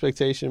no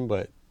expectation,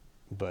 but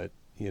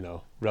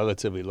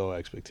relatively low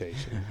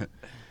expectation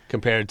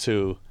compared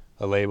to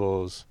a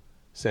label's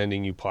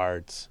sending you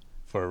parts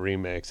for a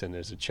remix and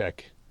there's a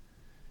check,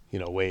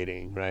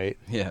 waiting, right?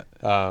 Yeah.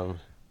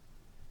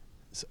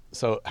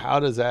 So how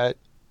does that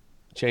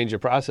change your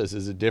process?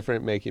 Is it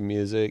different making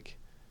music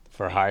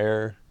for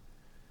hire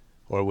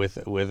or with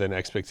an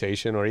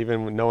expectation, or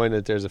even knowing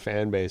that there's a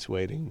fan base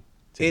waiting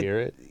to hear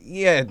it?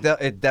 Yeah,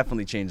 it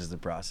definitely changes the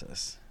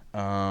process.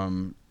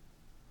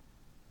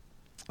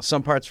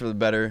 Some parts for the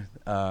better.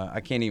 I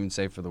can't even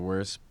say for the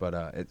worse, but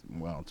it's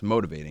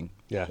motivating.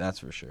 Yeah, that's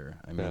for sure.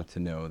 I mean, to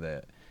know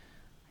that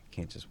I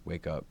can't just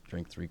wake up,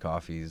 drink 3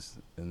 coffees,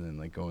 and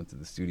then go into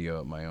the studio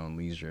at my own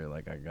leisure.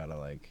 I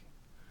gotta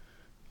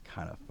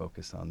kind of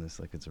focus on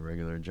this like it's a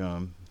regular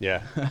job.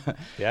 Yeah,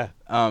 yeah.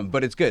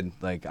 But it's good.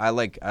 I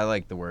like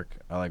the work.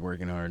 I like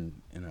working hard,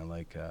 and I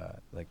like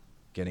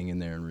getting in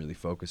there and really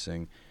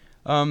focusing.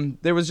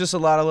 There was just a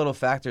lot of little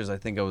factors I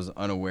think I was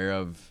unaware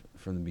of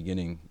from the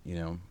beginning,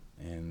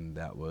 and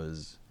that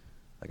was,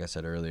 like I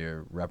said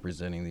earlier,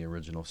 representing the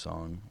original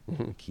song,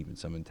 keeping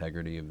some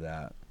integrity of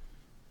that,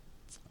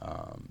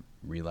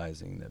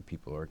 realizing that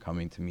people are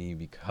coming to me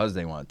because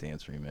they want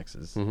dance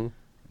remixes. Mm-hmm.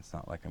 It's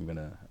not like I'm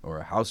gonna, or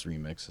a house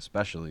remix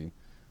especially,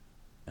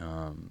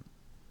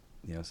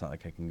 it's not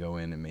like I can go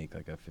in and make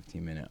a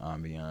 15-minute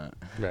ambient,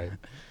 right?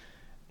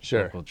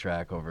 Sure. Vocal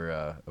track over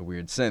a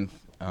weird synth.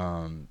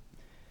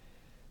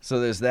 So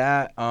there's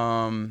that,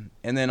 and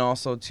then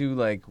also too,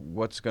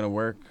 what's gonna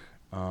work.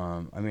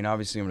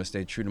 Obviously I'm gonna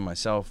stay true to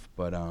myself,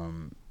 but I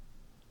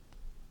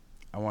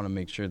want to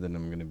make sure that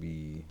I'm gonna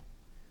be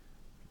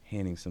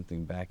handing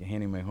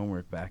my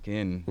homework back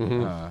in.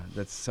 Mm-hmm.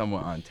 That's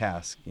somewhat on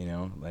task,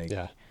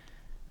 Yeah.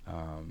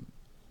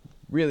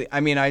 Really,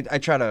 I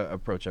try to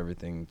approach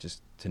everything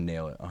just to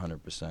nail it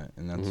 100%,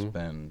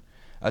 and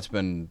that's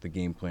been the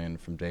game plan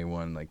from day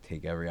one.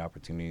 Take every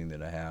opportunity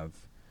that I have,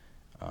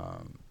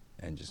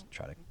 and just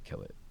try to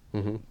kill it.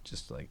 Mm-hmm.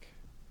 Just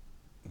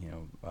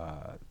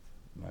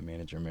my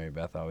manager Mary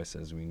Beth always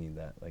says we need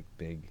that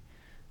big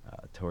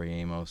Tori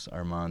Amos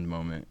Armand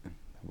moment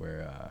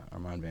where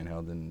Armand Van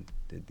Helden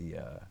did the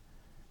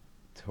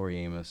Tori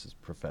Amos'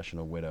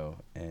 Professional Widow,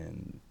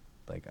 and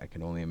I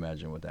can only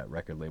imagine what that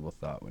record label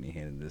thought when he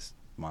handed this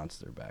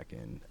monster back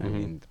in.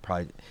 Mm-hmm.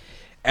 Probably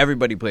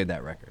everybody played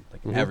that record.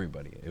 Mm-hmm.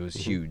 Everybody. It was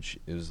huge.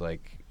 It was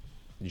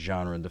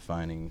genre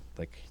defining,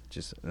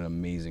 just an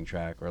amazing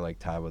track, or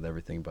tied with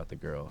Everything But the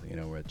Girl,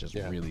 where it just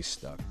really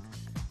stuck.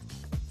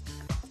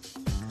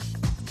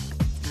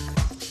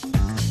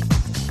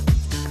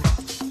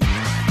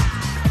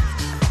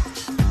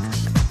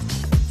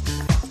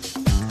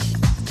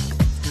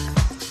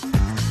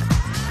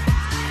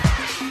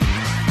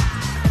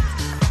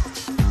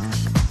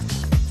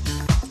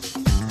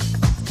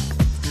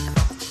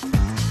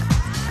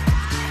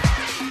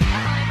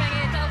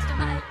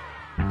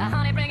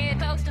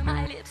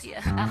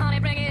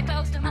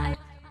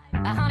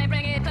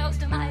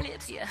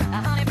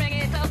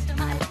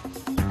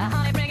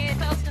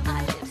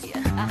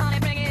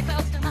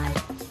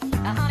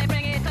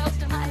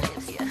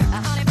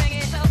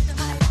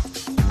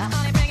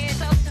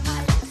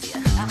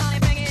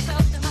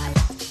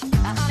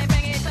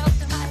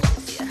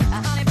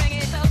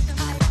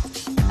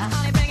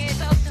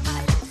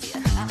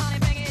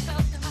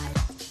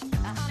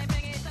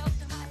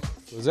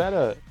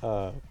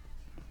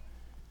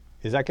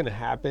 Is that going to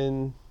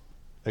happen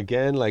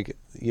again?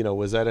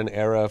 Was that an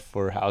era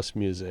for house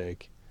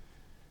music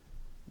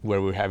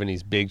where we're having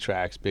these big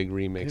tracks, big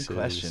remixes? Good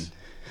question.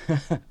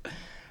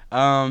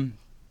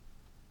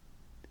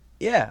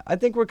 Yeah, I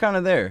think we're kind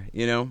of there,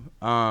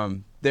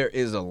 there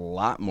is a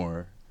lot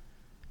more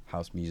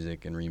house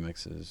music and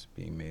remixes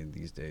being made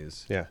these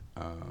days. Yeah.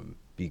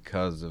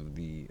 Because of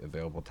the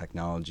available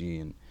technology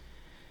and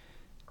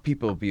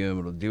people be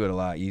able to do it a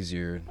lot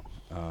easier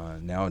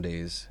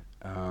nowadays.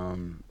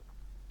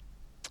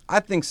 I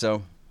think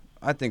so.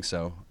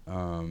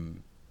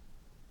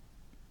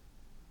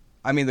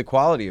 I mean, the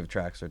quality of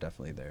tracks are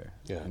definitely there.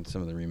 Yeah. And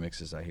some of the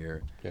remixes I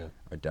hear Yeah.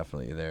 are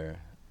definitely there.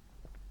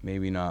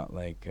 Maybe not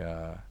like,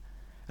 I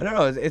don't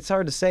know. It's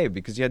hard to say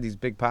because you had these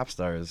big pop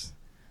stars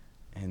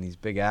and these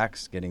big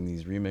acts getting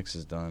these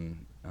remixes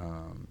done,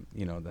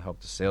 you know, to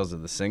help the sales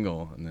of the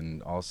single. And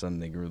then all of a sudden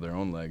they grew their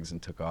own legs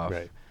and took off,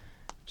 Right.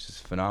 which is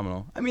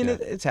phenomenal. I mean, Yeah.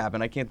 it's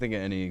happened. I can't think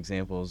of any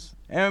examples.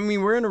 And I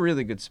mean, we're in a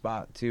really good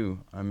spot too.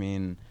 I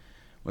mean,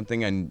 one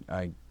thing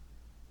I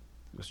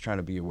was trying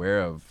to be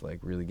aware of, like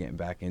really getting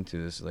back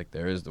into this, like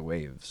there is the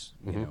waves,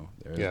 you know,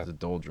 there's Yeah. the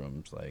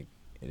doldrums, like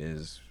it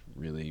is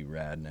really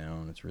rad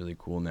now and it's really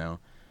cool now.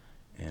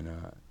 And,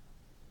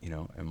 you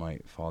know, it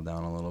might fall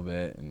down a little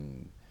bit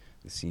and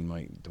the scene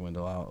might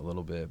dwindle out a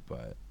little bit,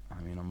 but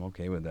I mean, I'm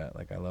okay with that.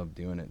 Like I love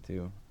doing it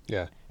too.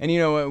 Yeah. And you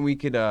know what, we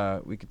could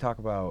talk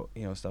about,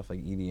 you know, stuff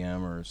like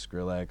EDM or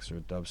Skrillex or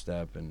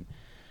dubstep and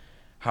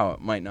how it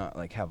might not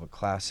like have a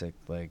classic,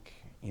 like,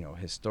 you know,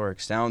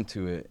 historic sound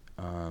to it.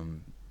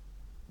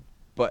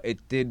 But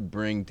it did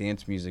bring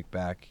dance music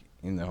back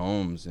in the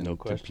homes and No to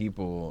question.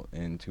 people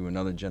and to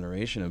another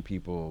generation of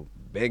people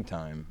big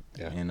time.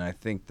 Yeah. And I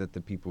think that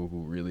the people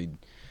who really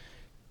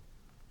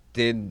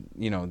did,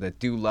 you know, that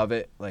do love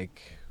it,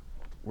 like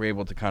were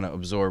able to kind of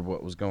absorb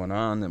what was going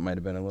on that might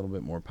have been a little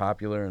bit more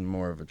popular and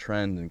more of a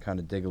trend and kind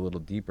of dig a little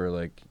deeper,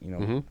 like, you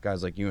know,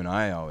 guys like you and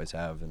I always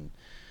have, and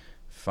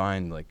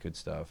find like good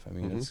stuff. I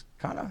mean, it's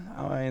kind of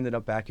how I ended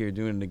up back here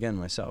doing it again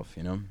myself,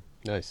 you know?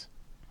 Nice.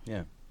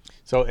 Yeah.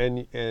 So,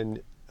 and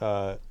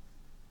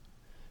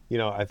you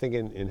know, I think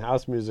in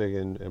house music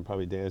and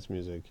probably dance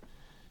music,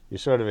 you're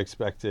sort of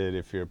expected,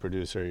 if you're a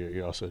producer,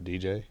 you're also a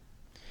DJ.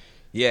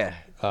 Yeah.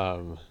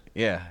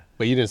 Yeah.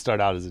 But you didn't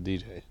start out as a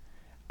DJ.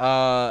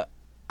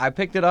 I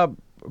picked it up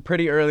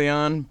pretty early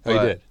on. Oh, you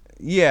but did?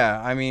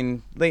 Yeah. I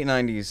mean, late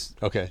 90s.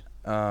 Okay.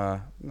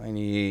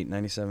 98,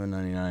 97,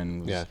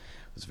 99 Yeah.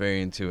 was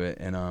very into it.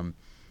 And,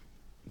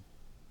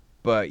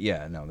 but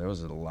yeah, no, there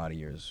was a lot of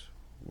years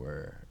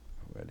where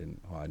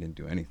I didn't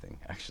do anything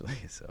actually.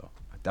 So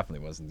I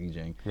definitely wasn't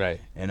DJing. Right.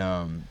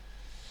 And,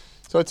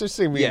 So it's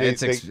interesting. yeah,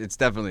 it's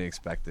definitely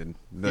expected.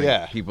 Like,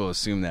 Yeah. people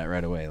assume that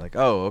right away. Like,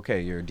 oh,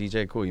 okay, you're a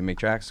DJ, cool. You make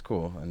tracks,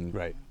 cool, and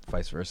Right.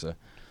 vice versa.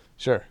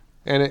 Sure.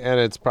 And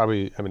it's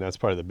probably, I mean, that's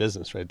part of the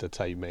business, right? That's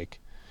how you make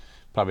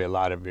probably a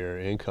lot of your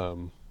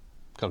income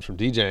comes from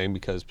DJing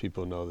because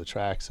people know the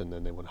tracks and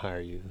then they want to hire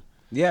you.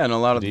 Yeah, and a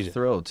lot of the DJ.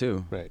 thrill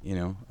too. Right. You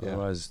know, Yeah.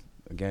 otherwise,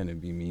 again, it'd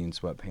be me in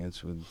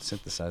sweatpants with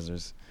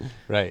synthesizers.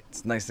 Right.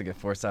 It's nice to get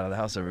forced out of the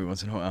house every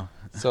once in a while.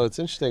 So it's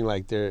interesting,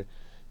 like they're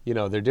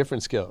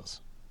different skills,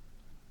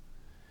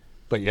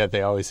 but yet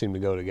they always seem to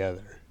go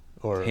together.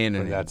 Or Hand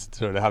in or hand. that's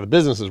sort of how the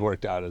business has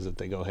worked out, is that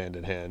they go hand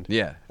in hand.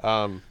 Yeah.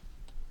 Do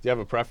you have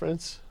a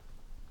preference?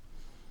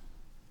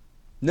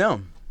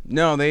 No,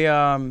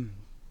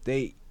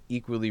 they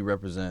equally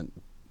represent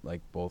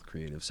like both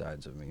creative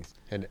sides of me.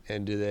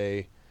 And do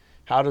they?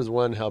 How does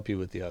one help you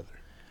with the other?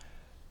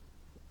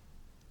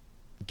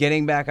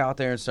 Getting back out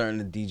there and starting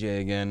to DJ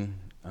again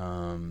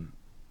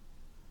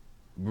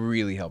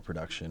really helped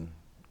production.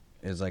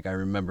 Is like I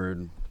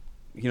remembered,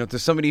 you know, to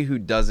somebody who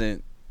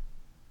doesn't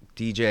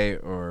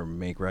DJ or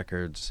make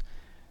records,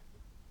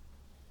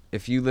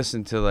 if you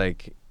listen to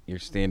like your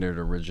standard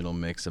original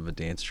mix of a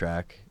dance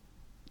track,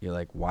 you're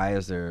like, why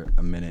is there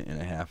a minute and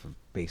a half of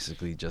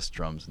basically just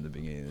drums in the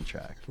beginning of the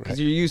track? Because Right.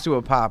 you're used to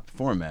a pop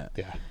format.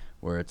 Yeah.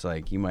 Where it's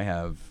like you might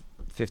have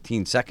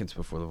 15 seconds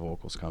before the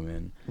vocals come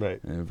in.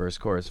 Right. And then verse,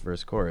 chorus,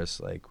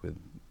 like with,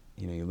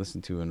 you know, you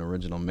listen to an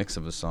original mix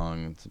of a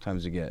song, and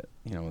sometimes you get,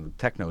 you know, with a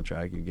techno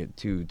track, you get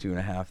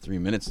 2.5, 3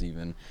 minutes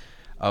even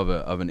of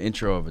an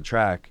intro of a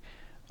track.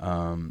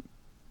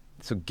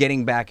 So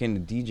getting back into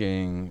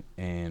DJing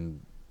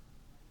and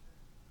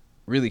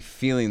really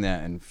feeling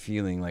that and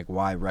feeling like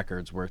why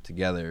records work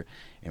together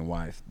and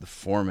why the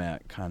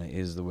format kind of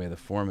is the way the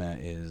format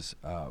is,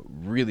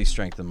 really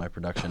strengthened my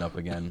production up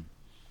again.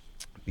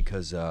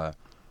 Because,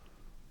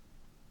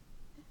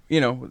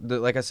 you know,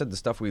 like I said, the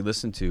stuff we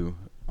listen to,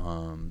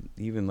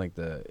 even like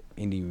the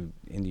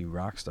indie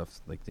rock stuff,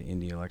 like the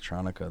indie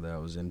electronica that I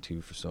was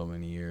into for so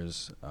many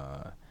years,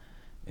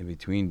 in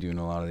between doing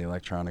a lot of the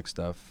electronic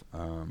stuff,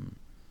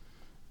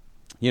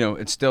 you know,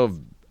 it's still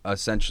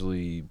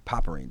essentially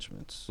pop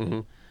arrangements.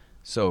 Mm-hmm.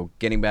 So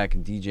getting back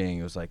in DJing,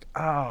 it was like,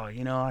 oh,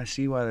 you know, I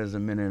see why there's a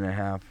minute and a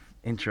half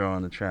intro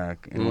on the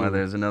track and why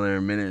there's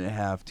another minute and a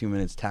half, 2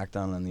 minutes tacked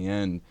on the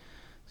end.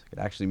 So I could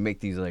actually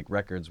make these like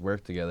records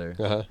work together.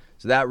 Uh-huh.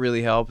 So that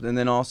really helped. And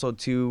then also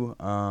too,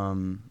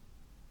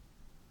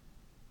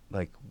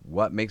 like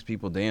what makes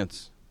people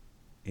dance,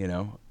 you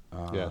know?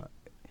 Yeah.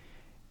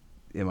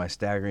 Am I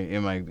staggering?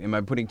 Am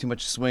I putting too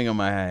much swing on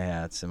my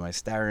hi-hats? Am I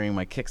staggering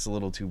my kicks a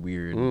little too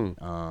weird?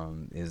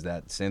 Is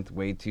that synth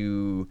way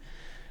too,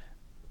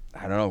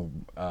 I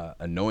don't know,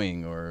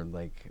 annoying or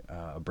like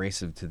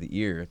abrasive to the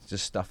ear? It's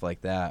just stuff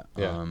like that.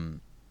 Yeah.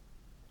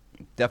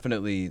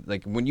 definitely,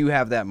 like, when you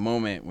have that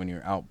moment when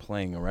you're out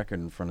playing a record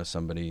in front of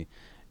somebody,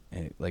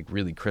 and it, like,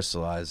 really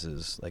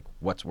crystallizes, like,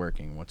 what's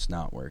working, what's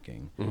not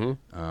working.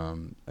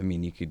 I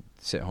mean, you could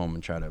sit home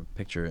and try to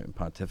picture it and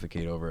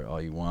pontificate over it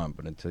all you want,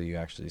 but until you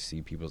actually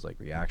see people's, like,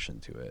 reaction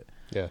to it,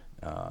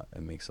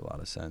 it makes a lot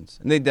of sense.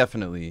 And they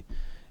definitely,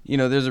 you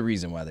know, there's a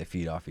reason why they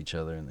feed off each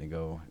other, and they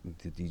go,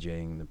 the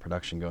DJing and the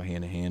production go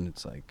hand in hand.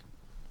 It's, like,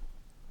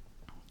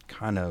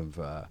 kind of...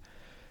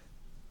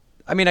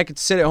 I mean, I could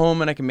sit at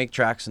home and I can make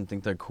tracks and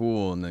think they're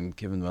cool and then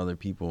give them to other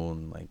people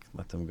and, like,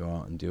 let them go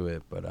out and do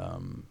it. But,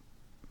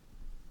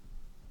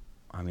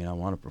 I mean, I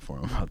want to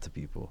perform them out to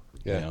people.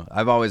 Yeah. You know?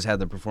 I've always had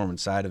the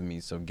performance side of me,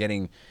 so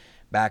getting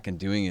back and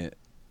doing it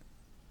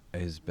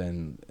it's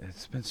been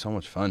so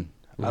much fun.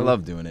 I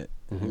love doing it.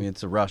 I mean,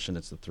 it's a rush and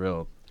it's a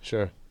thrill.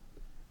 Sure.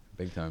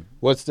 Big time.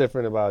 What's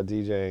different about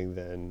DJing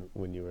than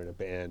when you were in a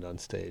band on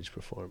stage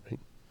performing?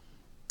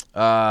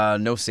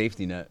 No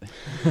safety net.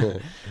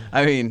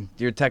 I mean,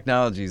 your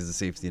technology is the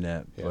safety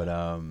net,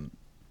 but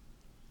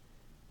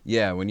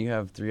yeah, when you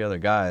have 3 other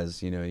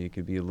guys, you know, you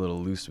could be a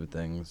little loose with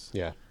things.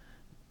 Yeah.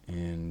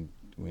 And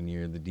when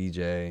you're the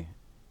DJ,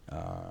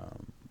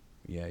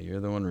 you're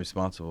the one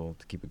responsible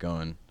to keep it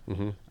going.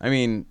 I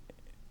mean,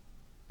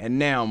 and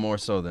now more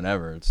so than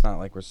ever, it's not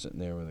like we're sitting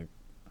there with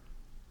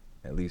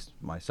at least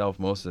myself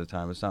most of the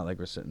time, it's not like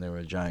we're sitting there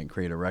with a giant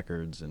crate of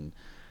records and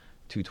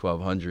 2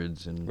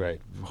 1200s and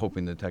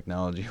hoping the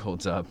technology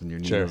holds up and your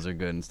needles are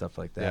good and stuff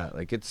like that. Yeah.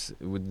 Like, it's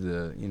with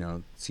the, you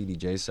know,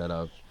 CDJ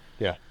setup.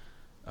 Yeah.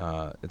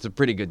 It's a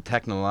pretty good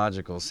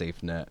technological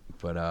safe net,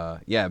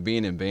 but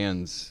being in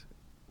bands,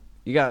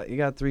 you got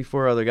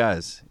 3-4 other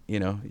guys. You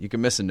know, you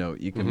can miss a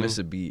note, you can miss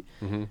a beat.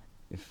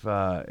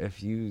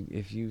 If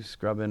you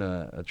scrub in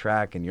a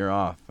track and you're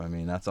off, I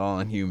mean, that's all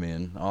on you,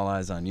 man. All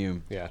eyes on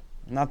you. Yeah.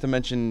 Not to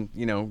mention,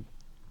 you know,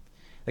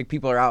 like,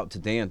 people are out to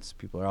dance.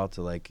 People are out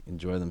to, like,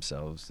 enjoy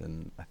themselves.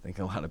 And I think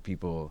a lot of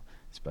people,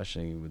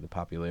 especially with the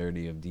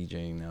popularity of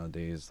DJing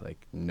nowadays,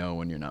 like, know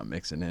when you're not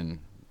mixing in,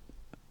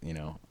 you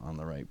know, on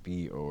the right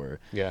beat, or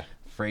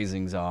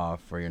phrasing's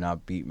off, or you're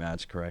not beat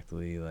matched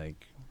correctly.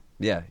 Like,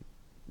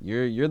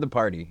 you're the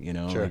party, you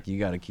know. Like, you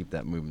got to keep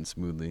that moving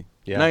smoothly.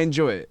 Yeah. And I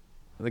enjoy it.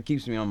 It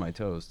keeps me on my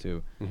toes,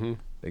 too.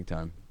 Big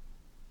time.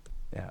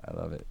 Yeah, I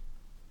love it.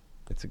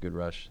 It's a good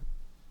rush.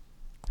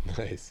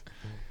 Nice.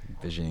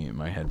 Visioning it in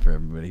my head for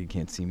everybody who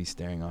can't see me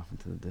staring off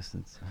into the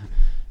distance.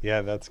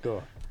 Yeah, that's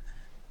cool.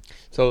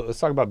 So let's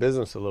talk about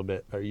business a little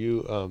bit. Are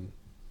you,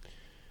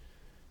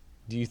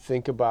 do you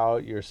think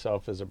about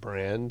yourself as a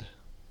brand?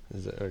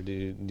 Or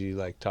do you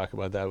like talk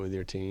about that with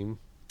your team?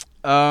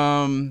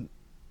 Or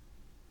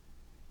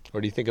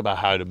do you think about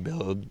how to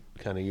build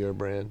kind of your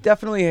brand?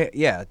 Definitely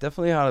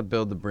how to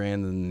build the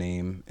brand and the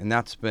name. And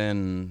that's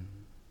been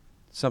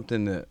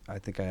something that I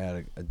think I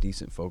had a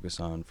decent focus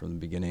on from the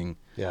beginning.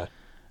 Yeah.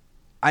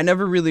 I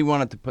never really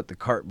wanted to put the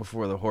cart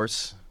before the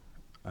horse.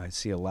 I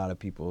see a lot of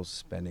people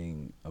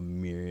spending a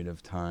myriad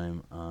of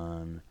time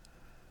on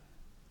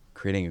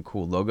creating a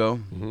cool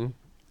logo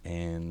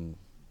and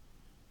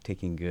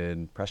taking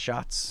good press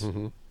shots,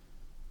 and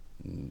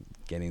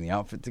getting the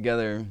outfit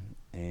together,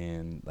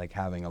 and, like,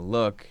 having a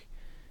look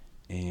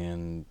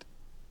and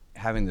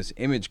having this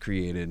image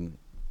created.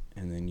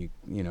 And then you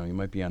know, you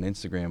might be on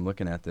Instagram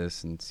looking at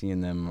this and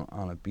seeing them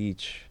on a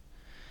beach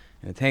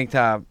in a tank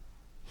top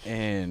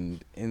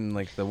and in,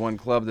 like, the one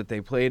club that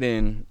they played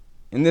in.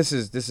 And this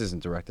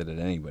isn't directed at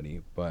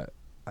anybody, but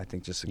I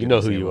think just you know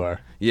example. Who you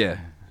are. Yeah.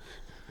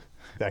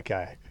 That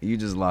guy. You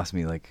just lost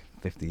me like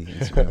 50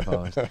 Instagram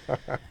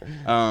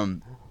followers.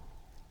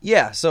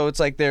 Yeah, so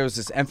it's like there was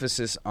this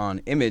emphasis on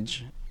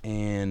image,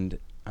 and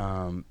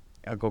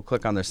I'll go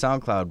click on their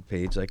SoundCloud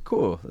page, like,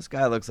 cool, this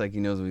guy looks like he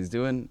knows what he's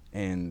doing,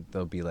 and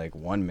there'll be, like,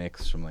 one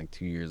mix from, like,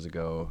 2 years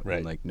ago,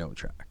 and, like, no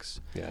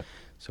tracks. Yeah.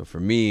 So for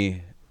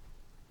me,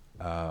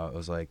 it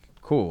was like,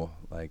 cool,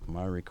 like,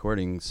 my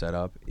recording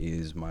setup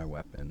is my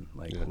weapon.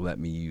 Like, let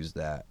me use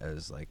that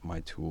as, like,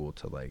 my tool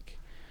to, like,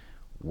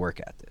 work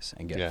at this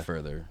and get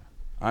further.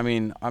 I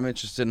mean, I'm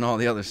interested in all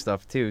the other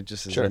stuff, too,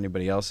 just as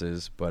anybody else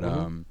is, but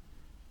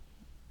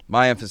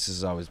my emphasis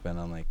has always been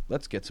on, like,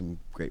 let's get some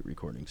great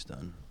recordings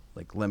done.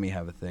 Like, let me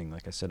have a thing.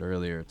 Like I said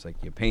earlier, it's like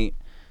you paint,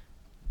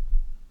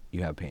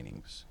 you have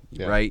paintings.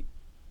 You write,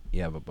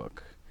 you have a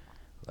book.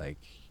 Like,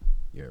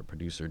 you're a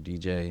producer,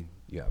 DJ,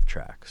 you have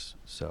tracks.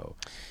 So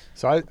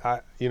I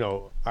you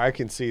know, I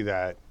can see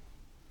that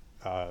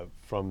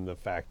from the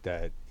fact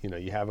that, you know,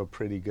 you have a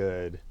pretty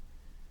good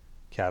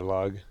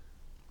catalog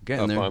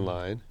up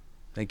online.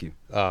 Thank you.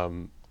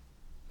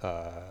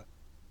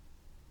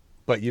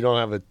 But you don't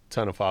have a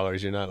ton of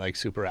followers. You're not, like,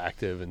 super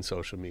active in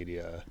social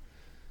media.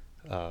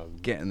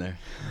 Getting there.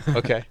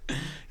 Okay.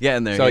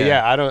 Getting there. So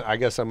I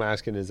guess I'm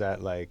asking, is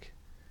that, like,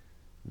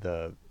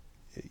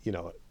 you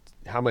know,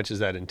 how much is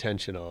that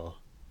intentional?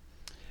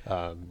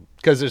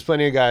 Because there's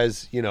plenty of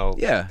guys, you know,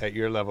 at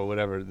your level,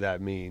 whatever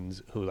that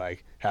means, who,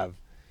 like, have,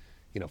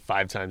 you know,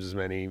 5 times as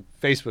many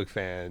Facebook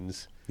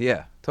fans.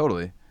 Yeah,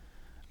 totally.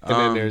 And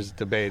then there's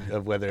debate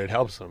of whether it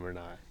helps them or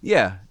not.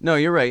 Yeah, no,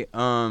 you're right.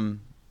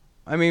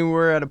 I mean,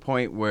 we're at a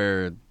point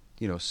where,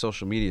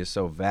 social media is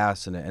so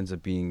vast and it ends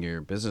up being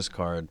your business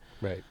card.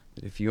 Right.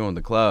 If you owned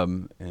the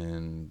club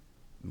and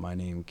my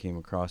name came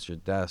across your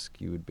desk,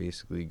 you would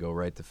basically go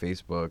right to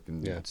Facebook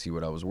and see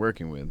what I was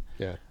working with.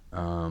 Yeah.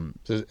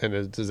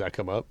 Does that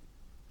come up?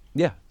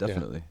 Yeah,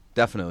 definitely.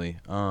 Definitely.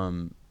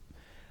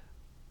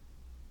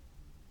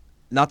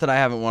 Not that I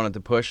haven't wanted to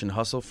push and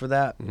hustle for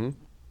that,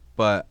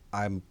 but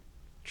I'm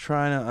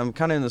kind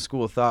of in the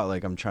school of thought,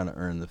 like I'm trying to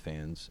earn the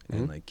fans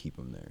and like keep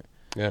them there.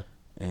 Yeah.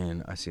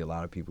 And I see a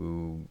lot of people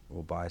who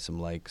will buy some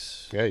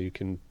likes. Yeah, you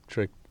can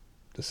trick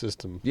the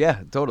system.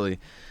 Yeah, totally.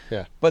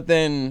 Yeah. But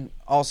then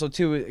also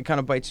too, it kind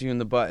of bites you in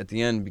the butt at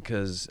the end,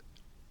 because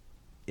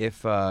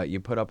if you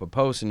put up a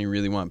post and you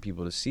really want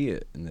people to see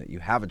it and that you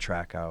have a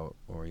track out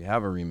or you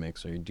have a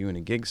remix or you're doing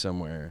a gig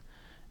somewhere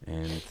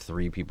and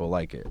 3 people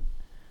like it,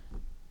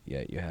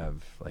 yet you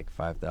have like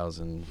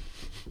 5,000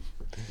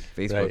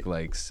 Facebook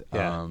likes,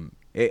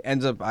 it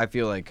ends up, I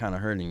feel like, kind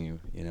of hurting you,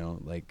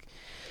 like,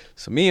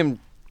 so me, I'm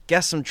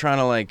trying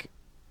to like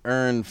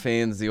earn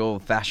fans the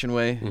old fashioned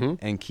way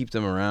and keep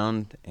them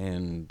around,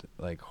 and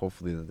like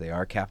hopefully that they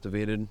are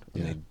captivated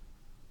and they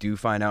do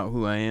find out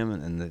who I am,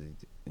 and that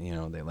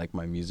they like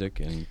my music.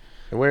 And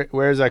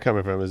where is that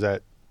coming from? Is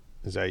that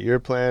your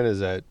plan? Is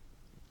that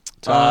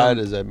Todd?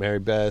 Is that Mary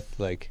Beth?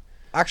 Like,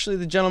 actually,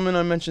 the gentleman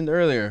I mentioned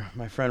earlier,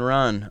 my friend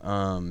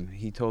Ron,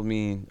 he told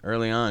me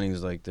early on, he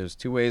was like, there's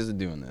 2 ways of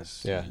doing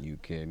this. Yeah. You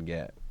can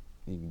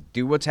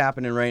do what's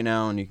happening right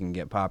now, and you can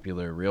get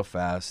popular real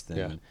fast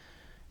and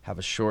have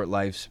a short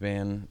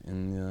lifespan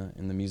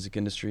in the music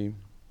industry,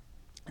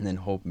 and then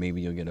hope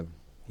maybe you'll get a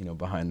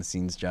behind the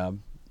scenes job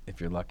if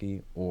you're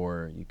lucky,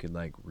 or you could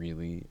like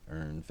really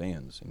earn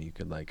fans, and you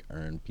could like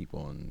earn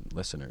people and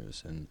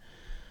listeners, and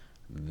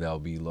they'll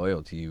be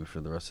loyal to you for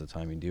the rest of the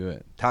time you do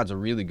it. Todd's a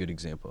really good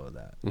example of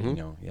that.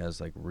 He has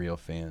like real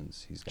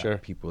fans. He's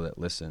got people that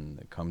listen,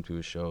 that come to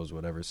his shows,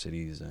 whatever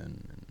city he's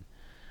in. And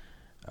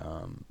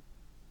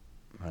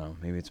I don't know,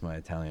 maybe it's my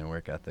Italian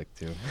work ethic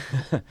too.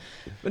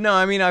 But no,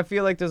 I mean, I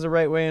feel like there's a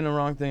right way and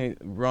a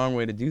wrong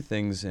way to do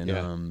things,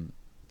 and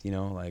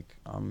like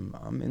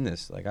I'm in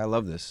this. Like, I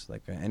love this.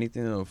 Like,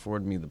 anything that'll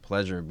afford me the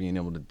pleasure of being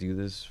able to do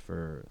this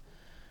for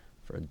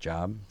a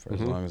job for as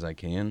long as I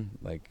can.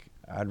 Like,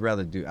 I'd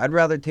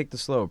rather take the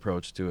slow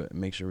approach to it and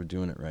make sure we're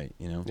doing it right,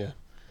 Yeah.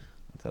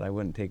 That I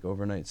wouldn't take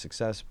overnight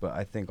success, but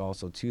I think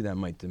also too that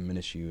might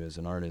diminish you as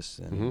an artist,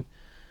 and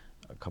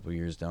a couple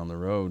years down the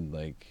road,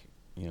 like,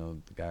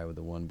 the guy with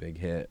the one big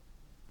hit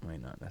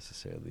might not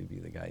necessarily be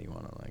the guy you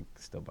want to like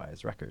still buy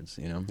his records,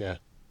 Yeah.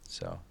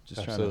 So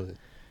just trying to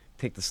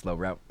take the slow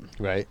route.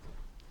 Right.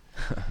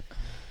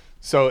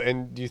 So,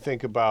 and do you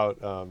think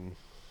about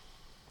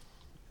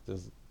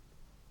does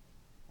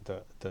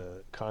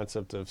the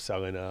concept of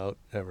selling out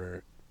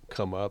ever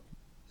come up?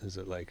 Is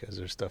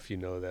there stuff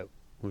that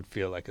would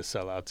feel like a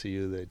sellout to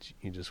you that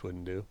you just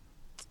wouldn't do?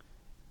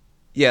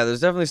 Yeah,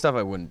 there's definitely stuff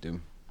I wouldn't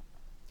do.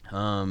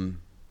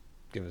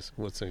 Give us,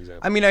 what's an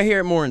example? I mean, I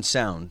hear it more in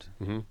sound.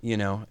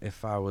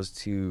 If I was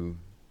to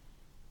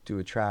do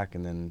a track,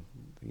 and then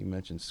you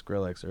mentioned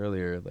Skrillex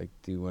earlier, like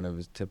do one of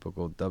his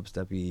typical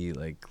dubstep-y,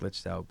 like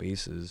glitched out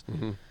basses.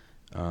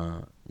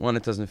 One,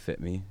 it doesn't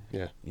fit me.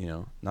 Yeah.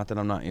 Not that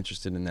I'm not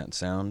interested in that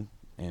sound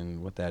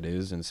and what that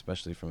is, and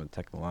especially from a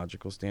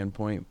technological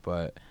standpoint,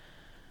 but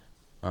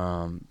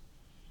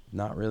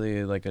not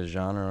really like a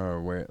genre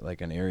or where like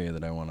an area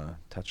that I want to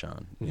touch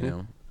on.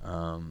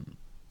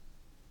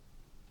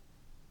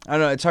 I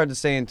don't know. It's hard to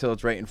say until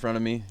it's right in front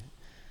of me.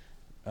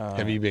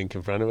 Have you been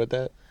confronted with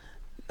that?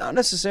 Not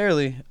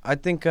necessarily. I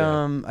think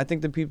I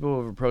think the people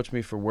who have approached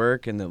me for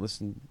work and that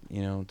listen,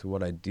 to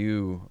what I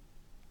do,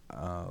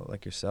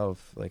 like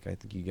yourself, like I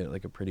think you get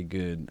like a pretty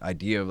good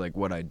idea of like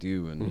what I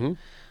do and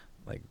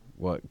like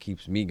what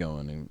keeps me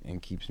going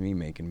and keeps me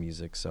making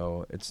music.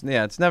 So it's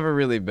never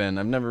really been.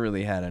 I've never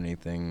really had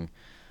anything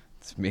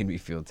that's made me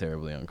feel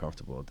terribly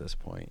uncomfortable at this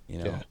point.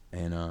 Yeah.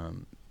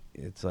 And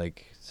it's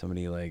like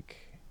somebody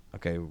like.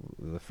 Okay,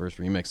 the first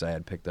remix I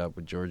had picked up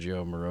with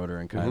Giorgio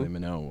Moroder and Kylie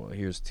Minogue. Well,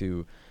 here's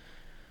 2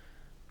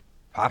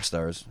 pop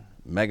stars,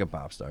 mega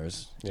pop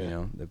stars,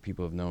 that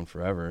people have known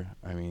forever.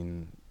 I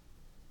mean,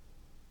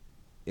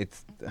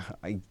 it's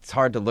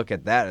hard to look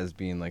at that as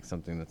being like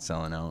something that's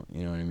selling out.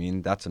 You know what I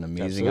mean? That's an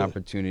amazing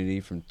opportunity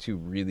from 2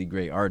 really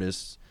great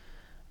artists.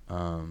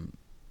 And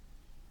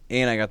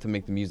I got to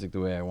make the music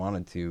the way I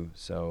wanted to.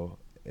 So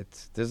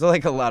there's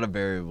like a lot of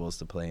variables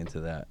to play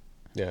into that.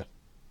 Yeah.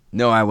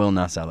 No, I will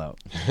not sell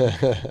out.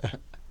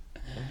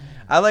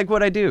 I like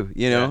what I do,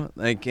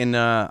 like, and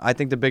I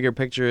think the bigger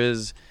picture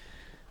is,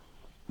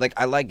 like,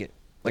 I like it.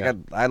 Like,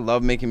 I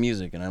love making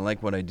music, and I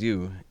like what I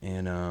do,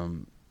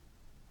 and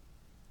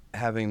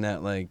having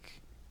that,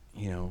 like,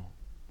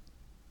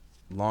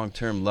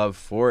 long-term love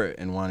for it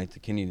and wanting to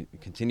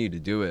continue to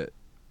do it,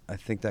 I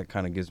think that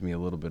kind of gives me a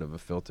little bit of a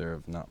filter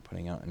of not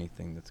putting out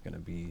anything that's going to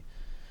be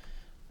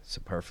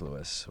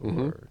superfluous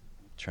or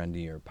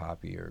trendy or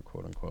poppy or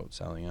quote unquote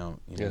selling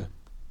out. Yeah.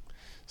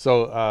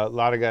 So a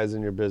lot of guys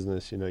in your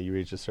business, you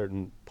reach a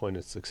certain point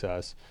of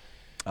success,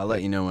 I'll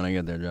let you know when I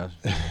get there, Josh.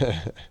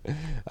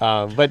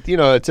 But you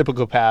know, a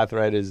typical path,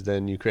 right, is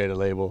then you create a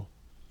label.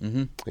 Mm-hmm.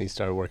 And you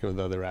start working with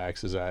other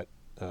acts. Is that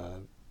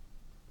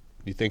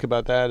you think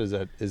about that? Is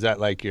that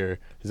like is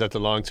that the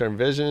long-term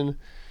vision,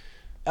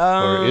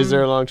 or is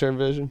there a long-term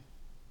vision?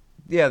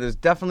 Yeah, there's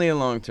definitely a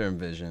long-term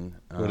vision.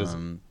 What is it?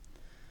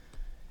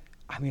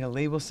 I mean, a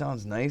label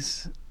sounds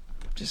nice.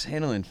 Just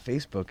handling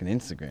Facebook and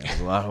Instagram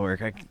is a lot of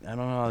work. I don't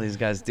know how these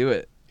guys do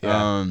it.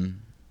 Yeah.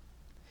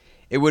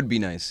 It would be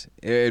nice.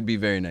 It'd be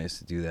very nice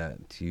to do that.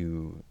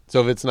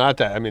 So if it's not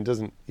that, I mean,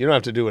 you don't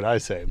have to do what I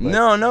say. But.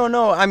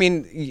 No. I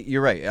mean,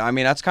 you're right. I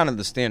mean, that's kind of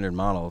the standard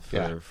model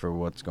for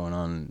what's going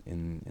on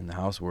in the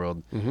house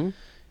world. Mm-hmm.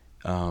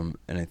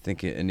 And I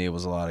think it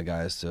enables a lot of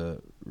guys to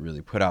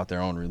really put out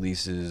their own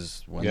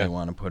releases when they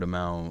want to put them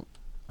out.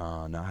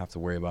 Not have to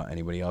worry about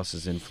anybody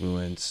else's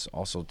influence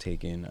also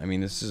taken. I mean,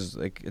 this is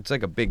it's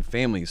like a big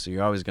family, so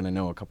you're always going to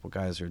know a couple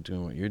guys who are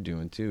doing what you're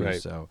doing too. Right.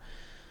 So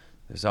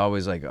there's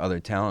always like other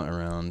talent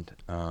around.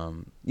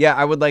 Yeah,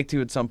 I would like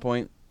to at some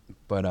point,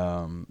 but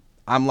I'm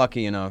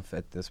lucky enough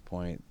at this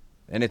point,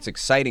 and it's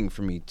exciting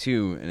for me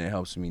too, and it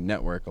helps me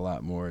network a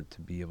lot more to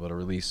be able to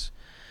release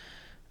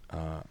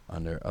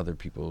under other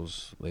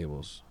people's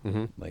labels,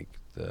 like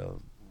the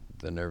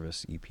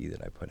Nervous EP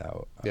that I put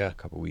out a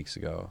couple weeks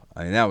ago.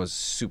 I mean, that was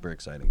super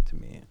exciting to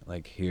me.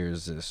 Like,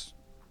 here's this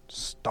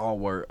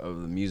stalwart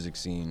of the music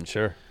scene.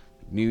 Sure.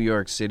 New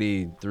York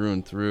City through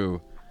and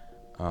through.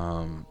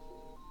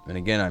 And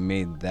again, I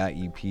made that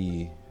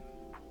EP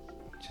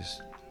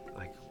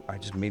I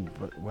just made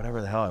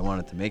whatever the hell I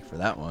wanted to make for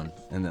that one.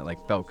 And that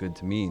felt good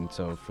to me. And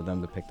so for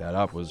them to pick that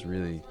up was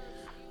really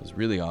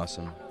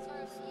awesome.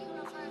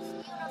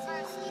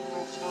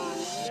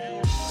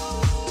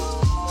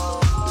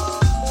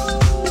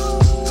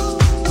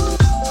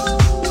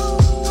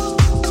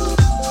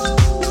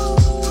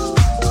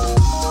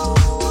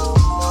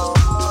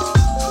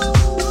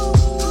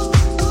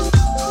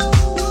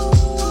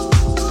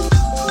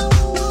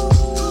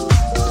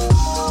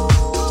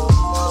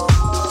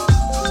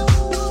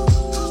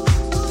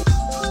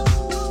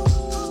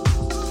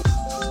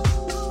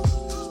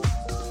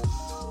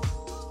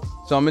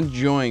 So I'm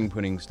enjoying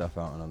putting stuff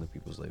out on other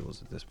people's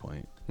labels at this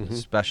point,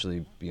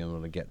 especially being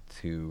able to get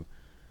to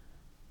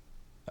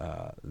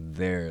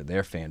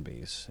their fan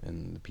base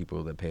and the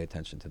people that pay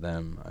attention to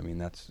them. I mean,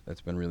 that's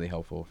been really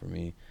helpful for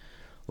me.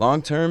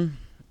 Long term,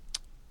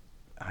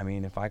 I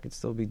mean, if I could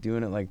still be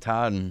doing it like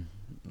Todd in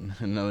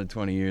another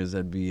 20 years,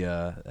 that'd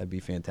be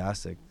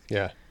fantastic.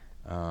 Yeah.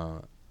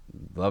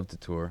 Love to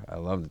tour. I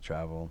love to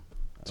travel.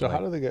 So how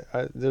do they get?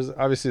 There's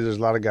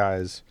a lot of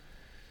guys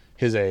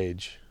his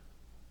age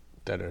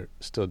that are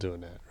still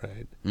doing that,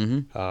 right?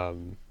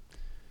 Mm-hmm.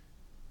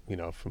 You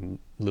know, from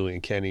Louie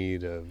and Kenny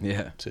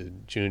to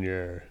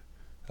Junior,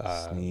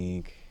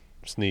 Sneak,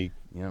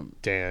 yep.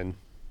 Dan,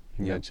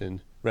 you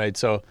mentioned, right?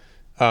 So,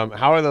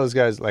 how are those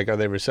guys? Like, are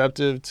they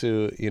receptive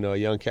to a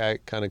young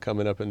cat kind of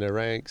coming up in their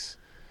ranks?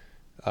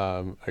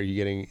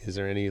 Is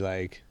there any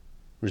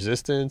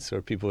resistance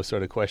or people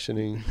sort of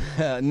questioning?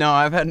 No,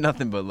 I've had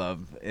nothing but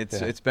love.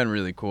 It's been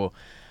really cool.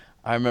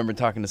 I remember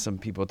talking to some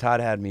people.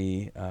 Todd had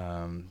me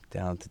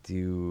down to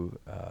do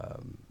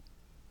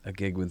a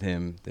gig with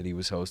him that he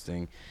was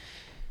hosting.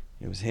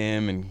 It was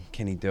him and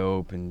Kenny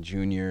Dope and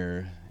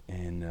Junior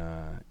and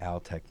Al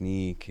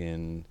Technique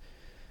and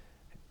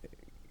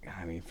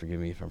I mean,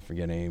 forgive me if I'm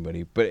forgetting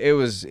anybody, but it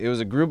was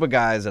a group of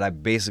guys that I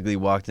basically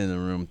walked into the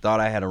room, thought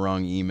I had a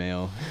wrong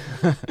email,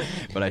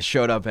 but I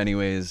showed up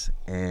anyways,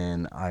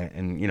 and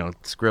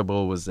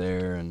Scribble was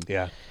there and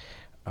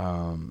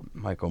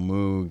Michael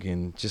Moog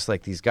and just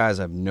these guys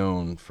I've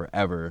known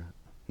forever,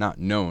 not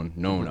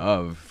known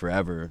of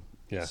forever.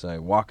 Yeah. So I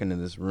walk into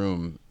this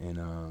room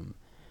and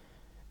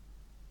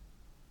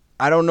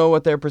I don't know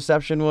what their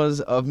perception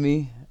was of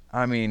me.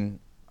 I mean,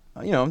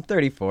 I'm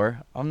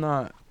 34. I'm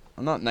not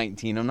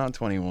 19. I'm not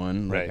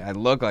 21. Right. I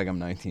look like I'm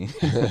 19.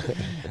 I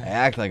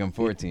act like I'm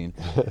 14.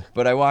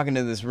 But I walk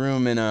into this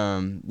room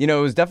and it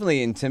was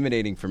definitely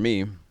intimidating for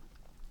me,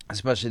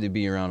 especially to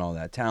be around all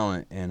that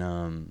talent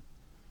and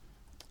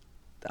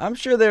I'm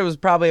sure there was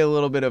probably a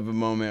little bit of a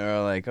moment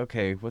where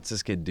okay, what's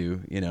this kid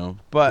do,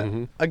 But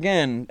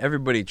again,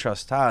 everybody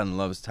trusts Todd and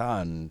loves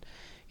Todd, and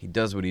he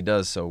does what he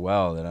does so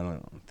well that I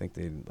don't think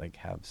they'd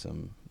have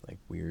some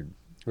weird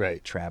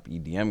trap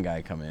EDM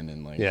guy come in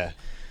and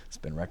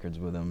spin records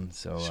with him.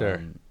 So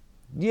sure.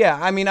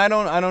 I mean, I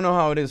don't know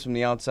how it is from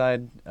the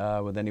outside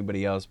with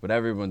anybody else, but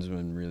everyone's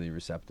been really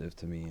receptive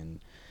to me, and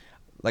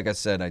like I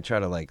said, I try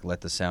to let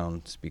the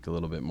sound speak a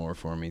little bit more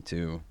for me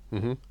too.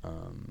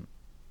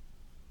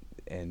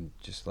 And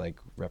just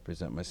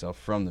represent myself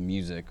from the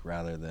music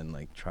rather than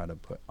try to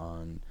put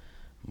on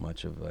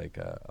much of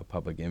a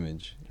public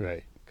image.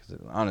 Right. Because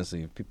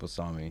honestly, if people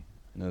saw me,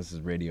 I know this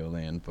is radio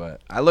land,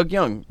 but I look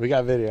young. We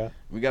got video.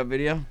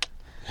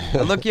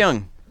 I look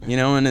young, and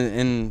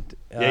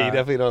yeah, you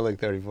definitely don't look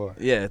 34.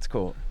 Yeah, it's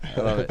cool. I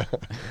love it.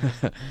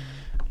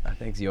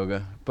 Thanks,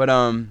 yoga. But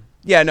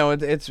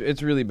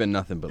it's really been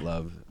nothing but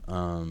love.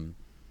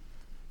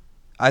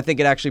 I think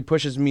it actually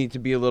pushes me to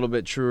be a little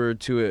bit truer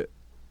to it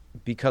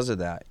because of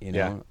that, you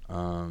know,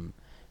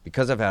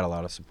 because I've had a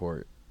lot of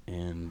support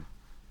and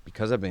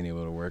because I've been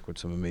able to work with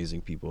some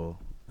amazing people.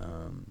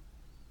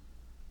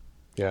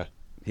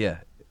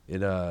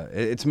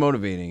 It's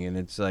motivating, and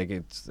it's like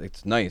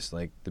it's nice.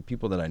 Like the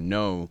people that I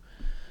know,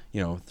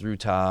 you know, through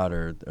Todd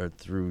or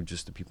through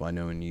just the people I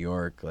know in New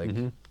York, like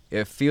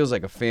it feels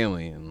like a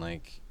family, and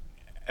like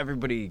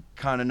everybody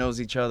kind of knows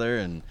each other,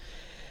 and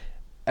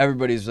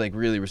everybody's like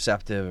really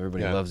receptive.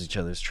 Everybody loves each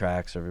other's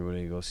tracks.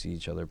 Everybody goes see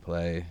each other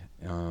play.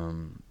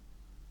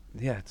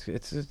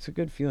 It's a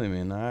good feeling,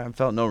 man. I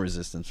felt no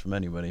resistance from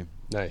anybody.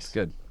 Nice. It's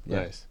good.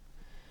 Yeah. Nice.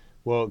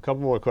 Well, a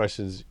couple more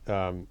questions.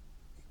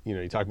 You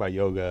know, you talk about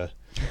yoga.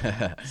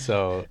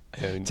 So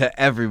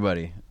to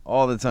everybody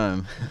all the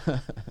time.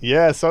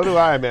 Yeah, so do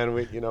I, man.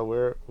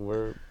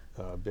 We're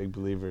big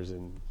believers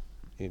in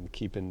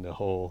keeping the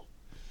whole,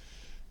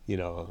 it's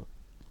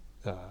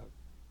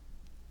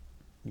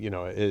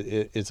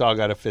all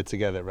got to fit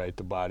together, right?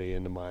 The body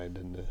and the mind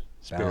and the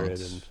spirit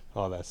balance. And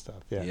all that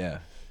stuff. Yeah. Yeah.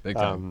 Big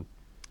time.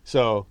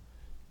 So,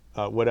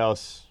 what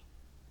else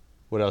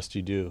do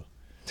you do?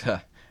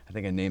 I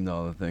think I named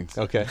all the things.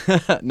 Okay.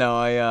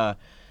 No,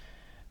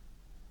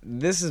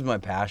 this is my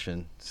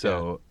passion.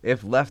 So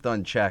if left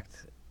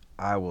unchecked,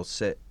 I will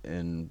sit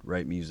and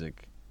write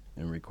music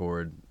and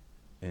record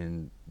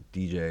and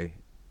DJ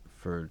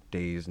for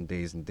days and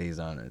days and days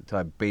on it until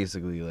I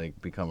basically like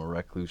become a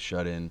recluse,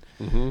 shut in.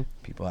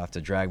 People have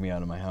to drag me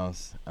out of my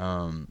house.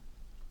 I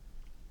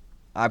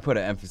put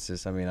an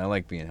emphasis. I mean, I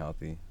like being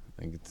healthy.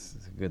 Like it's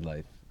a good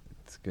life.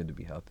 It's good to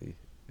be healthy.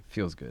 It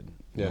feels good.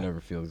 Yeah. Whatever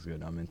feels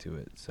good, I'm into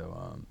it.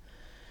 So,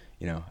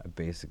 I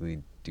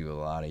basically do a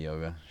lot of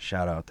yoga.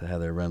 Shout out to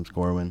Heather Rems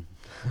Corwin.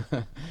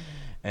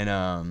 And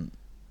I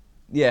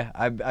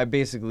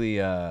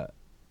basically I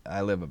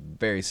live a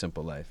very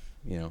simple life.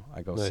 You know,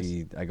 I go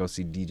see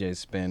DJs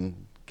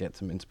spin, get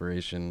some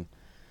inspiration,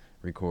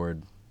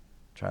 record,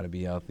 try to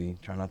be healthy,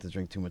 try not to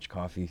drink too much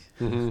coffee.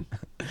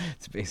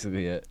 It's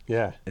basically it.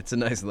 Yeah. It's a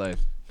nice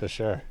life. For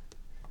sure.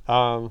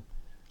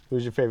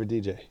 Who's your favorite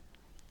DJ?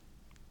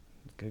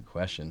 Good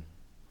question.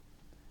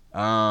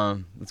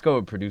 Let's go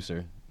with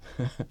producer.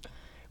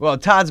 Well,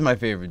 Todd's my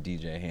favorite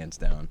DJ, hands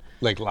down.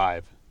 Like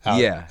live?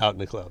 Out in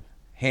the club?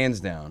 Hands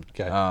down.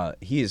 Okay.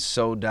 He is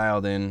so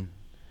dialed in.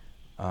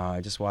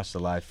 I just watched a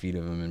live feed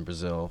of him in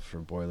Brazil for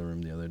Boiler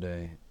Room the other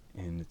day,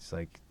 and it's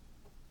like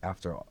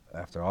after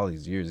all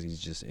these years, he's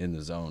just in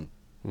the zone,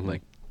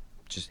 like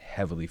just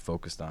heavily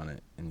focused on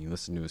it. And you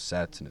listen to his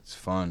sets, and it's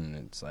fun,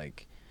 and it's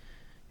like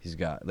he's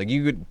got like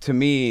you could to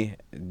me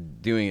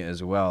doing it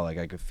as well. Like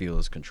I could feel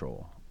his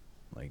control.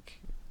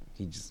 Like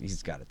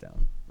he's got it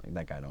down. Like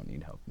that guy don't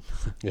need help.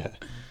 Yeah.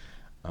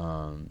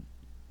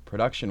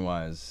 Production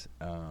wise,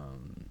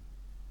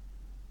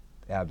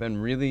 I've been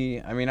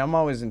really. I mean, I'm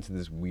always into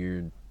this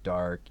weird,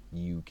 dark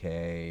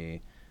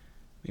UK.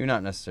 Maybe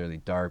not necessarily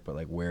dark, but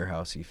like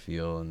warehousey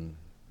feel. And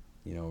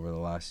over the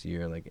last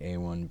year, like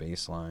A1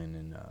 Bassline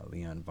and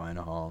Leon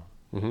Vinahall,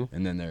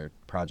 and then their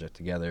project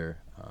together,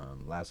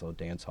 Laszlo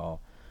Dance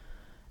Hall.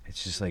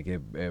 It's just like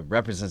it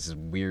represents this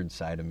weird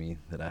side of me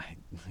that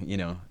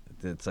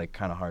it's like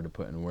kind of hard to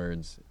put in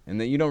words, and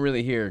that you don't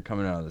really hear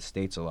coming out of the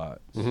States a lot.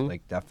 It's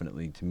like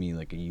definitely to me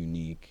like a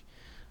unique,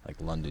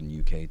 like London,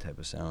 UK type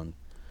of sound,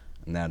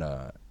 and that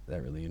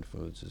really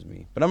influences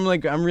me. But I'm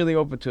really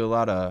open to a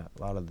lot of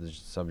the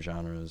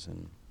subgenres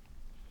and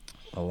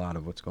a lot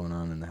of what's going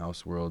on in the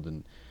house world,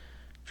 and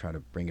try to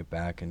bring it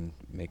back and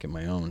make it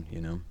my own.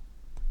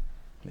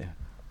 Yeah.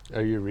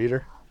 Are you a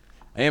reader?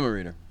 I am a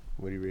reader.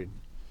 What do you read?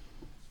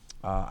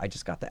 I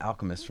just got The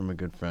Alchemist from a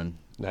good friend.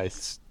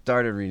 Nice.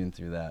 Started reading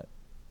through that.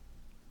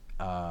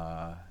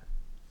 A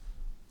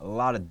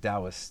lot of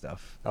Taoist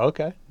stuff.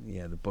 Okay.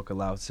 Yeah, the Book of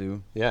Lao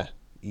Tzu. Yeah.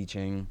 I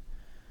Ching.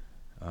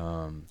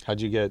 How'd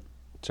you get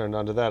turned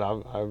on to that?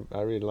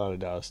 I read a lot of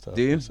Taoist stuff.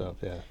 Do you? Myself,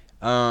 yeah.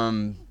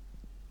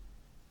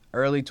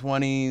 Early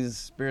 20s,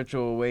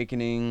 spiritual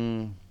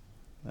awakening.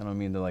 I don't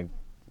mean to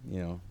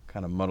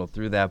kind of muddle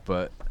through that,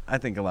 but I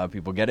think a lot of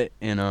people get it.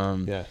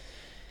 And yeah.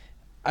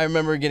 I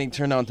remember getting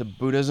turned on to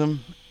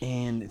Buddhism,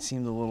 and it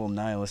seemed a little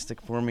nihilistic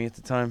for me at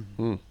the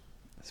time,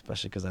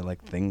 especially because I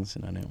like things,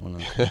 and I didn't want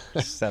to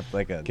accept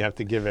like a... You have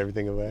to give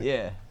everything away?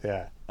 Yeah.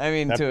 Yeah. I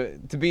mean, to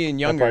being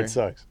younger... That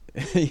part sucks.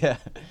 Yeah.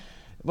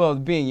 Well,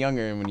 being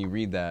younger, and when you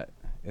read that,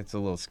 it's a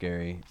little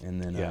scary.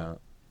 And then I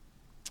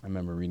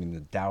remember reading the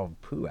Tao of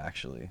Pooh,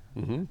 actually.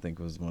 I think it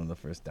was one of the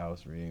first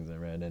Taoist readings I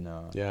read. And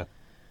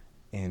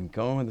and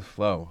going with the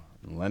flow,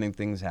 and letting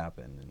things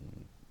happen,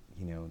 and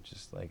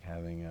just like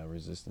having a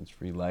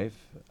resistance-free life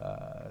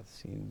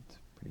seemed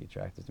pretty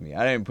attractive to me.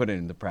 I didn't put it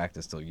into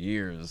practice till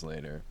years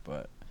later,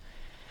 but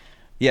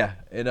yeah,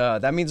 it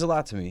that means a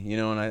lot to me,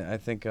 and I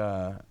think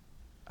I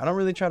don't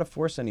really try to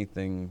force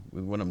anything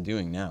with what I'm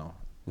doing now.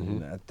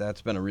 And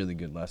that's been a really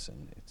good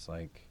lesson. It's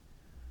like,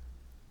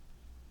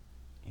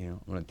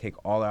 I'm going to take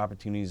all the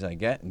opportunities I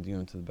get and do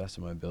them to the best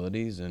of my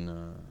abilities, and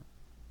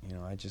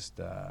I just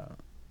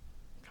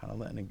kind of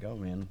letting it go,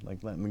 man.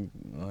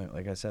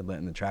 Like I said,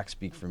 letting the track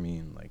speak for me,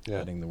 and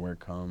letting the work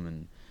come,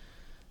 and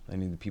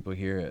letting the people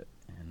hear it,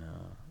 and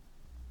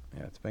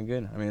Yeah, it's been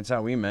good. I mean, it's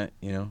how we met,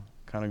 you know,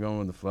 kind of going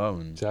with the flow.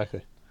 And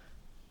Exactly.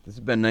 This has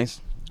been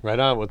nice. Right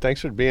on. Well, thanks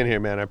for being here,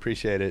 man. I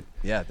appreciate it.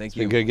 Yeah, thank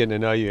you. It's been good getting to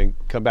know you, and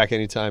come back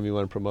anytime you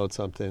want to promote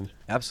something.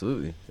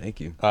 Absolutely. Thank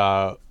you.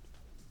 I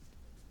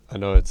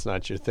know it's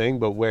not your thing,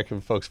 but where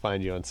can folks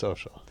find you on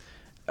social?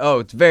 Oh,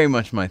 it's very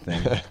much my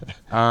thing.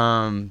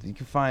 You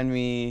can find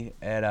me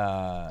at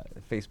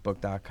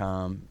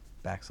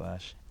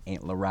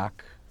facebook.com/AntlerRock.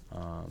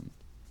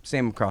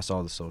 Same across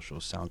all the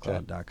socials,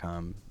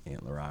 soundcloud.com,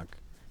 AntlerRock,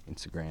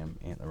 Instagram,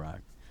 AntlerRock.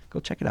 Go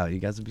check it out. You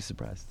guys will be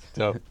surprised.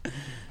 Dope.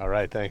 All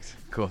right, thanks.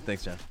 Cool.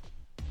 Thanks, John.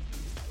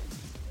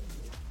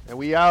 And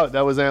we out.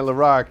 That was Antler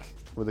Rock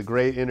with a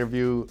great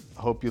interview.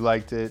 Hope you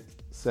liked it.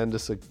 Send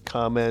us a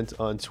comment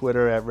on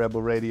Twitter at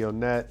Rebel Radio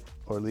Net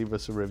or leave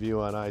us a review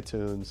on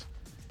iTunes.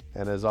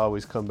 And as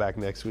always, come back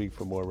next week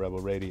for more Rebel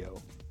Radio.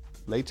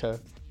 Later.